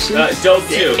 What is that shit? Dope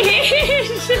too.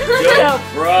 Dope,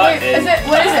 bruh. What is it,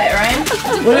 Ryan?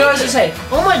 What do you always say?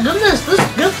 Oh my goodness, this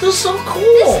gift is so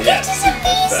cool. This is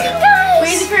amazing, guys!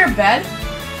 Wait, is it for your bed?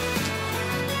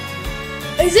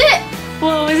 Is it?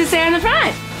 Well, what does it say on the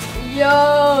front?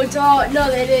 Yo, dog. No,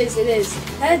 it is.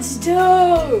 That's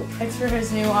dope. It's for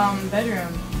his new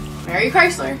bedroom. Mary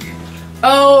Chrysler.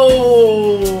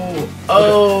 Oh!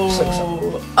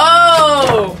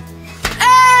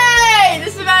 Hey!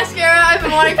 This is the mascara I've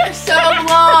been wanting for so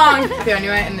long. Okay,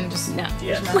 anyway, and then just No.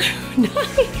 Yes.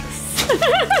 Nice.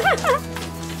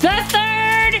 The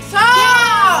third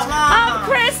Stop! of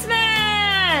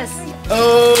Christmas.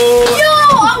 Oh! Yo, I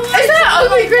want Is that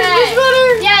ugly Christmas sweater?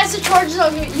 Yeah, it's a Chargers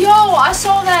ugly. Yo, I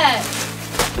saw that.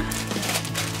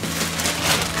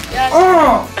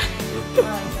 Oh!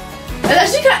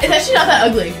 It's actually not that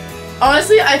ugly.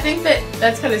 Honestly, I think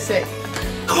that's kind of sick.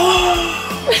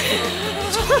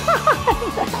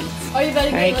 Are you better?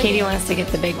 All right, Katie wants to get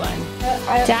the big one.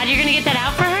 Dad, you're gonna get that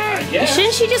out for her? Yes.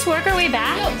 Shouldn't she just work her way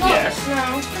back? Yes.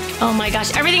 Oh my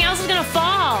gosh, everything else is gonna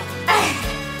fall.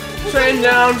 Train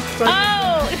down.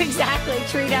 Oh, exactly,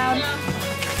 tree down.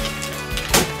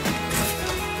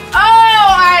 Oh,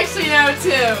 I actually know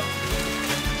too.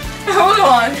 Hold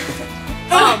on.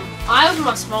 I opened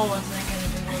my small ones and I got the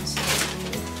big ones.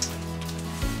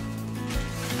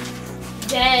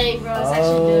 Dang, bro, it's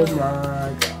actually dope. my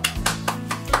god.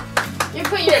 You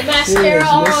put your mascara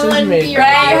on, this is your makeup.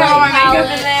 Right, I have my makeup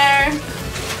palette. in there.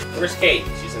 Where's Kate?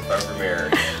 She's in front of her mirror.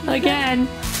 Again.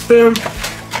 Boom.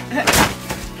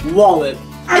 Wallet.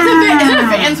 Is it a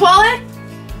Vans wallet?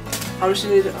 How much you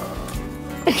need?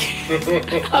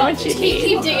 How much you need?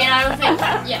 Keep digging, I don't think.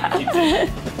 Yeah.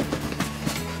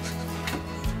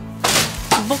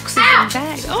 Books and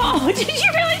bags. Oh, did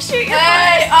you really shoot your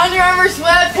Hey, Under Armour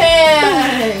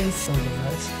sweatpants.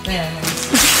 No.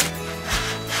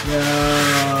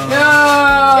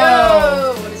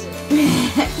 Yo. What is it?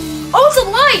 Oh, it's a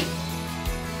light!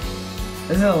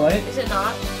 Is it a light? Is it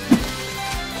not?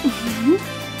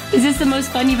 Is this the most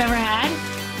fun you've ever had?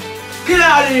 Get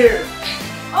out of here!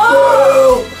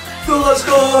 Oh! Phil, let's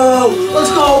go!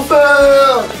 Let's go,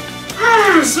 Phil!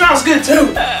 Smells good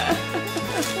too!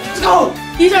 Let's go!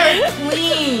 These are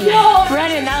clean.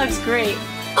 Brennan, that looks great.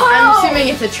 I'm assuming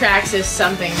if the tracks is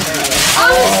something.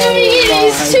 I'm assuming it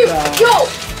is too. Yo,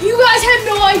 you guys have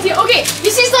no idea. Okay,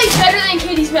 this is like better than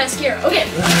Katie's mascara. Okay,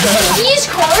 these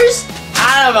cars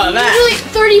I don't know about that. usually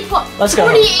 30 plus, Let's go.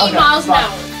 48 Okay, miles an fine.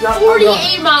 hour. No,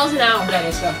 48 miles an hour. Okay,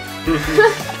 let's go.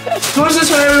 Who's this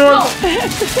one, everyone?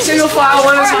 Single file,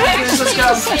 one is Alright, let's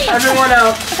go. actually, Everyone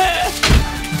out.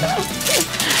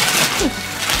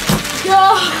 Yo,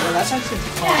 Well, that's actually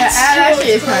That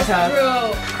actually is kind of tough.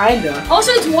 bro. kinda.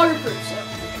 Also, it's waterproof. So.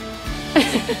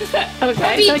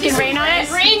 Okay, so it can rain on it?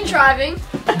 Rain driving.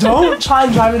 Don't try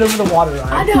and drive it over the water,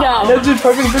 Ryan. know. No, dude,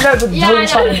 perfect. Do that, but Yeah, don't I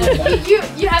try and do know. that.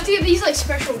 You have to get these like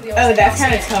special wheels. Oh, that's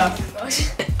kind of tough.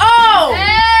 Oh! Oh,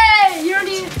 Hey, you don't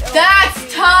need. that's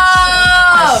I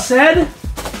tough. said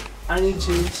I need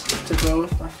jeans to go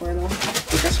with my flannel.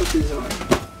 But guess what these are?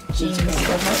 Jeans.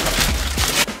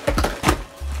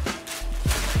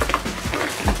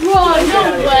 Bro,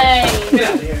 no way. Get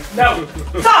out of here. No.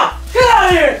 Stop! Get out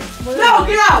of here! No,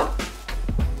 get out!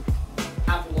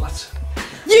 Apple Watch.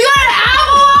 You got an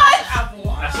Apple Watch? Apple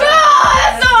Watch. No,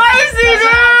 that's so icy, That's an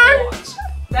dude. Apple Watch.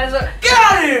 That is a. Get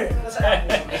out of here! That's an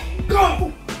Apple Watch.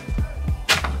 Go!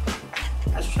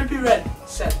 That's Trippy Red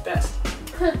said best.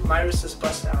 My wrist is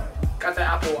bust out. Got the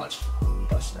Apple Watch.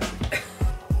 Bust out.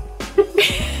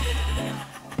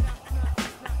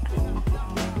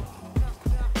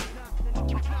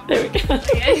 There we go.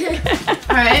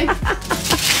 Alright.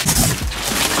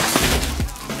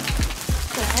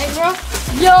 Hey, bro.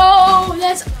 Yo,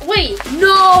 that's. Wait,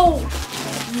 no.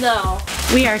 No.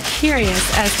 We are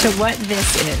curious as to what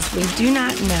this is. We do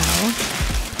not know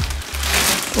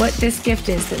what this gift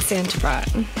is that Santa brought.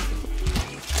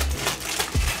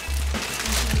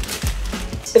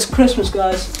 It's Christmas,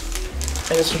 guys.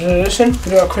 And it's a tradition.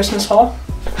 We do our Christmas haul.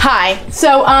 Hi.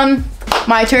 So,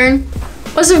 my turn.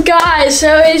 What's up, guys?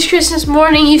 So it's Christmas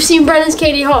morning. You've seen Brennan's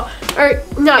Katie haul, or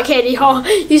not Katie haul.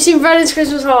 You've seen Brennan's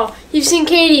Christmas haul. You've seen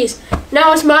Katie's.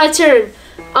 Now it's my turn.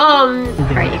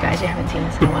 Alright, you guys, you haven't seen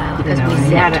this in a while because we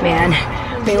zapped, man.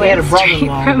 We went straight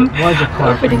from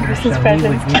opening Christmas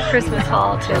presents to Christmas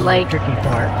haul to like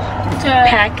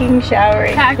packing,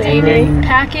 showering, cleaning,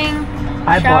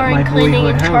 showering, cleaning,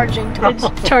 and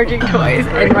charging toys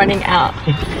and running out.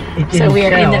 So we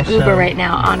are in the Uber right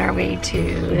now on our way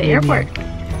to the airport.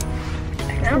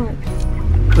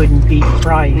 Couldn't beat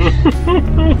price.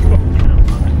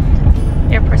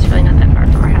 Airport's really not that far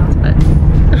from our house, but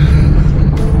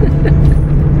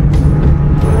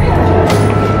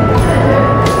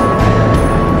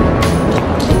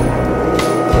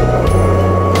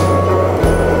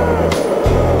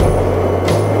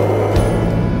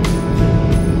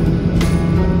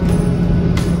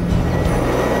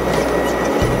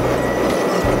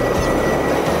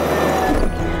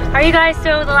Alright, you guys,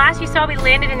 so the last you saw we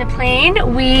landed in the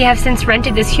plane. We have since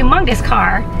rented this humongous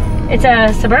car. It's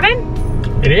a Suburban?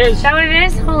 It is. Is that what it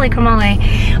is? Holy camole.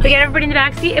 We got everybody in the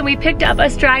back seat and we picked up a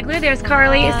straggler. There's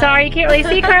Carly. Sorry, you can't really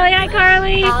see Carly. Hi,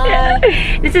 Carly.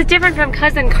 This is different from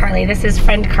cousin Carly. This is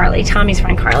friend Carly, Tommy's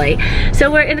friend Carly. So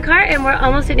we're in the car and we're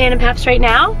almost at Nan and Pap's right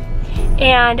now.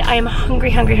 And I am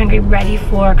hungry, ready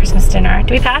for Christmas dinner.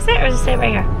 Do we pass it or does it stay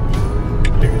right here?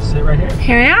 Sit right here.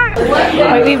 Here we are.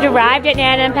 Right, we've arrived at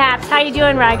Nan and Pap's. How you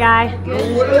doing, Rye Guy?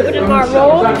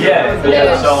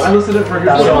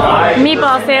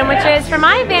 Meatball sandwiches. From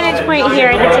my vantage point here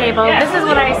at the table, this is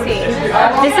what I see.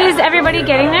 This is everybody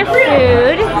getting their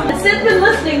food. I've been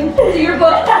listening to your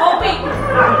book all week.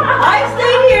 I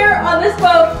stayed here on this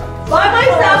boat by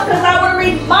myself because I want to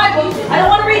read my book. I don't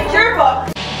want to read your book.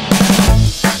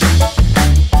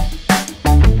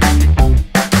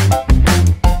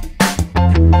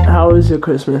 How was your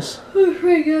Christmas? It was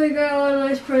pretty good. I got a lot of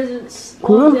nice presents.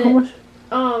 Cool.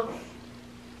 How much?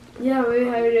 Yeah, really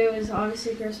happy today was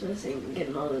obviously Christmas and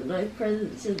getting all the nice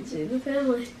presents and seeing the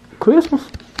family. Christmas.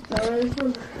 That was really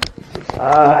fun.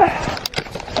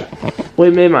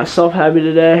 What made myself happy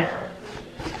today?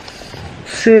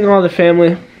 Seeing all the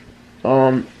family.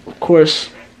 Of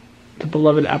course, the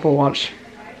beloved Apple Watch,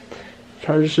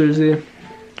 Chargers jersey,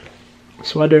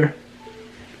 sweater,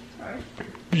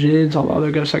 jeans, all the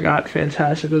other gifts I got.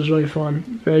 Fantastic. It was really fun.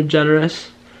 Very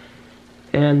generous.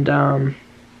 And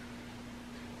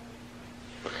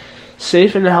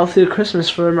safe and a healthy Christmas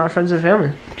for my friends and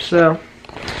family. So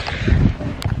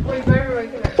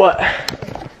what?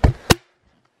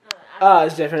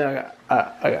 It's different.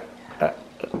 I got.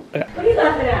 What are you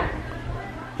laughing at?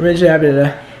 What made you happy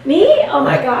today? Me? Oh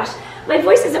my gosh. My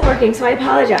voice isn't working, so I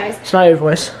apologize. It's not your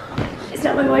voice. It's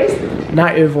not my voice?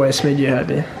 Not your voice made you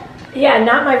happy. Yeah,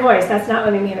 not my voice. That's not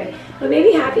what made me happy. What made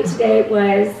me happy today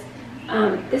was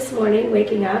this morning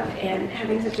waking up and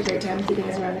having such a great time with you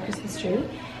guys around the Christmas tree.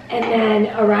 And then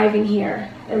arriving here.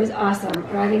 It was awesome.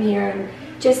 Arriving here and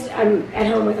just I'm at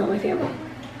home with all my family.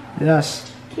 Yes.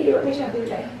 Katie, what made you happy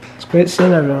today? It's great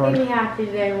seeing everyone. What made me happy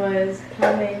today was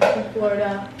coming to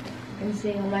Florida and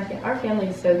seeing all my family. Our family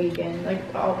is so vegan. Like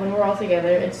when we're all together,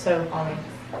 it's so funny.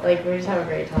 Like we just have a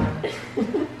great time.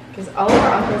 Because all of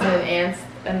our uncles and aunts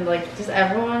and like just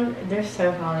everyone, they're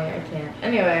so funny. I can't.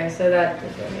 Anyway, so that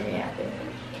just really made me happy.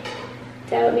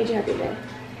 Dad, what made you happy today?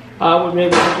 What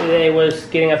made me happy today was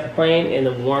getting off the plane and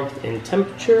the warmth and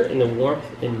temperature and the warmth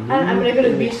and mood. I'm gonna go to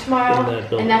the beach tomorrow,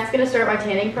 and that's gonna start my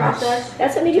tanning process.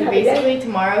 That's what made you happy today? Basically,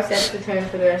 tomorrow sets the tone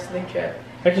for the rest of the trip.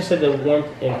 I just said the warmth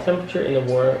and temperature and the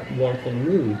warmth and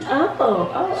mood.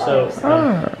 So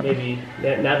maybe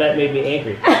now that made me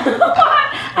angry.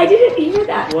 I didn't hear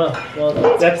that. Well,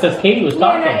 that's because Katie was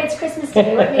talking. Yeah, it's Christmas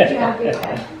Day. What made you happy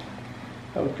today?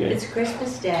 Oh, good. It's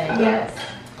Christmas Day. Yes.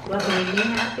 What made me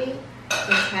happy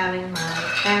was having my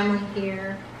family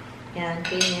here and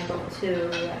being able to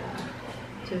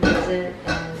visit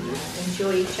and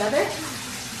enjoy each other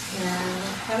and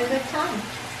have a good time.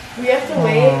 We have to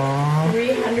wait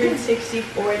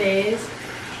 364 days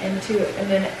and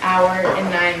an hour and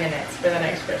 9 minutes for the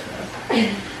next Christmas.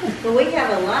 But we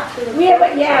have a lot to look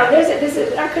forward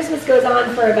to. Our Christmas goes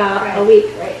on for about a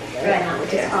week right now,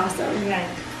 which is awesome. Right.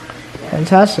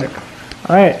 Fantastic.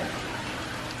 All right.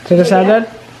 Take us out, Dad.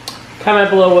 Comment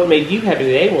below what made you happy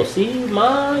today. We'll see you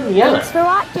mañana. Thanks for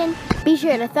watching. Be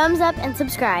sure to thumbs up and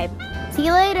subscribe. See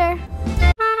you later.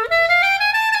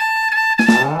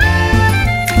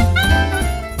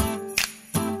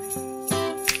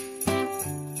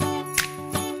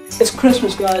 It's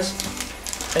Christmas, guys,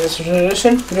 and it's a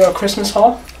tradition. We do our Christmas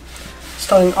haul,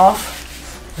 starting off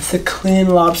with the clean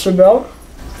lobster belt.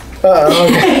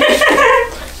 Okay.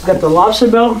 Got the lobster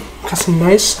belt. Got some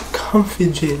nice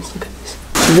comfy jeans. Look at these.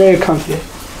 Very comfy.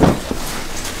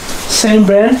 Same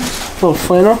brand. Little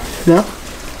flannel. No.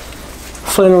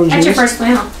 Flannel jeans. That's your first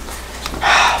flannel.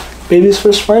 Baby's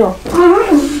first flannel.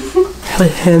 Haley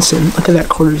Hansen. Look at that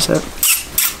quarter set.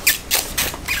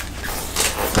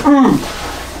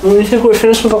 When we think we're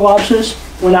finished with the lobsters,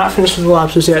 we're not finished with the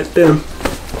lobsters yet. Boom.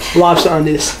 Lobster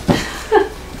undies.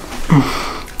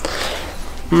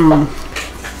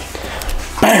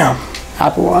 Bam!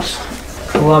 Apple Watch.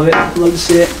 Love it. Love to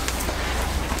see it.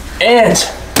 And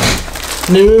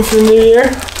new move for the new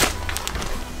year.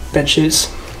 Bed sheets.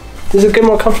 Does it get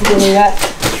more comfortable than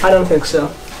that? I don't think so.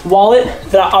 Wallet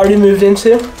that I already moved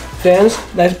into. Vans.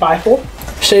 Nice bifold.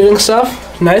 Shaving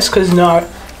stuff. Nice because you know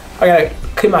I gotta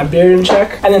keep my beard in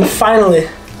check. And then finally,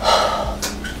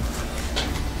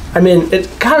 I mean, it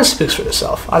kind of speaks for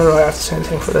itself. I don't really have to say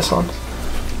anything for this one.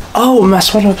 Oh, my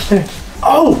sweater upstairs.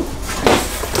 Oh!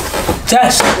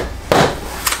 Desk!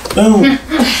 Boom.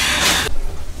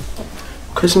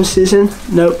 Christmas season?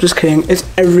 Nope, just kidding. It's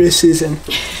every season.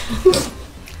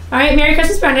 All right, Merry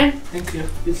Christmas, Brennan. Thank you.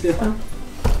 You too.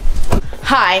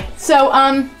 Hi. So,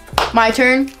 my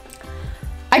turn.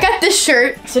 I got this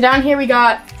shirt. So down here we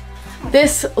got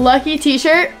this Lucky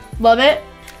t-shirt. Love it.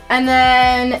 And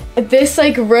then this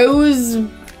like rose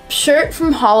shirt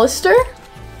from Hollister.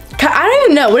 I don't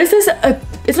even know. What is this?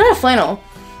 It's not a flannel.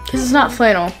 This is not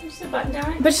flannel. Just a button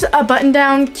down. But just a button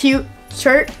down cute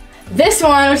shirt. This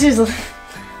one, which is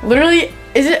literally,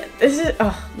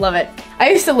 oh, love it.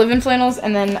 I used to live in flannels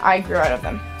and then I grew out of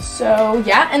them. So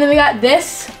yeah, and then we got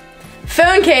this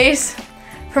phone case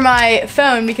for my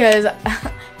phone because,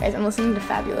 guys, I'm listening to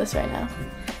Fabulous right now.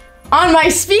 On my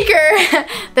speaker,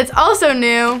 that's also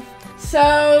new.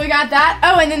 So we got that.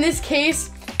 Oh, and then this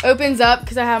case opens up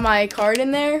because I have my card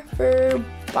in there for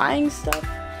buying stuff.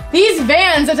 These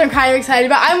Vans, which I'm kind of excited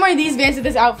about. I'm wearing these Vans with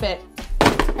this outfit.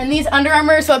 And these Under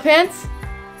Armour sweatpants,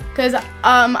 because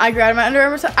I grew out of my Under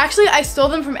Armour. Actually, I stole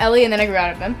them from Ellie and then I grew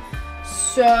out of them.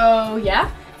 So yeah.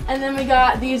 And then we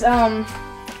got these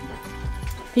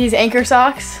anchor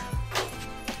socks,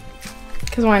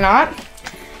 because why not?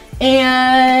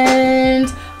 And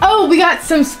oh, we got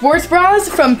some sports bras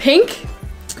from Pink.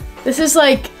 This is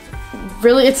like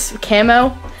really, it's camo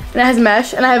and it has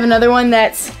mesh. And I have another one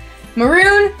that's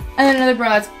maroon and then another bra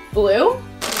that's blue.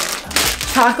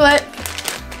 Chocolate,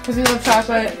 because we love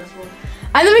chocolate.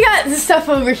 And then we got this stuff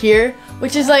over here,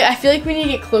 which is like, I feel like we need to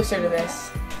get closer to this.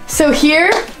 So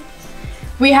here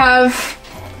we have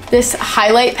this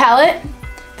highlight palette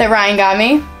that Ryan got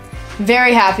me.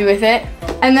 Very happy with it.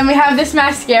 And then we have this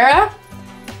mascara,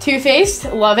 Too Faced,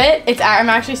 love it. I'm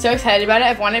actually so excited about it.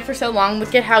 I've wanted it for so long.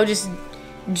 Look at how just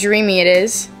dreamy it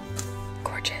is.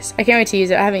 Gorgeous. I can't wait to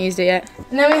use it. I haven't used it yet.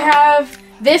 And then we have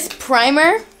this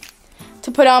primer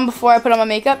to put on before I put on my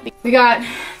makeup. We got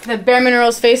the Bare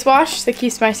Minerals face wash that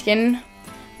keeps my skin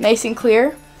nice and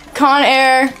clear.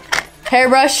 Conair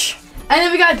hairbrush. And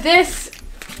then we got this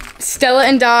Stella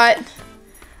and Dot. I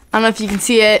don't know if you can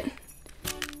see it.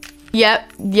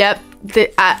 Yep.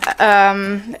 I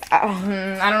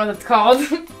don't know what that's called.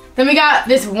 Then we got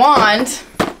this wand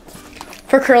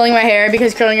for curling my hair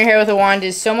because curling your hair with a wand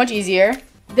is so much easier.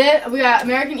 Then we got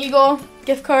American Eagle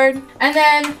gift card. And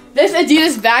then this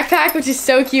Adidas backpack, which is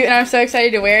so cute and I'm so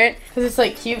excited to wear it because it's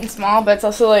like cute and small, but it's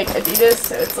also like Adidas,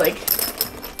 so it's like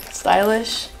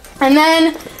stylish. And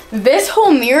then this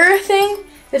whole mirror thing,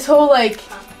 this whole like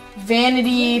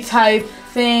vanity type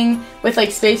thing with like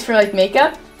space for like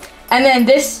makeup. And then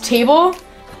this table,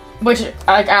 which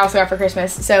I also got for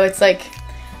Christmas. So it's like,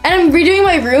 and I'm redoing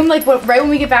my room like right when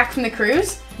we get back from the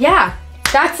cruise. Yeah,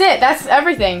 that's it. That's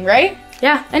everything, right?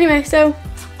 Yeah, anyway, so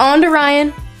on to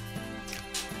Ryan.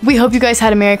 We hope you guys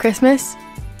had a Merry Christmas.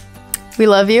 We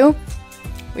love you.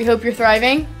 We hope you're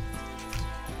thriving.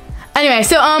 Anyway,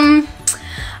 so I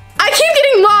keep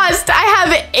getting lost. I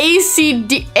have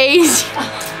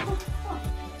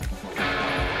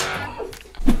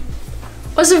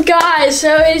What's up, guys?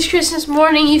 So it is Christmas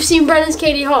morning. You've seen Brennan's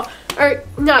Katie haul, or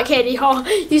not Katie haul.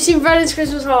 You've seen Brennan's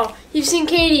Christmas haul. You've seen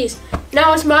Katie's.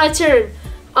 Now it's my turn.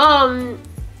 I'm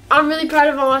really proud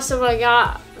of all my stuff I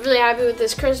got. Really happy with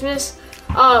this Christmas.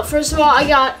 First of all, I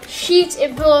got sheets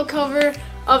and pillow cover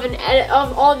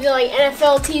of all the like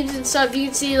NFL teams and stuff. You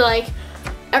can see like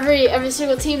every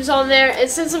single team's on there. And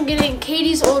since I'm getting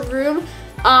Katie's old room,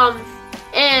 and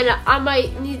I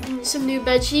might need some new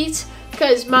bed sheets,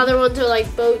 because my other ones are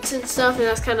like boats and stuff, and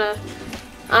that's kind of,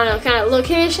 I don't know, kind of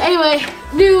low-kiddish. Anyway,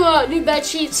 new bed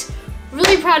sheets.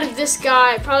 Really proud of this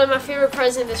guy. Probably my favorite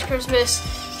present this Christmas.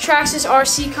 Traxxas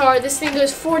RC car. This thing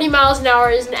goes 40 miles an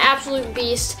hour. It's an absolute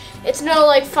beast. It's no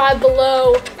like Five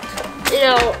Below, you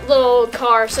know, little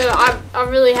car. So I'm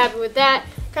really happy with that.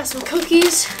 Got some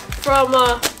cookies from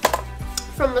my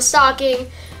stocking.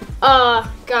 Got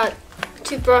a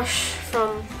toothbrush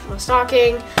from my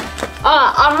stocking.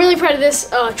 I'm really proud of this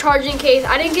charging case.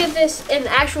 I didn't get this in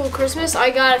actual Christmas.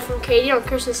 I got it from Katie on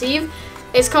Christmas Eve.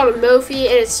 It's called a Mophie,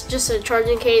 and it's just a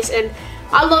charging case. And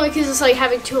I love it because it's like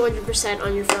having 200%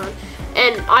 on your phone.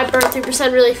 And I burn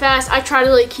 3% really fast. I try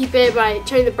to like keep it by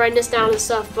turning the brightness down and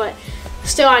stuff, but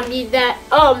still I need that.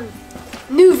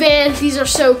 New Vans, these are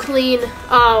so clean.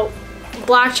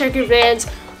 Black checkered Vans,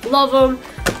 love them.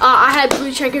 I had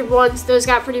blue checkered ones, those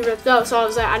got pretty ripped up, so I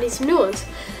was like, I need some new ones.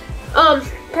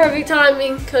 Perfect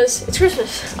timing because it's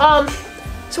Christmas.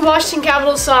 So Washington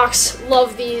Capitals socks,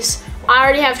 love these. I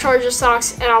already have Chargers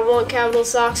socks and I want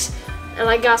Capitals socks, and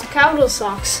I got some Capitals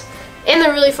socks. And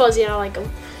they're really fuzzy and I like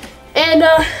them. And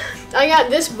I got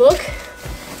this book,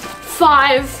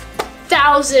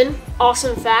 5,000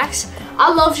 Awesome Facts.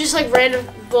 I love just like random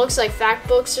books, like fact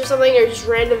books or something, or just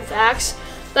random facts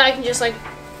that I can just like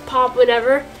pop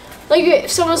whenever. Like if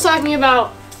someone's talking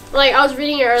about, like I was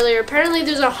reading it earlier, apparently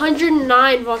there's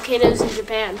 109 volcanoes in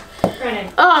Japan.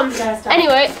 Brennan,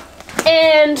 anyway,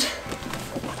 and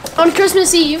on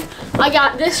Christmas Eve, I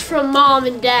got this from Mom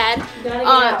and Dad.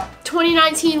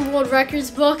 2019 World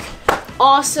Records book.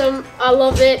 Awesome, I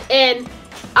love it, and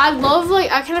I love,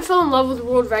 like, I kind of fell in love with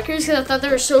world records because I thought they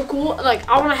were so cool. Like,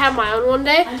 I want to have my own one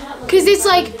day because it's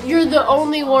like you're the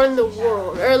only one in the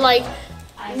world, or like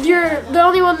you're the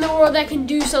only one in the world that can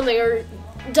do something or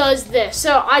does this.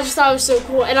 So I just thought it was so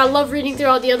cool, and I love reading through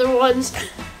all the other ones.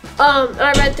 And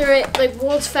I read through it, like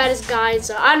World's Fattest Guide,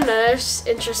 so I don't know, that just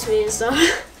interests me and stuff.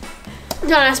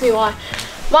 Don't ask me why.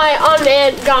 My aunt and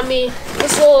aunt got me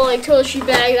this little like toiletry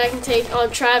bag that I can take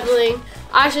on traveling.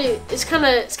 Actually, it's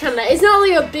not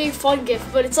like a big fun gift,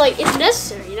 but it's like it's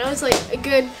necessary, you know. It's like a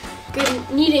good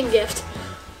needing gift.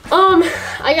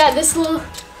 I got this little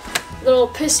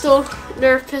pistol,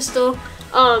 Nerf pistol.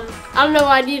 I don't know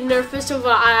why I need a Nerf pistol,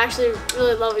 but I actually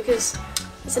really love it because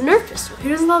it's a Nerf pistol. Who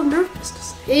doesn't love Nerf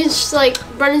pistols? It's just like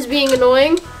Brennan's being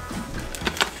annoying.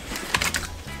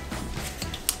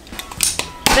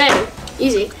 Bang,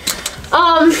 easy.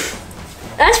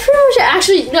 That's pretty much it.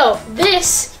 Actually, no,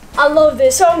 this. I love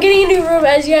this. So I'm getting a new room,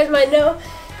 as you guys might know,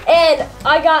 and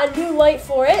I got a new light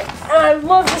for it. And I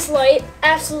love this light.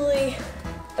 Absolutely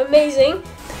amazing.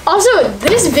 Also,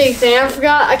 this big thing,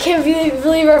 I can't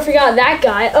believe I forgot that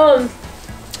guy.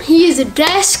 He is a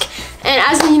desk, and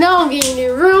as you know, I'm getting a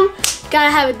new room.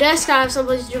 Gotta have a desk, gotta have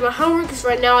someplace to do my homework, because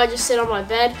right now I just sit on my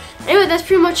bed. Anyway, that's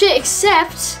pretty much it,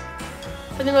 except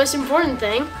for the most important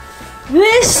thing.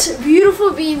 This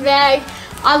beautiful bean bag.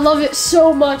 I love it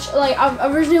so much. Like, I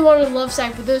originally wanted a love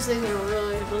sack, but those things are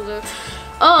really expensive.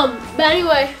 But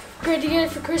anyway, great to get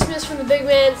it for Christmas from the big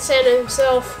man, Santa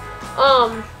himself.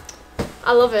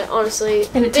 I love it, honestly.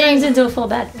 And it turns into a full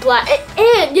bed. Black.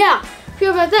 And yeah, feel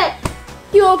about that.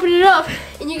 You open it up,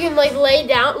 and you can like lay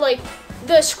down, like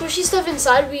the squishy stuff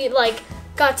inside we like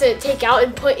got to take out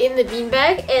and put in the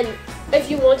beanbag. And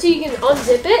if you want to, you can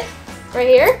unzip it right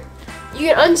here. You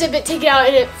can unzip it, take it out,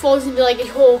 and it folds into like a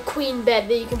whole queen bed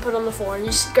that you can put on the floor. And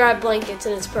you just grab blankets,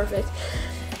 and it's perfect.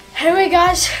 Anyway,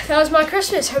 guys, that was my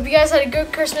Christmas. Hope you guys had a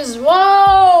good Christmas.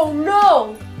 Whoa,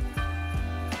 no.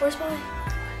 Where's my...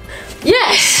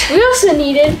 Yes, we also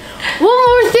needed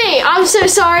one more thing. I'm so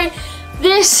sorry.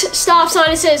 This stop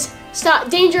sign, it says, stop,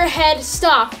 danger ahead,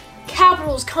 stop.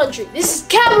 Capitals Country. This is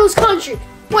Capitals Country.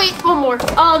 Wait, one more.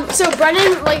 So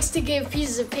Brennan likes to give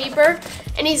pieces of paper,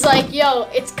 and he's like, yo,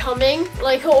 it's coming.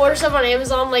 Like, he'll order stuff on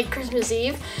Amazon, like, Christmas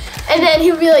Eve. And then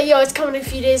he'll be like, yo, it's coming a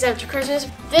few days after Christmas.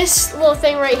 This little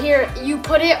thing right here, you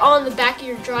put it on the back of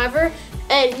your driver,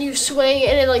 and you swing,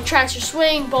 and it, like, tracks your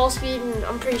swing, ball speed, and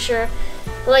I'm pretty sure,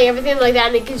 like, everything like that,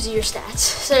 and it gives you your stats.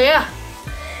 So, yeah.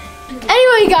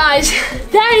 Anyway, guys,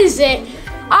 that is it.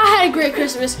 I had a great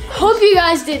Christmas. Hope you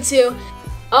guys did, too.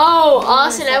 Oh,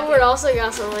 us and Edward also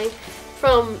got something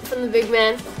from the big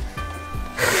man.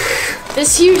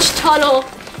 This huge tunnel,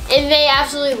 and they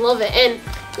absolutely love it. And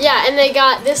yeah, and they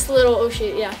got this little, oh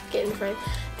shoot, yeah, get in frame.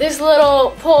 This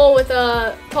little pole with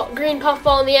a green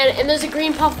puffball in the end, and there's a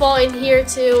green puffball in here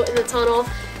too in the tunnel.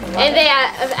 And they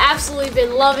have absolutely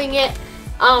been loving it.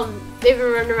 They've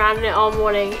been running around in it all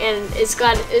morning, and it's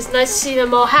nice to see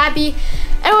them all happy.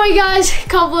 Anyway, guys,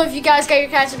 comment below if you guys got your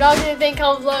cats or dogs or anything.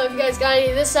 Comment below if you guys got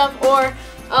any of this stuff or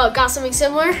got something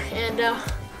similar. And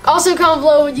also comment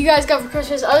below what you guys got for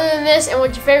Christmas other than this and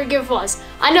what your favorite gift was.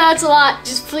 I know that's a lot.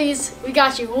 Just please, we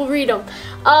got you. We'll read them.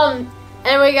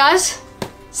 Anyway, guys,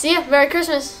 see ya. Merry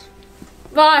Christmas.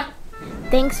 Bye.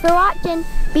 Thanks for watching.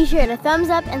 Be sure to thumbs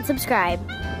up and subscribe.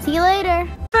 See you later.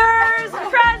 First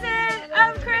present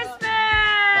of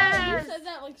Christmas! You said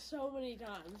that like so many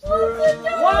times.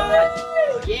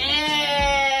 What?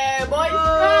 Yeah, boys.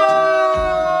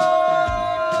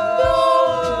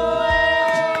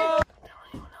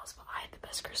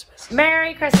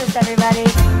 Merry Christmas, everybody.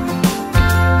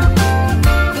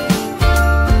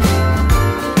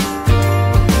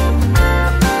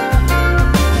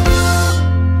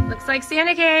 Looks like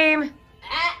Santa came.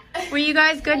 Were you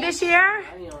guys good this year?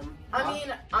 I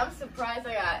mean, I'm surprised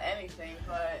I got anything,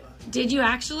 but Did you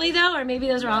actually, though? Or maybe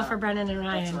those are all for Brennan and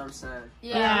Ryan? That's what I'm saying.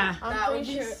 Yeah. that would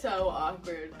be so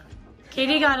awkward.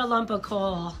 Katie got a lump of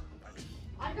coal.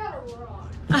 I got a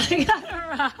rock. I got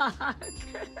a rock.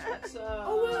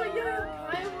 Oh, wait, yeah. Can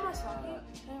I have my stocking?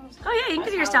 Oh, yeah, you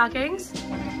can do your stockings.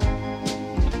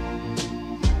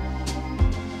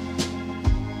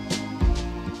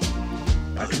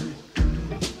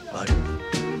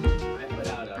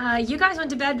 You guys went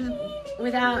to bed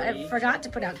without, forgot to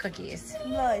put out cookies.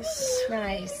 Nice.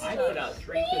 Nice. I put out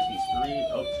 3 cookies. 3.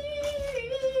 Oh,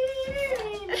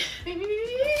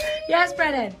 Yes,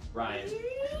 Brennan. Ryan.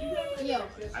 Yo.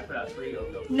 I put out 3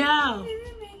 Oreos. No.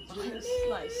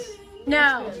 Nice.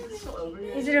 No.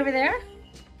 Is it over there?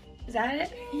 Is that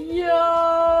it? Yo!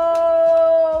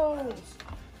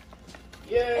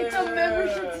 Yeah. It's a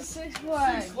membership to Six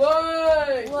Flags.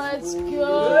 Flags. Let's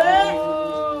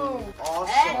go!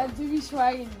 Awesome. That do be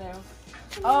swagging now.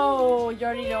 Oh, you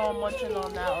already know I'm munching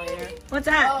on that later. What's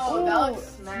that? Oh, that looks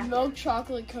smack. Milk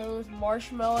chocolate coated with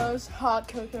marshmallows, hot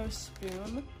cocoa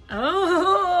spoon.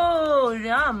 Oh,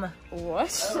 yum.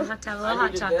 What? I'll have to have a little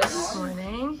hot chocolate this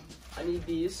morning. I need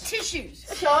these. Tissues.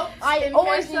 Soap. I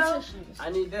always need soap. tissues. I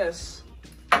need this.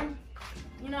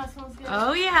 You know, it smells good.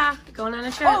 Oh, yeah. Going on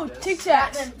a trip. Oh, Tic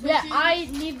Tacs. Batman, Yeah, please. I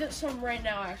need some right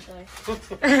now, actually.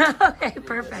 Okay,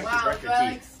 perfect. Wow, do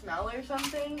I like smell or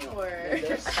something? Or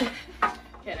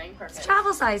kidding, It's perfect.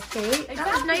 travel size, Kate. That was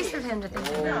Exactly. nice of him to think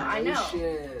of No, that. I know.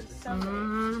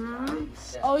 Mhm.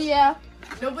 Oh, yeah.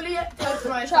 Nobody touched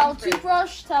my Travel sunscreen.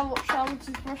 toothbrush, travel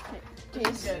toothbrush This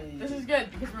is good. This is good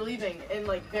because we're leaving in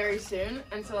like very soon,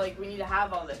 and so like we need to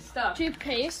have all this stuff.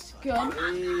 Toothpaste, good.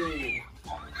 Hey.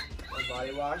 A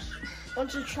body wash.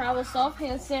 Bunch of travel stuff,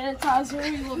 hand sanitizer,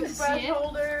 you love to see Bread it.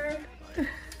 holder.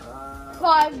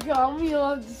 5 gum, you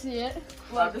love to see it.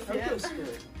 Love to see Cocoa's it.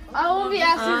 good. I won't be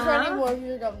asking for any more of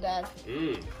your gum, Dad.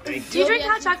 Thank Do you drink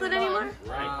hot chocolate anymore?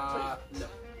 Right. No.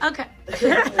 Okay.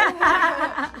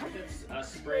 It's a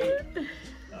spray.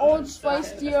 Old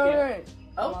Spice deodorant.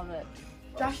 Oh. Love it.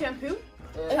 Josh shampoo.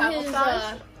 It Travel is,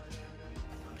 size.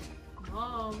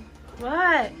 Mom, What?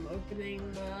 I'm opening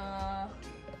the...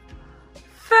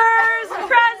 First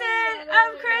present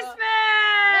of You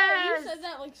Christmas! said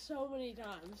that like so many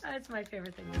times. That's my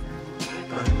favorite thing.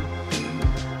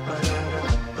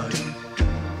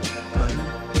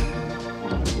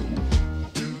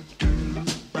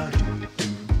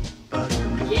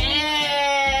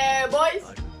 Yeah, boys.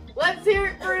 Let's hear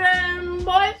it for them,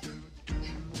 boys.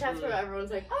 That's where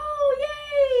everyone's like,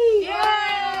 oh, yay!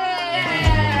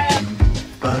 Yeah!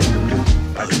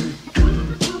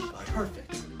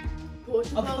 Perfect.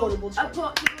 Portable, A portable a charger.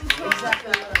 portable charger.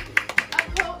 Exactly what I need. A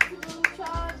portable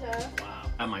charger. Wow.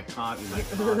 At my coffee,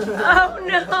 Oh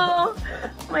no!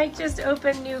 Mike just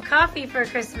opened new coffee for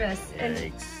Christmas and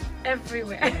it's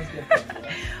everywhere.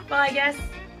 Well, I guess.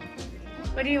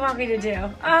 What do you want me to do?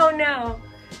 Oh no.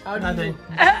 Nothing.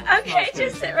 Okay,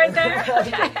 just sit right there.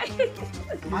 Okay.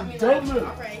 Don't move.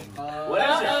 What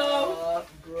is it?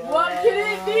 What can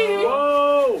it be?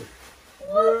 Whoa!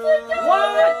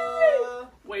 What?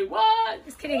 Wait, what?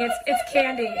 Just kidding. It's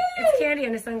candy. It's candy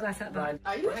in a sunglass hat box.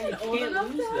 Are you even old Can't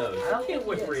enough lose to? those. I can't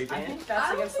whip I Reagan. think I that's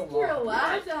don't against the think you're law.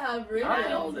 allowed to have I'm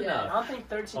Reagan. old I enough. don't think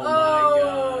 13.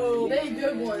 Oh my They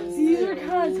good ones. These are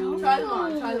kind of Try them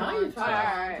on. Try them on. Kinda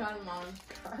Try tough. them on.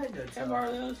 Kinda. Can I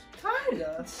borrow those?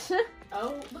 Kinda.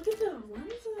 Oh, look at the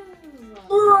lenses.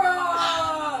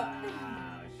 Ah,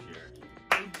 sure.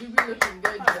 You do be looking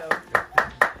good, though.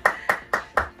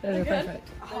 Those are perfect.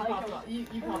 Oh, you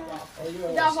popped off. Oh,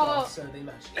 you're Yeah, almost Papa. off, so they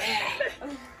match.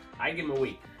 I give him a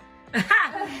week.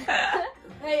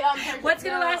 Hey, What's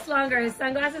gonna last longer, his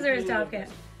sunglasses or his top kit?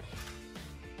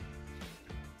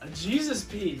 A Jesus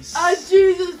piece. A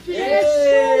Jesus piece.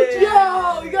 Yay.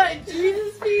 Yo, you got a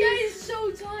Jesus piece? That is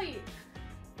so tight.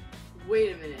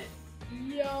 Wait a minute.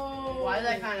 Yo. Why is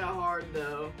that kind of hard,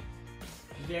 though?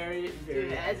 Very, very.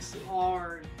 Dude, that's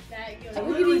hard. That goes. I Look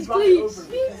at literally these brought it cleats.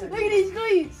 over because Look at these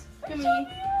cleats. Come here.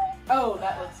 Oh,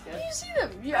 that looks good. You see them?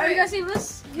 Are you guys seeing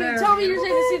this? You Very tell me you're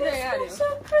saying the same thing I do.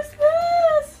 Some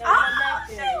Christmas.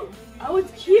 Oh,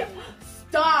 it's cute.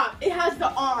 Stop! It has the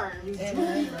arms.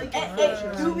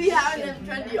 Doobie having them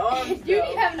trendy arms.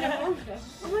 Doobie having them arms.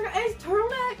 Oh my god, it's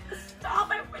turtleneck.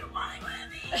 Stop! I've been wanting one of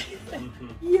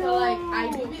these. So like, I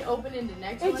Doobie opening the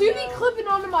next one. Doobie clipping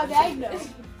onto my bag though.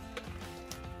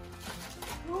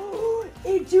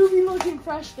 It do be looking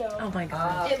fresh though. Oh my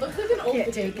god. It looks like an old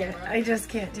Can't take it. I just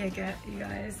can't take it, you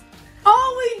guys.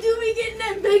 Oh, we do be getting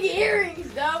them big earrings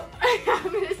though.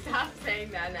 I'm gonna stop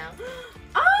saying that now.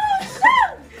 Oh,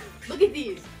 no! Look at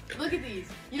these. Look at these.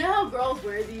 You know how girls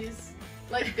wear these?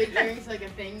 Like big earrings, like a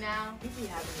thing now? We be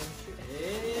having them too.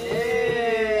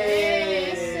 Hey.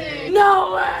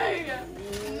 No way!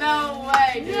 No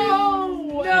way! No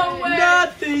way! No way!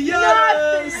 Not the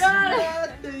Yuttas!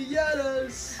 Not the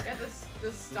Yuttas! Got the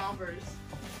stompers.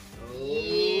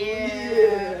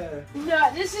 Yeah. No,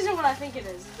 this isn't what I think it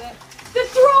is. The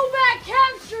throwback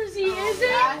Cavs jersey, is it?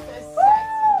 That's a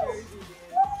sexy jersey, dude.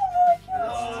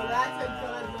 Oh, that's a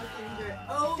good looking jersey.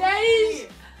 Oh, that is.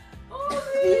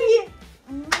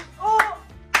 Oh,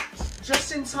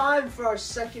 Just in time for our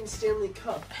second Stanley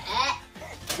Cup.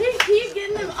 he keeps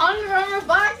getting them Under Armour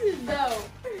boxes though.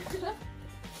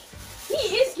 He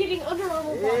is getting Under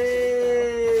Armour boxes.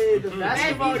 Hey, the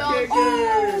basketball kickers.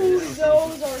 Oh,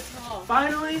 those are tough.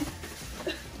 Finally,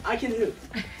 I can hoop.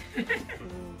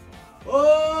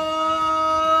 Oh!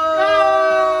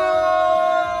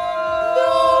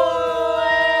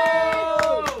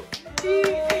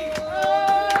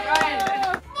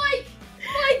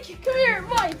 Mike, come here,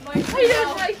 Mike. How you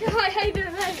doing, Mike? Hi, how you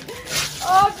doing, Mike?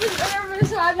 Oh, I'm just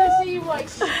nervous. Happy to see you, Mike.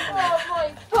 Oh,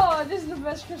 Mike. Oh, this is the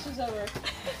best Christmas ever.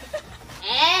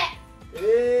 Hey!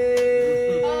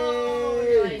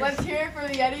 Oh, let's hear it for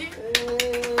the Yeti.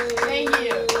 Thank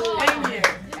you. Thank you.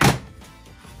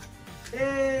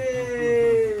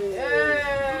 Hey!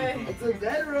 Hey! It's a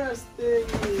bed rest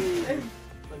thingy.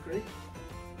 Look, ready?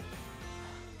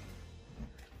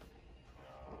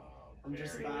 I'm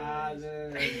just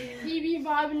vibing. He be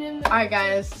vibing in the. Alright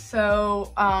guys,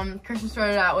 so Christmas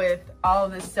started out with all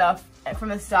of this stuff from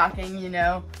the stocking, you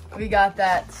know. We got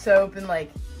that soap and like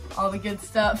all the good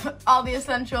stuff, all the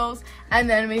essentials. And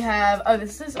then we have, oh,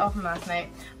 this is all from last night.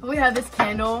 But we have this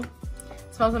candle,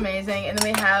 it smells amazing. And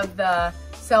then we have the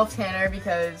self-tanner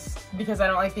because I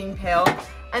don't like being pale.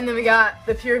 And then we got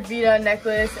the Pure Vita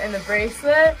necklace and the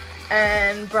bracelet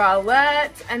and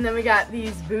bralette. And then we got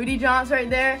these booty jaunts right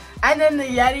there. And then the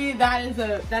Yeti,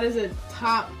 that is a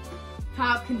top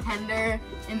contender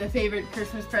in the favorite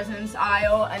Christmas presents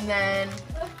aisle. And then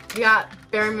we got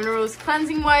Bare Minerals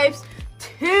cleansing wipes.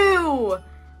 2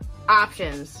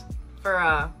 options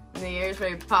for New Year's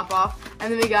ready to pop off.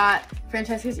 And then we got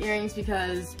Francesca's earrings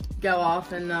because go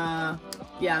off and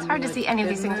yeah. It's hard to see any of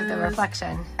these things with the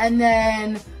reflection. And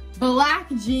then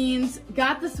black jeans,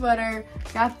 got the sweater,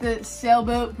 got the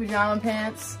sailboat pajama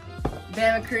pants,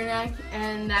 Bama crew neck,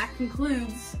 and that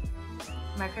concludes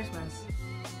my Christmas.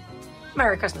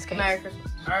 Merry Christmas, Kate. Merry Christmas.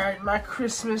 Alright, my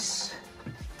Christmas.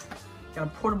 Got a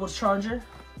portable charger.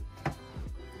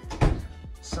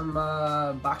 Some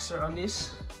boxer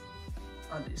undies.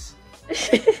 Undies.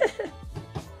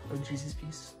 From Jesus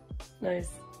Piece. Nice.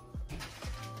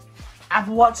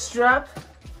 Apple Watch strap.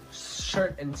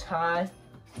 Shirt and tie.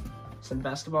 Some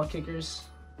basketball kickers.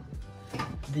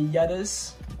 The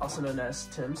Yuttas, also known as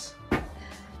Tim's.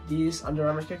 These Under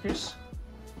Armour kickers.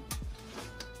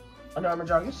 Under Armour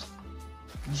joggers.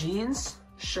 Jeans,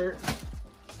 shirt,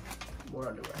 more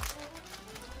underwear.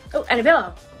 Oh, and a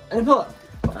pillow. And a pillow.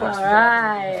 Of course. All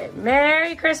right.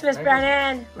 Merry Christmas,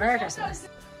 Brennan. Merry Christmas.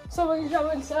 So we're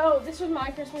jumping. So this was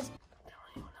my Christmas. Don't tell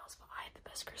anyone else, but I had the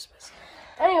best Christmas.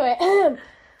 Anyway,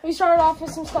 we started off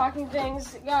with some stocking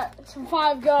things. Got some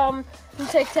 5 gum, some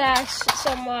Tic Tacs,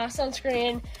 some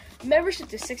sunscreen, membership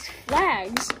to 6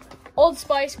 Flags. Old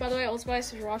Spice, by the way, Old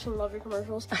Spice, if you're watching, love your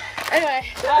commercials. Anyway,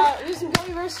 we some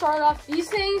gummy bears started off. These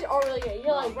things are really good.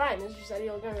 You're like, Brian, this is just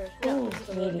ideal gummy bears. No, this is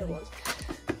the really good ones.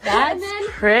 That's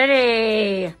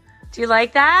pretty. Do you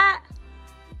like that?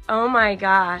 Oh my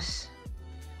gosh.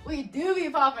 We do be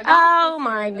popping. Oh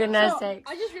my goodness So,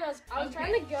 sakes. I just realized I was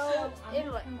trying to go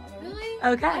in like, really?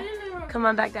 Okay. I didn't remember. Come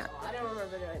on back down. I don't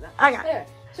remember doing that. Okay. Anyway,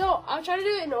 so I was trying to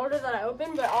do it in order that I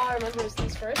opened, but all I remember was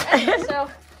these first. Anyway, so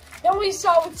then we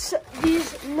saw with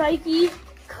these Nike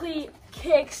cleat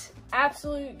kicks,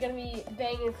 absolute gonna be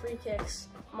banging free kicks,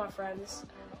 my friends,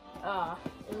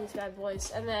 in these bad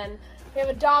boys. And then we have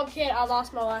a dog kit. I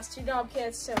lost my last 2 dog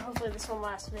kits, so hopefully this one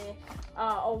lasts me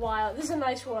a while. This is a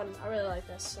nice one. I really like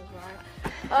this. So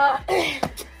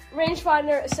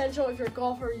rangefinder essential. If you're a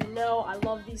golfer, you know I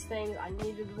love these things. I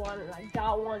needed one, and I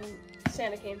got one.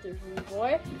 Santa came through for me,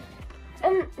 boy.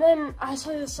 And then I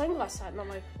saw the sunglass set, and I'm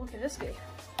like, look at this guy.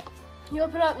 You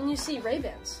open up and you see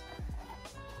Ray-Bans.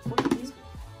 What are these?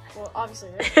 Well, obviously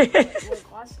Ray-Bans,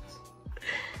 glasses.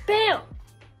 Bam!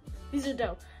 These are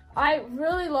dope. I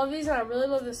really love these and I really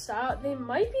love the style. They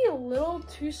might be a little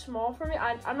too small for me.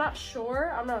 I'm not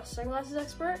sure. I'm not a sunglasses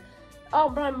expert.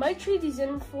 But I might trade these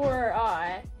in for,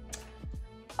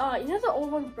 you know the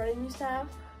old ones Brennan used to have?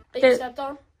 That you stepped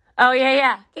on? Oh,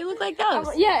 yeah. They look like those.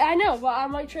 Yeah, I know, but I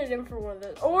might trade it in for one of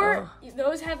those. Or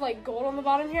those have like gold on the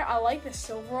bottom here. I like the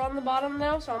silver on the bottom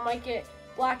though, so I might get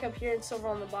black up here and silver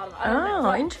on the bottom. I don't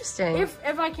know. Interesting. If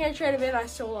I can't trade them in, I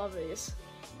still love these.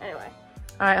 Anyway.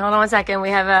 All right, hold on one second. We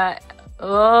have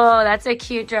oh, that's a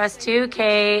cute dress too,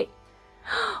 Kate.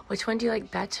 Which one do you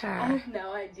like better? I have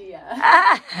no idea.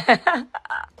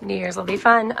 New Year's will be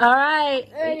fun. All right.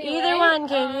 Anyway, either one,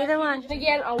 Kate, either one.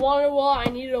 Again, I wanted a wallet.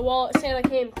 I needed a wallet. Santa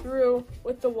came through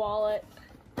with the wallet.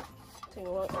 Take a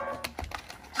look.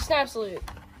 Just an absolute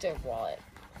dope wallet.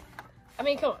 I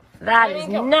mean, come on. That is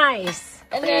nice.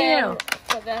 And then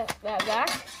put that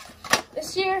back.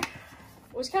 This year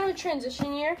was kind of a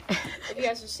transition year. If you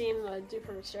guys have seen the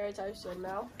different stereotypes, you'll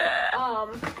know.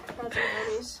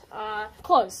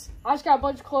 Clothes. I just got a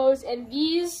bunch of clothes, and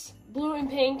these blue and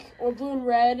pink or blue and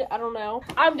red, I don't know.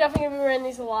 I'm definitely gonna be wearing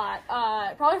these a lot.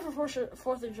 Probably for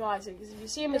 4th of July, because if you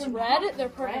see them as red, they're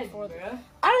perfect for them.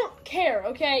 I don't care,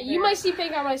 okay? You might see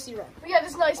pink, I might see red. We got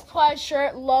this nice plaid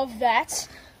shirt, love that.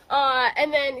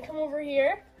 And then come over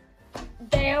here.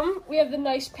 Bam, we have the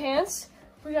nice pants.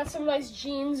 We got some nice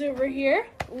jeans over here.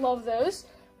 Love those.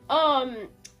 And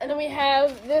then we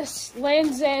have this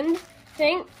Land's End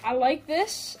thing. I like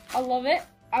this. I love it.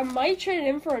 I might trade it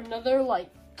in for another, like,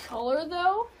 color,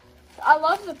 though. I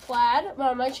love the plaid,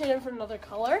 but I might trade it in for another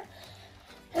color.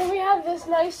 And we have this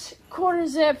nice quarter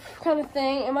zip kind of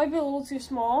thing. It might be a little too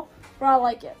small, but I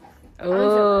like it.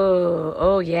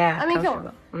 Oh, yeah. I mean,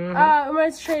 come on. I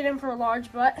might trade it in for a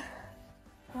large, but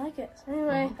I like it. So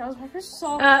anyway, that was my Christmas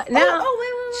song. No. Wait.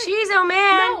 Jeez, oh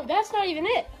man. No, that's not even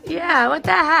it. Yeah, what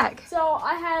the heck? So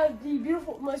I have the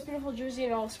most beautiful jersey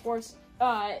in all of sports.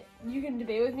 You can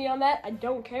debate with me on that. I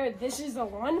don't care. This is the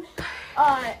one.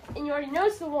 And you already know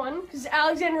it's the one because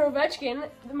Alexander Ovechkin,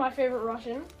 my favorite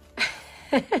Russian.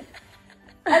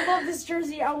 I love this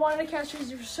jersey. I wanted to catch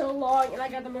jersey for so long, and I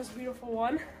got the most beautiful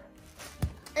one.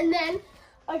 And then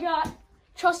I got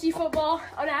trusty football.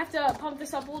 I'm gonna have to pump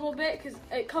this up a little bit because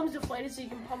it comes deflated, so you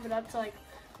can pump it up to like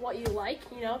what you like.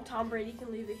 You know, Tom Brady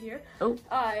can leave it here.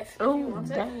 If he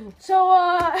wants it. So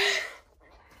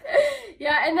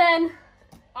yeah, and then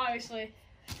obviously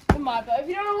the My Pillow. If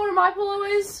you don't know what a My Pillow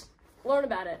is, learn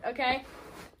about it. Okay,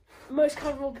 most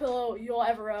comfortable pillow you'll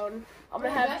ever own. I'm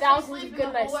gonna have thousands of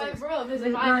good nights.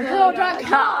 Visit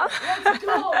mypillow.com. Let's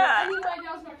go. Anyway,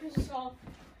 that was my Christmas song.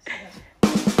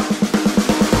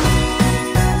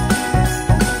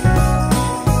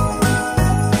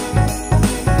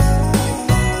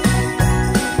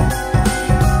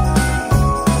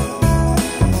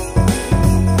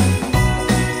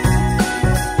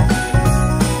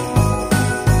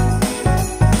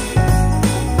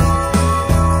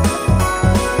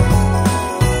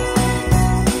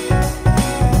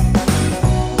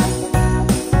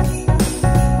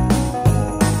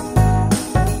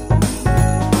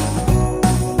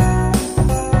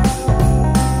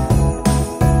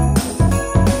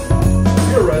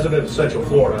 Of Central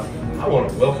Florida, I want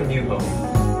to welcome you home.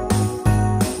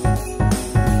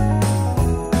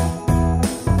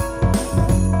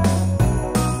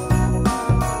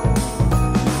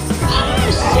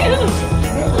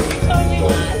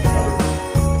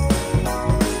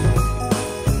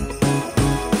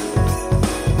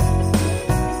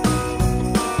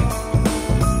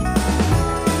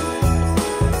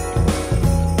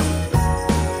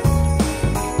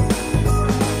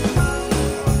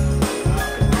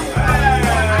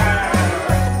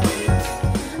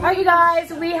 You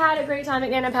guys, we had a great time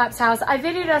at Nana Pap's house. I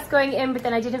videoed us going in, but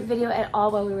then I didn't video at all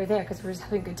while we were there because we were just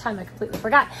having a good time. I completely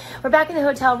forgot. We're back in the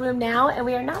hotel room now, and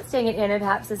we are not staying at Nana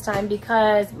Pap's this time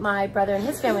because my brother and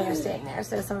his family are staying there.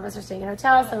 So some of us are staying in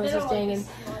hotels, some of us are staying in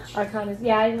our condos.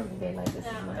 Yeah, I don't think they like this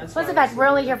as much. Plus the fact we're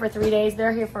only here for 3 days.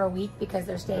 They're here for a week because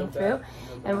they're staying through,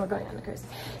 and we're going on the cruise.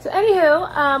 So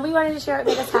anywho, we wanted to share what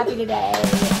made us happy today.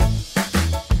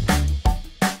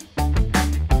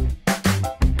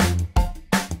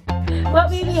 What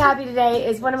made me happy today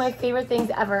is one of my favorite things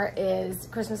ever is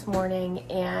Christmas morning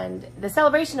and the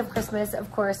celebration of Christmas, of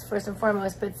course, first and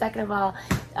foremost, but second of all,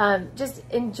 just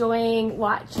enjoying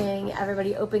watching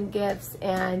everybody open gifts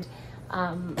and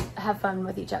have fun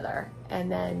with each other.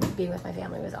 And then being with my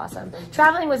family was awesome.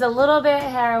 Traveling was a little bit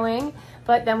harrowing,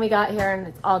 but then we got here and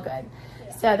it's all good.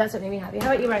 So that's what made me happy. How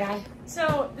about you, my guy?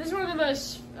 So this is one of the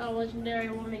most legendary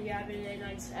 "What Made You Happy Today"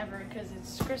 nights ever because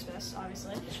it's Christmas,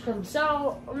 obviously.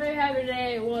 So what made me happy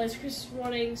today was Christmas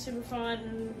morning, super fun,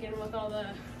 and getting with all the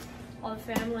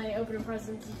family, opening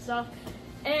presents and stuff.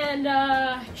 And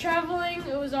traveling,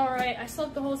 it was alright. I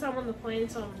slept the whole time on the plane,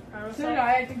 so I'm proud of myself.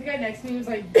 I think the guy next to me was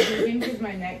like digging because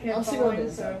my neck kept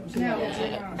falling. So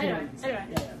Anyway.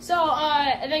 So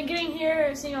and then getting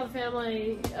here, seeing all the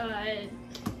family,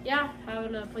 yeah,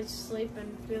 having a place to sleep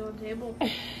and food on the table.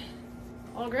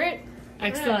 All great.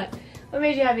 Excellent. What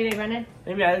made you happy today, Brennan?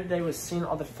 Maybe I today was seeing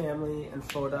all the family in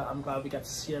Florida. I'm glad we got to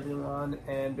see everyone,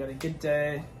 and we had a good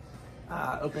day.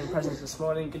 Opening presents this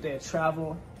morning, good day of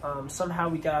travel. Somehow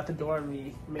we got out the door and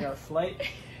we made our flight.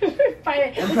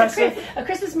 Impressive. A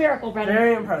Christmas miracle, Brennan.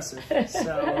 Very impressive. So,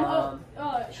 shout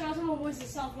out to my boys at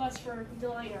Southwest for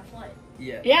delaying our flight.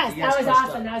 Yeah. Yes, that was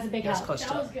awesome. That was a big help.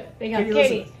 That was good. Big help.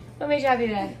 Katie, what made you happy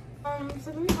today?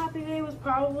 So my happy day was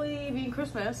probably being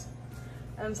Christmas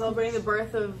and celebrating the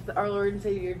birth of our Lord and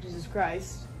Savior Jesus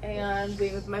Christ and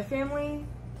being with my family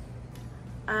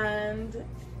and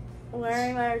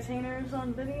wearing my retainers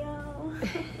on video.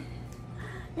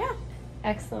 Yeah.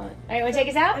 Excellent. All right, want to take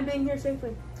us out? And being here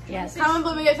safely. Yes. Comment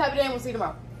below, you guys happy day, and we'll see you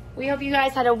tomorrow. We hope you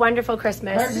guys had a wonderful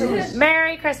Christmas.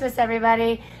 Merry Christmas,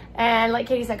 everybody. And like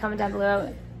Katie said, comment down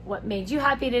below what made you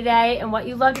happy today and what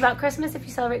you loved about Christmas if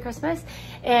you celebrate Christmas.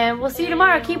 And we'll see you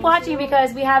tomorrow. Keep watching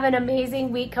because we have an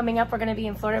amazing week coming up. We're going to be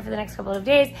in Florida for the next couple of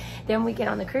days. Then we get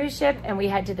on the cruise ship and we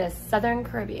head to the Southern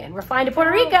Caribbean. We're flying to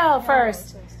Puerto Rico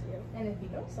first. And if you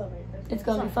don't celebrate Christmas, It's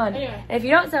going to be fun. And if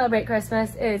you don't celebrate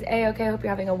Christmas, it is A-okay. Hope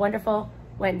you're having a wonderful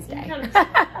Wednesday.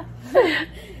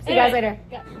 See you guys later.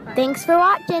 Thanks for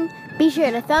watching. Be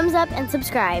sure to thumbs up and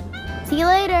subscribe. See you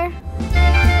later.